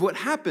part of what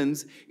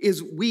happens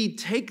is we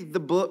take the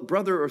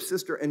brother or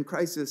sister in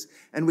crisis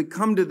and we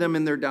come to them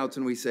in their doubts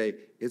and we say,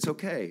 it's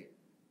okay.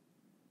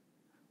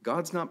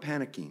 God's not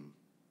panicking.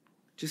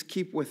 Just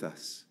keep with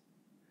us.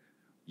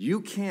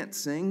 You can't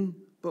sing,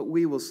 but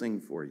we will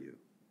sing for you.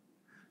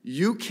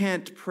 You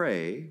can't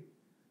pray,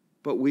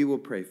 but we will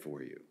pray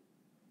for you.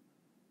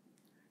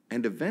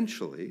 And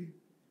eventually,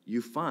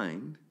 you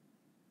find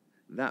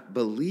that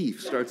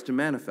belief starts to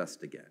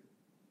manifest again.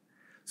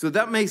 So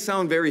that may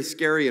sound very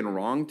scary and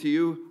wrong to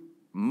you.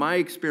 My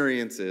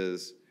experience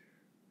is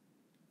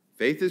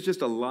faith is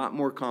just a lot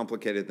more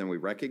complicated than we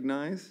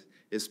recognize,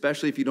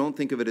 especially if you don't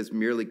think of it as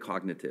merely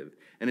cognitive.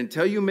 And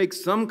until you make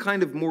some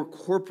kind of more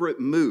corporate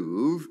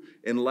move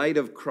in light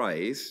of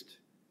Christ,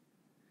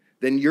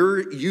 then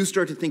you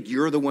start to think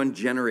you're the one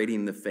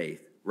generating the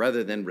faith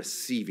rather than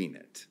receiving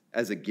it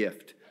as a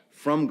gift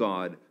from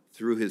God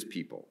through his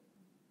people.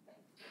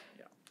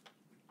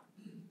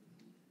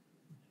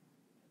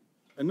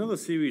 Another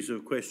series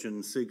of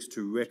questions seeks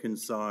to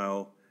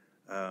reconcile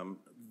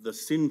the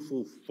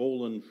sinful,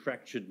 fallen,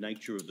 fractured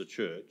nature of the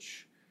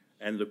church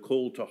and the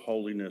call to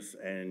holiness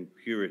and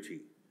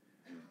purity.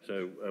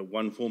 So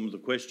one form of the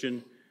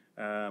question,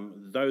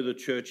 though the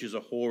church is a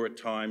whore at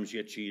times,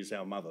 yet she is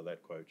our mother,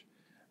 that quote.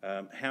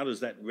 How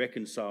does that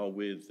reconcile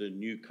with the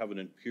new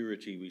covenant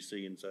purity we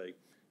see in, say,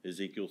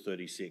 Ezekiel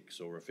 36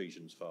 or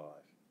Ephesians 5?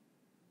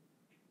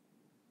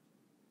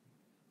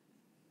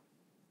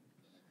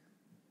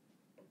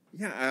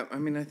 Yeah, I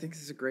mean, I think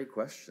this is a great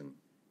question.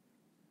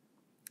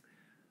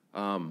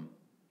 And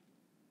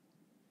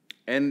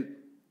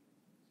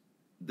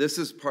this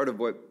is part of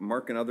what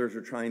Mark and others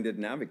are trying to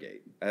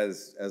navigate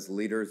as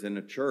leaders in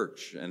a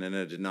church and in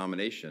a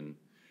denomination.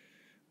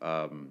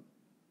 The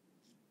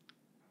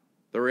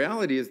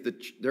reality is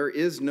that there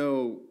is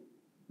no,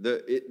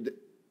 the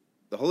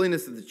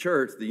holiness of the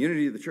church, the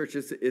unity of the church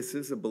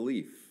is a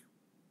belief.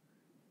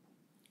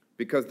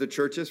 Because the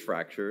church is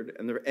fractured.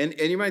 And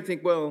you might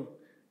think, well,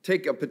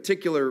 take a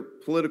particular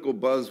political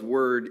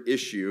buzzword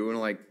issue and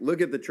like, look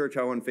at the church,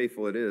 how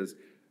unfaithful it is.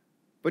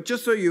 But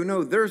just so you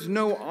know, there's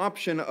no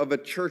option of a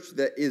church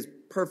that is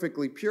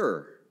perfectly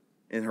pure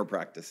in her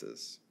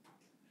practices,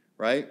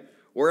 right?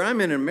 where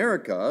I'm in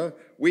America,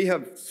 we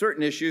have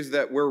certain issues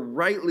that we're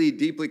rightly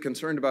deeply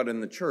concerned about in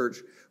the church,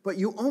 but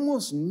you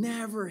almost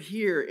never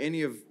hear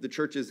any of the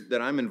churches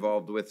that I'm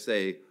involved with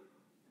say,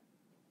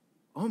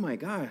 oh my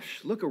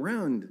gosh, look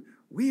around.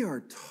 We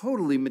are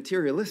totally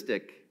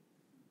materialistic.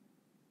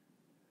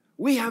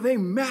 We have a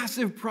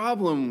massive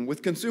problem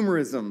with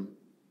consumerism.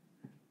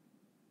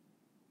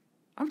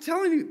 I'm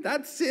telling you,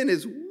 that sin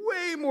is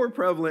way more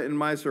prevalent in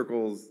my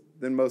circles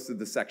than most of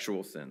the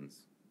sexual sins.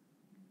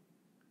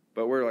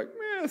 But we're like,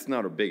 it's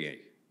not a biggie.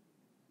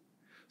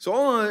 So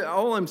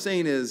all I'm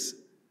saying is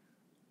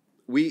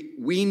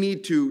we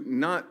need to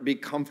not be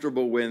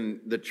comfortable when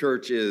the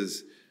church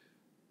is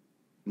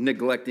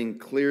neglecting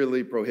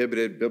clearly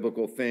prohibited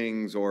biblical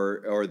things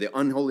or the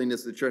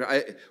unholiness of the church.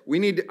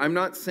 I'm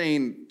not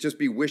saying just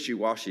be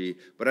wishy-washy,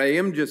 but I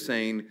am just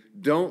saying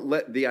don't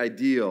let the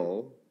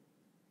ideal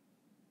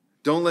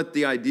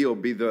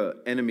be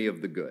the enemy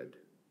of the good.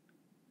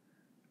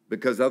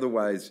 Because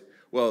otherwise,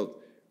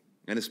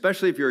 and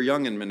especially if you're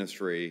young in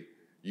ministry,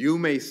 you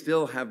may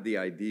still have the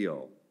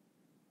ideal.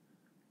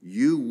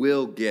 You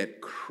will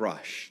get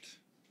crushed.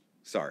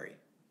 Sorry.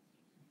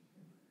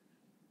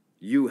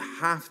 You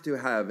have to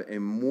have a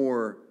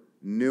more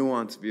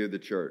nuanced view of the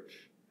church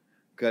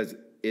because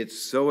it's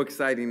so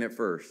exciting at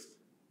first.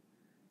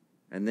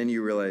 And then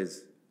you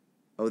realize,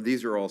 oh,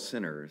 these are all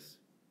sinners.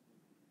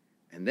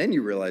 And then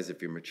you realize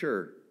if you're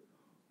mature,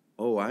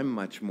 oh, I'm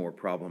much more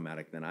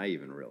problematic than I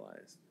even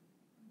realized.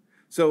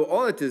 So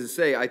all that is to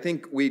say, I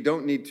think we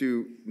don't need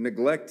to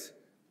neglect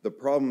the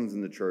problems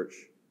in the church,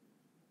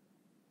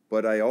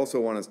 but I also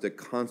want us to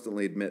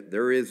constantly admit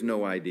there is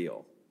no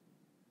ideal.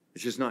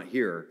 It's just not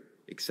here,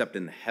 except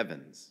in the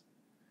heavens.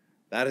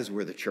 That is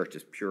where the church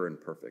is pure and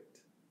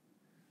perfect.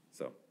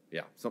 So,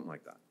 yeah, something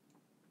like that.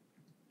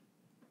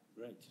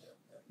 Great.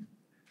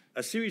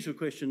 A series of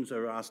questions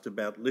are asked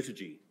about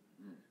liturgy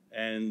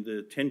and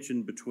the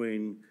tension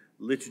between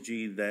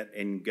liturgy that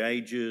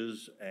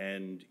engages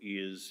and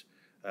is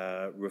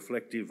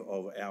reflective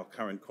of our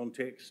current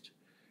context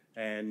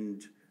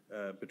and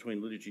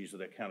between liturgies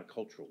that are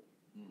countercultural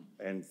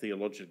and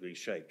theologically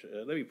shaped.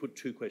 Let me put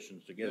two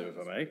questions together,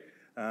 if I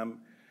may.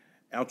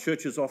 Our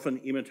churches often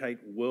imitate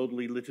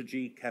worldly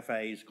liturgy,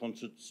 cafes,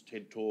 concerts,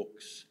 TED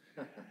Talks.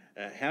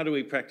 How do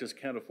we practice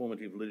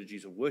counterformative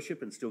liturgies of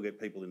worship and still get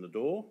people in the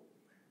door?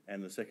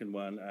 And the second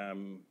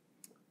one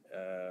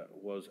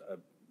was,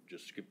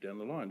 just skipped down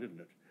the line,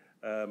 didn't it?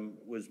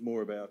 Was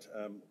more about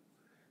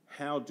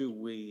how do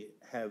we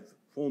have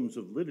forms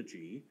of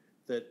liturgy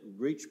that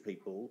reach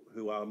people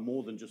who are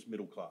more than just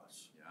middle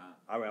class?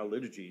 Yeah. Are our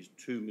liturgies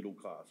too middle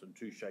class and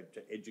too shaped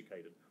to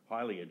educated,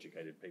 highly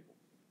educated people?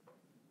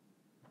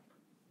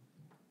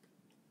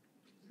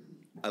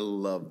 I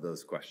love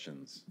those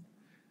questions.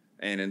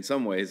 And in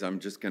some ways, I'm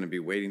just going to be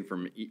waiting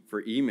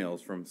for emails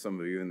from some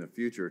of you in the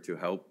future to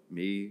help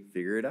me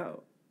figure it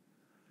out.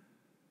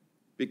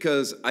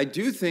 Because I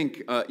do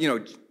think,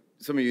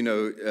 some of you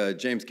know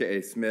Jamie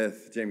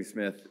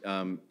Smith.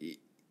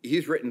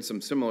 He's written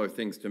some similar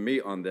things to me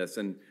on this.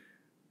 And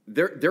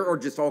there are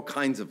just all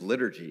kinds of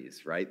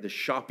liturgies, right? The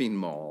shopping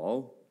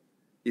mall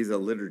is a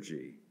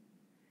liturgy.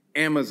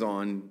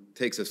 Amazon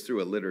takes us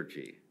through a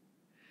liturgy.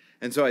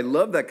 And so I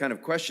love that kind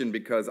of question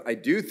because I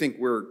do think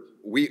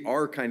we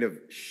are kind of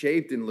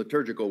shaped in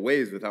liturgical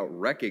ways without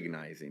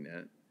recognizing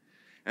it.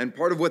 And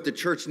part of what the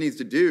church needs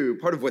to do,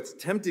 part of what's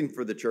tempting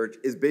for the church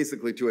is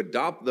basically to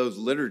adopt those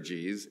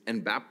liturgies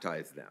and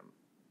baptize them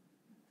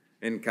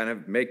and kind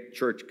of make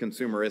church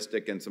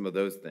consumeristic and some of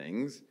those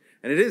things.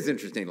 And it is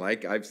interesting,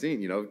 like I've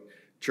seen,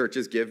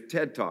 churches give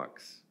TED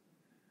Talks.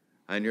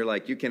 And you're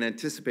like, you can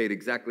anticipate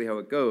exactly how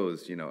it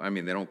goes. They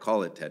don't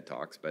call it TED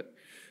Talks, but...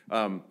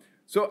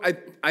 So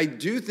I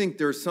do think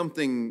there's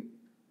something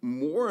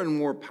more and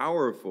more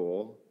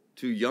powerful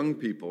to young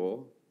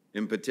people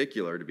in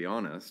particular, to be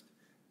honest,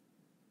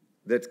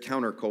 that's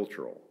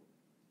countercultural.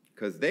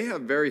 Because they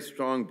have very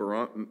strong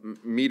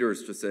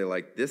meters to say,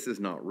 like, this is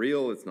not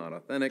real, it's not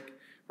authentic,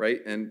 right?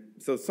 And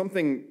so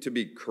something to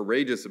be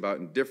courageous about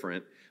and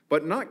different,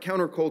 but not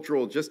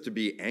countercultural just to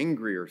be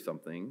angry or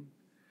something,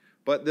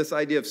 but this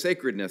idea of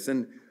sacredness.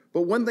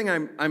 But one thing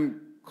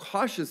I'm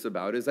cautious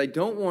about is I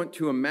don't want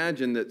to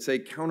imagine that, say,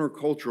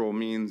 countercultural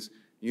means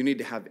you need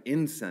to have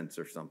incense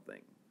or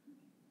something.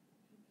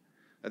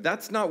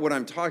 That's not what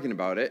I'm talking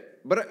about.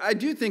 But I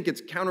do think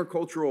it's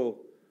countercultural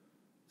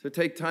to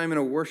take time in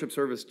a worship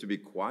service to be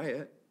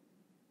quiet.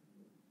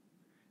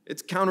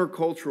 It's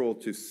countercultural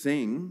to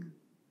sing.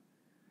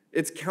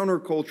 It's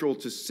countercultural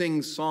to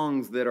sing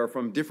songs that are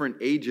from different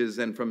ages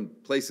and from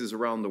places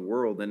around the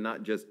world and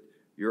not just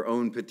your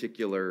own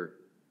particular,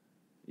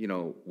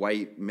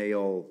 white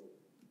male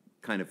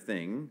kind of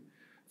thing.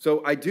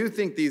 So I do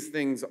think these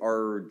things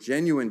are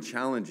genuine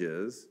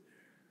challenges.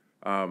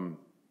 And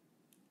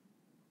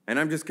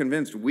I'm just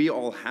convinced we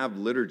all have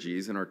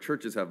liturgies and our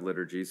churches have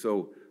liturgies.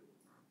 So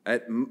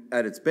at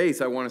its base,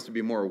 I want us to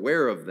be more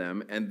aware of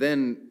them. And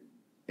then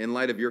in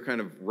light of your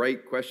kind of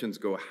right questions,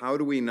 go, how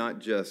do we not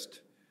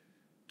just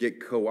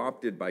get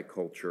co-opted by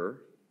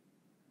culture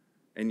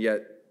and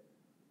yet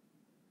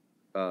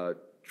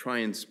try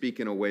and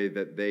speak in a way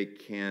that they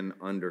can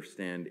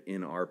understand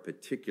in our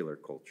particular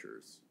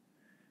cultures?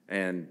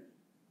 And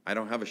I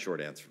don't have a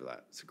short answer for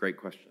that. It's a great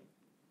question.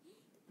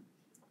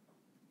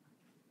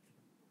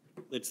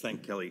 Let's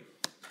thank Kelly.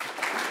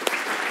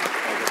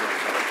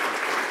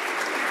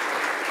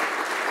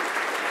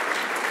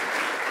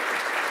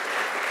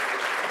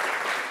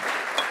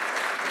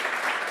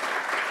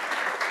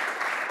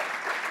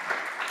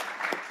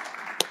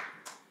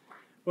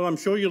 Well, I'm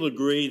sure you'll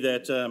agree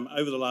that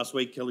over the last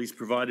week, Kelly's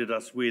provided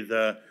us with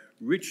a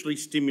richly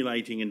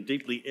stimulating and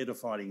deeply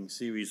edifying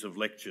series of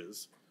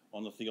lectures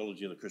on the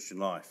theology of the Christian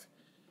life.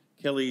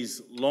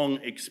 Kelly's long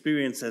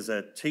experience as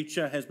a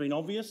teacher has been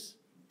obvious,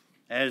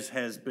 as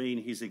has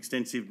been his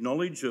extensive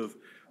knowledge of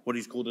what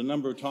he's called a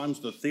number of times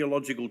the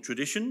theological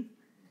tradition.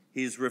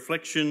 His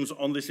reflections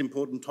on this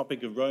important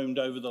topic have roamed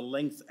over the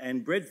length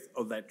and breadth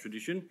of that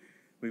tradition.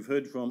 We've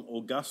heard from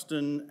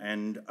Augustine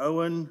and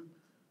Owen,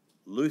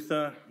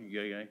 Luther,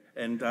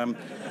 and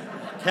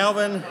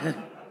Calvin,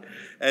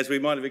 as we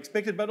might have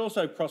expected, but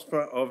also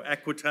Prosper of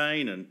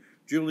Aquitaine and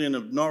Julian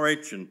of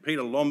Norwich and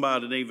Peter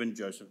Lombard and even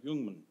Joseph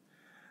Jungmann,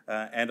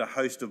 and a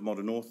host of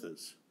modern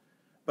authors.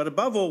 But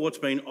above all, what's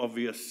been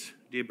obvious,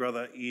 dear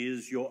brother,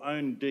 is your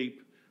own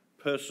deep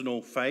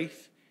personal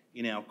faith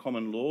in our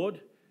common Lord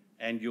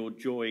and your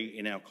joy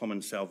in our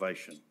common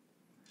salvation.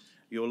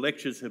 Your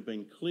lectures have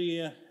been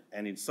clear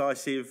and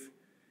incisive.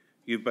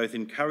 You've both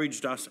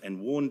encouraged us and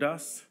warned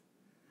us.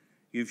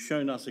 You've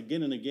shown us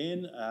again and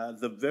again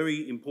the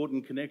very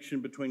important connection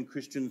between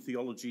Christian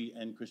theology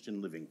and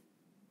Christian living.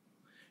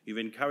 You've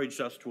encouraged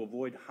us to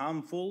avoid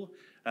harmful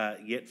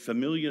yet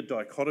familiar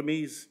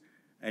dichotomies,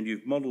 and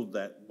you've modelled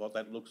what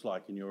that looks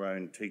like in your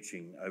own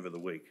teaching over the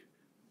week.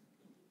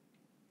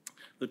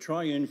 The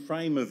triune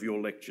frame of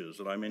your lectures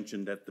that I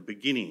mentioned at the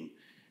beginning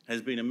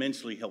has been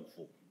immensely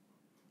helpful,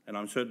 and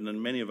I'm certain that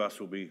many of us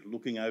will be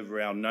looking over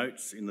our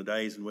notes in the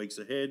days and weeks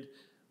ahead,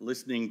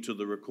 listening to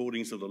the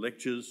recordings of the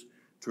lectures,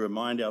 to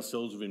remind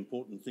ourselves of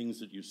important things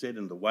that you said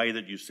and the way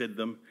that you said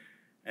them,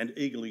 and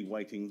eagerly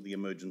waiting the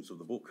emergence of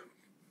the book.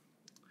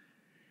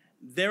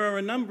 There are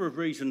a number of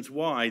reasons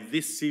why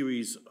this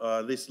series,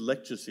 this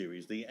lecture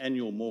series, the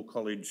annual Moore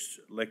College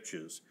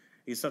lectures,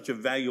 is such a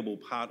valuable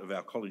part of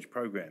our college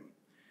program.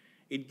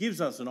 It gives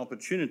us an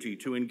opportunity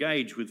to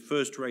engage with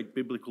first-rate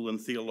biblical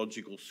and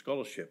theological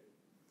scholarship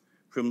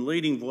from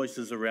leading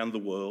voices around the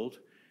world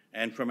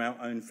and from our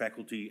own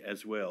faculty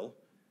as well.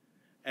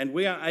 And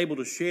we are able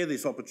to share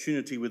this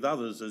opportunity with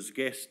others as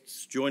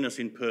guests join us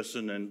in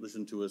person and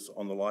listen to us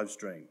on the live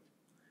stream.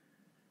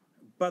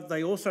 But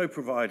they also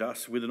provide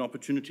us with an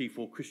opportunity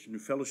for Christian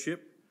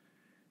fellowship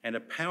and a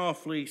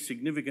powerfully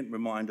significant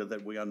reminder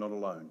that we are not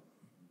alone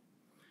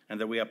and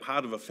that we are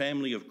part of a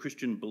family of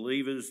Christian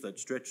believers that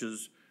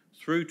stretches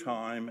through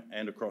time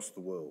and across the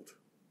world.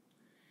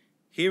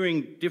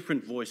 Hearing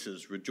different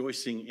voices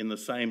rejoicing in the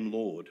same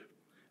Lord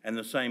and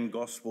the same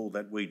gospel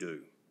that we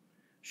do,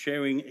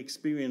 sharing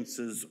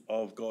experiences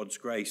of God's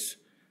grace,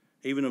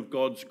 even of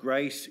God's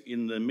grace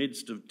in the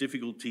midst of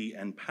difficulty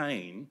and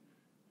pain,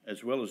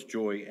 as well as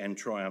joy and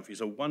triumph, is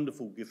a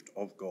wonderful gift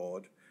of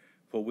God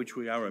for which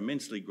we are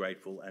immensely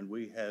grateful, and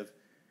we have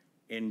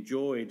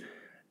enjoyed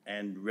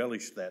and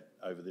relished that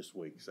over this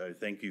week. So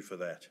thank you for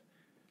that.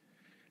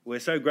 We're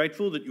so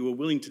grateful that you were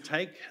willing to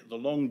take the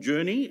long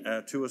journey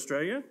to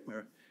Australia.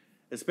 We're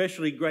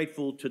especially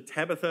grateful to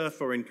Tabitha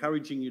for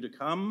encouraging you to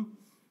come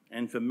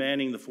and for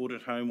manning the fort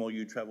at home while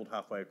you travelled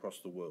halfway across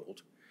the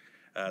world.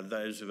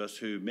 Those of us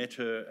who met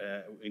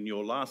her in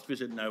your last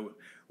visit know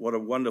what a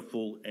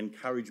wonderful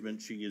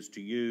encouragement she is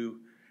to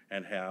you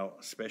and how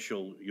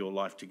special your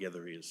life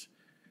together is.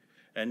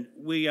 And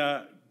we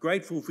are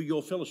grateful for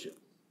your fellowship,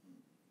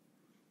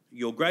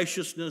 your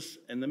graciousness,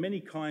 and the many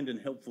kind and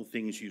helpful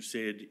things you've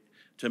said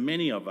to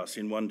many of us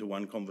in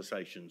one-to-one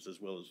conversations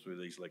as well as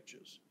through these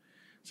lectures.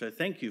 So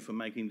thank you for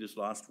making this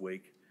last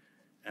week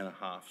and a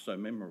half so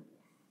memorable.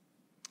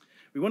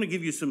 We want to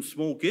give you some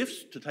small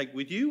gifts to take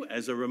with you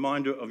as a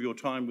reminder of your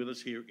time with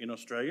us here in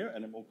Australia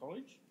and at Moore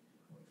College.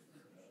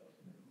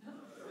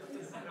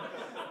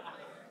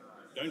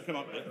 Don't come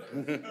up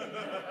there.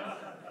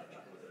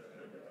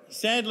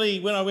 Sadly,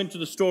 when I went to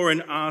the store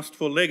and asked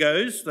for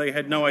Legos, they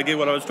had no idea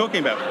what I was talking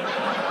about.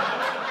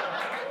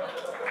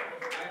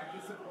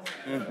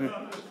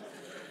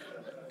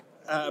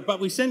 But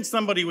we sent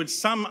somebody with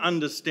some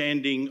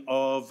understanding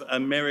of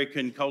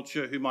American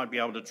culture who might be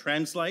able to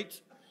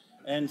translate.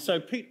 And so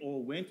Pete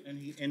all went and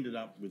he ended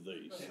up with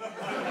these.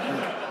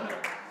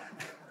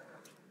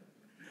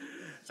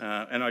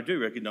 And I do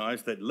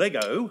recognise that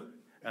Lego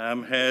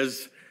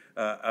has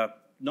a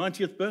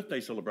 90th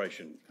birthday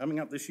celebration coming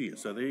up this year,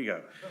 so there you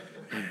go.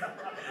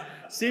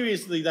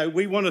 Seriously though,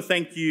 we want to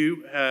thank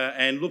you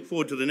and look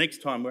forward to the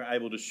next time we're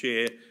able to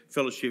share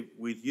fellowship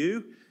with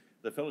you,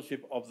 the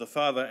fellowship of the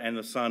Father and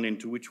the Son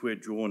into which we're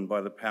drawn by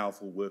the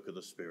powerful work of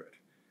the Spirit.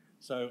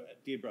 So,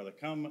 dear brother,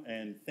 come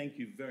and thank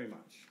you very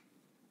much.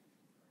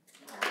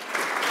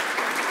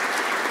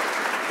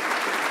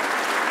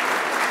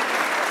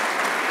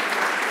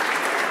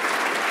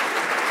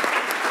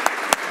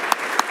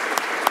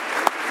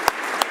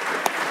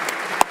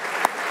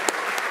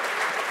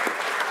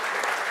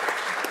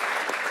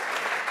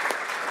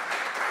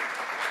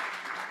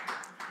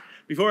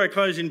 Before I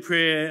close in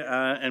prayer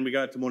and we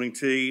go out to morning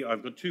tea,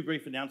 I've got two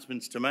brief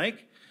announcements to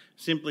make.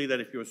 Simply that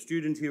if you're a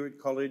student here at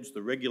college,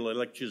 the regular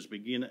lectures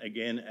begin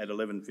again at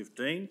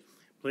 11:15.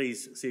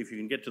 Please see if you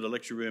can get to the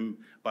lecture room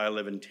by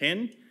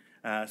 11:10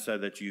 so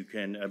that you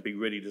can be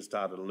ready to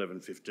start at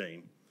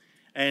 11:15.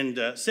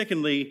 And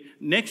secondly,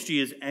 next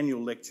year's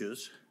annual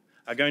lectures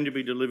are going to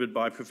be delivered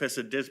by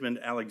Professor Desmond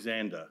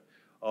Alexander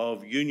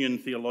of Union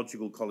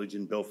Theological College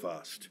in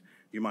Belfast.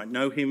 You might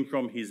know him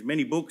from his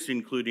many books,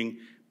 including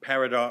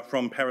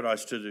From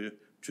Paradise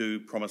to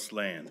Promised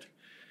Land.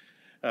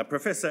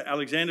 Professor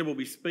Alexander will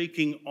be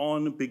speaking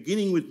on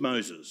Beginning with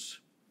Moses,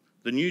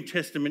 the New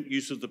Testament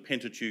use of the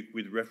Pentateuch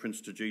with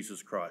reference to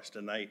Jesus Christ.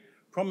 And they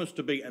promise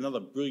to be another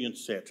brilliant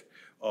set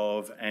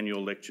of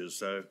annual lectures.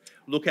 So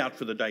look out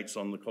for the dates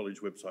on the college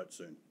website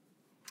soon.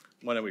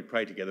 Why don't we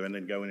pray together and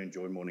then go and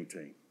enjoy morning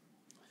tea.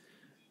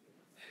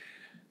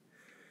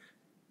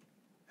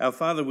 Our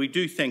Father, we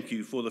do thank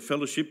you for the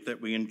fellowship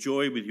that we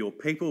enjoy with your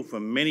people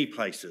from many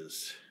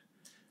places,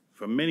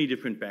 from many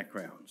different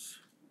backgrounds.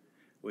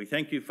 We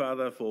thank you,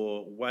 Father,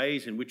 for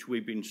ways in which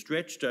we've been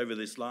stretched over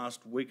this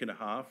last week and a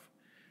half.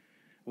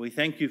 We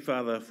thank you,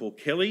 Father, for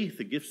Kelly,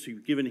 the gifts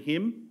you've given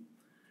him,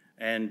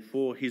 and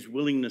for his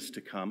willingness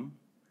to come.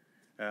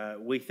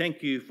 We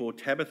thank you for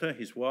Tabitha,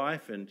 his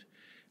wife, and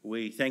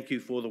we thank you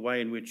for the way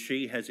in which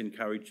she has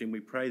encouraged him. We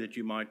pray that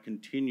you might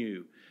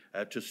continue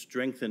to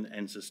strengthen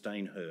and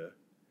sustain her.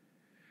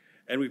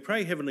 And we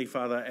pray, Heavenly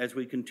Father, as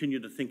we continue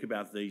to think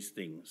about these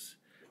things,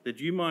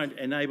 that you might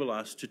enable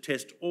us to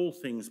test all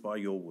things by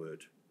your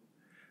word.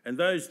 And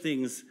those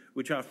things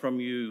which are from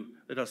you,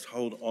 let us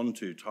hold on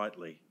to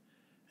tightly.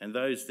 And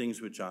those things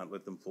which aren't,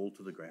 let them fall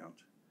to the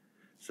ground.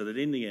 So that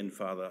in the end,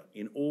 Father,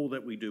 in all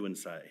that we do and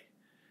say,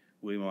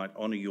 we might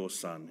honour your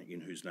Son,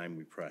 in whose name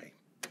we pray.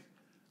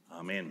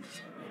 Amen.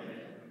 Amen.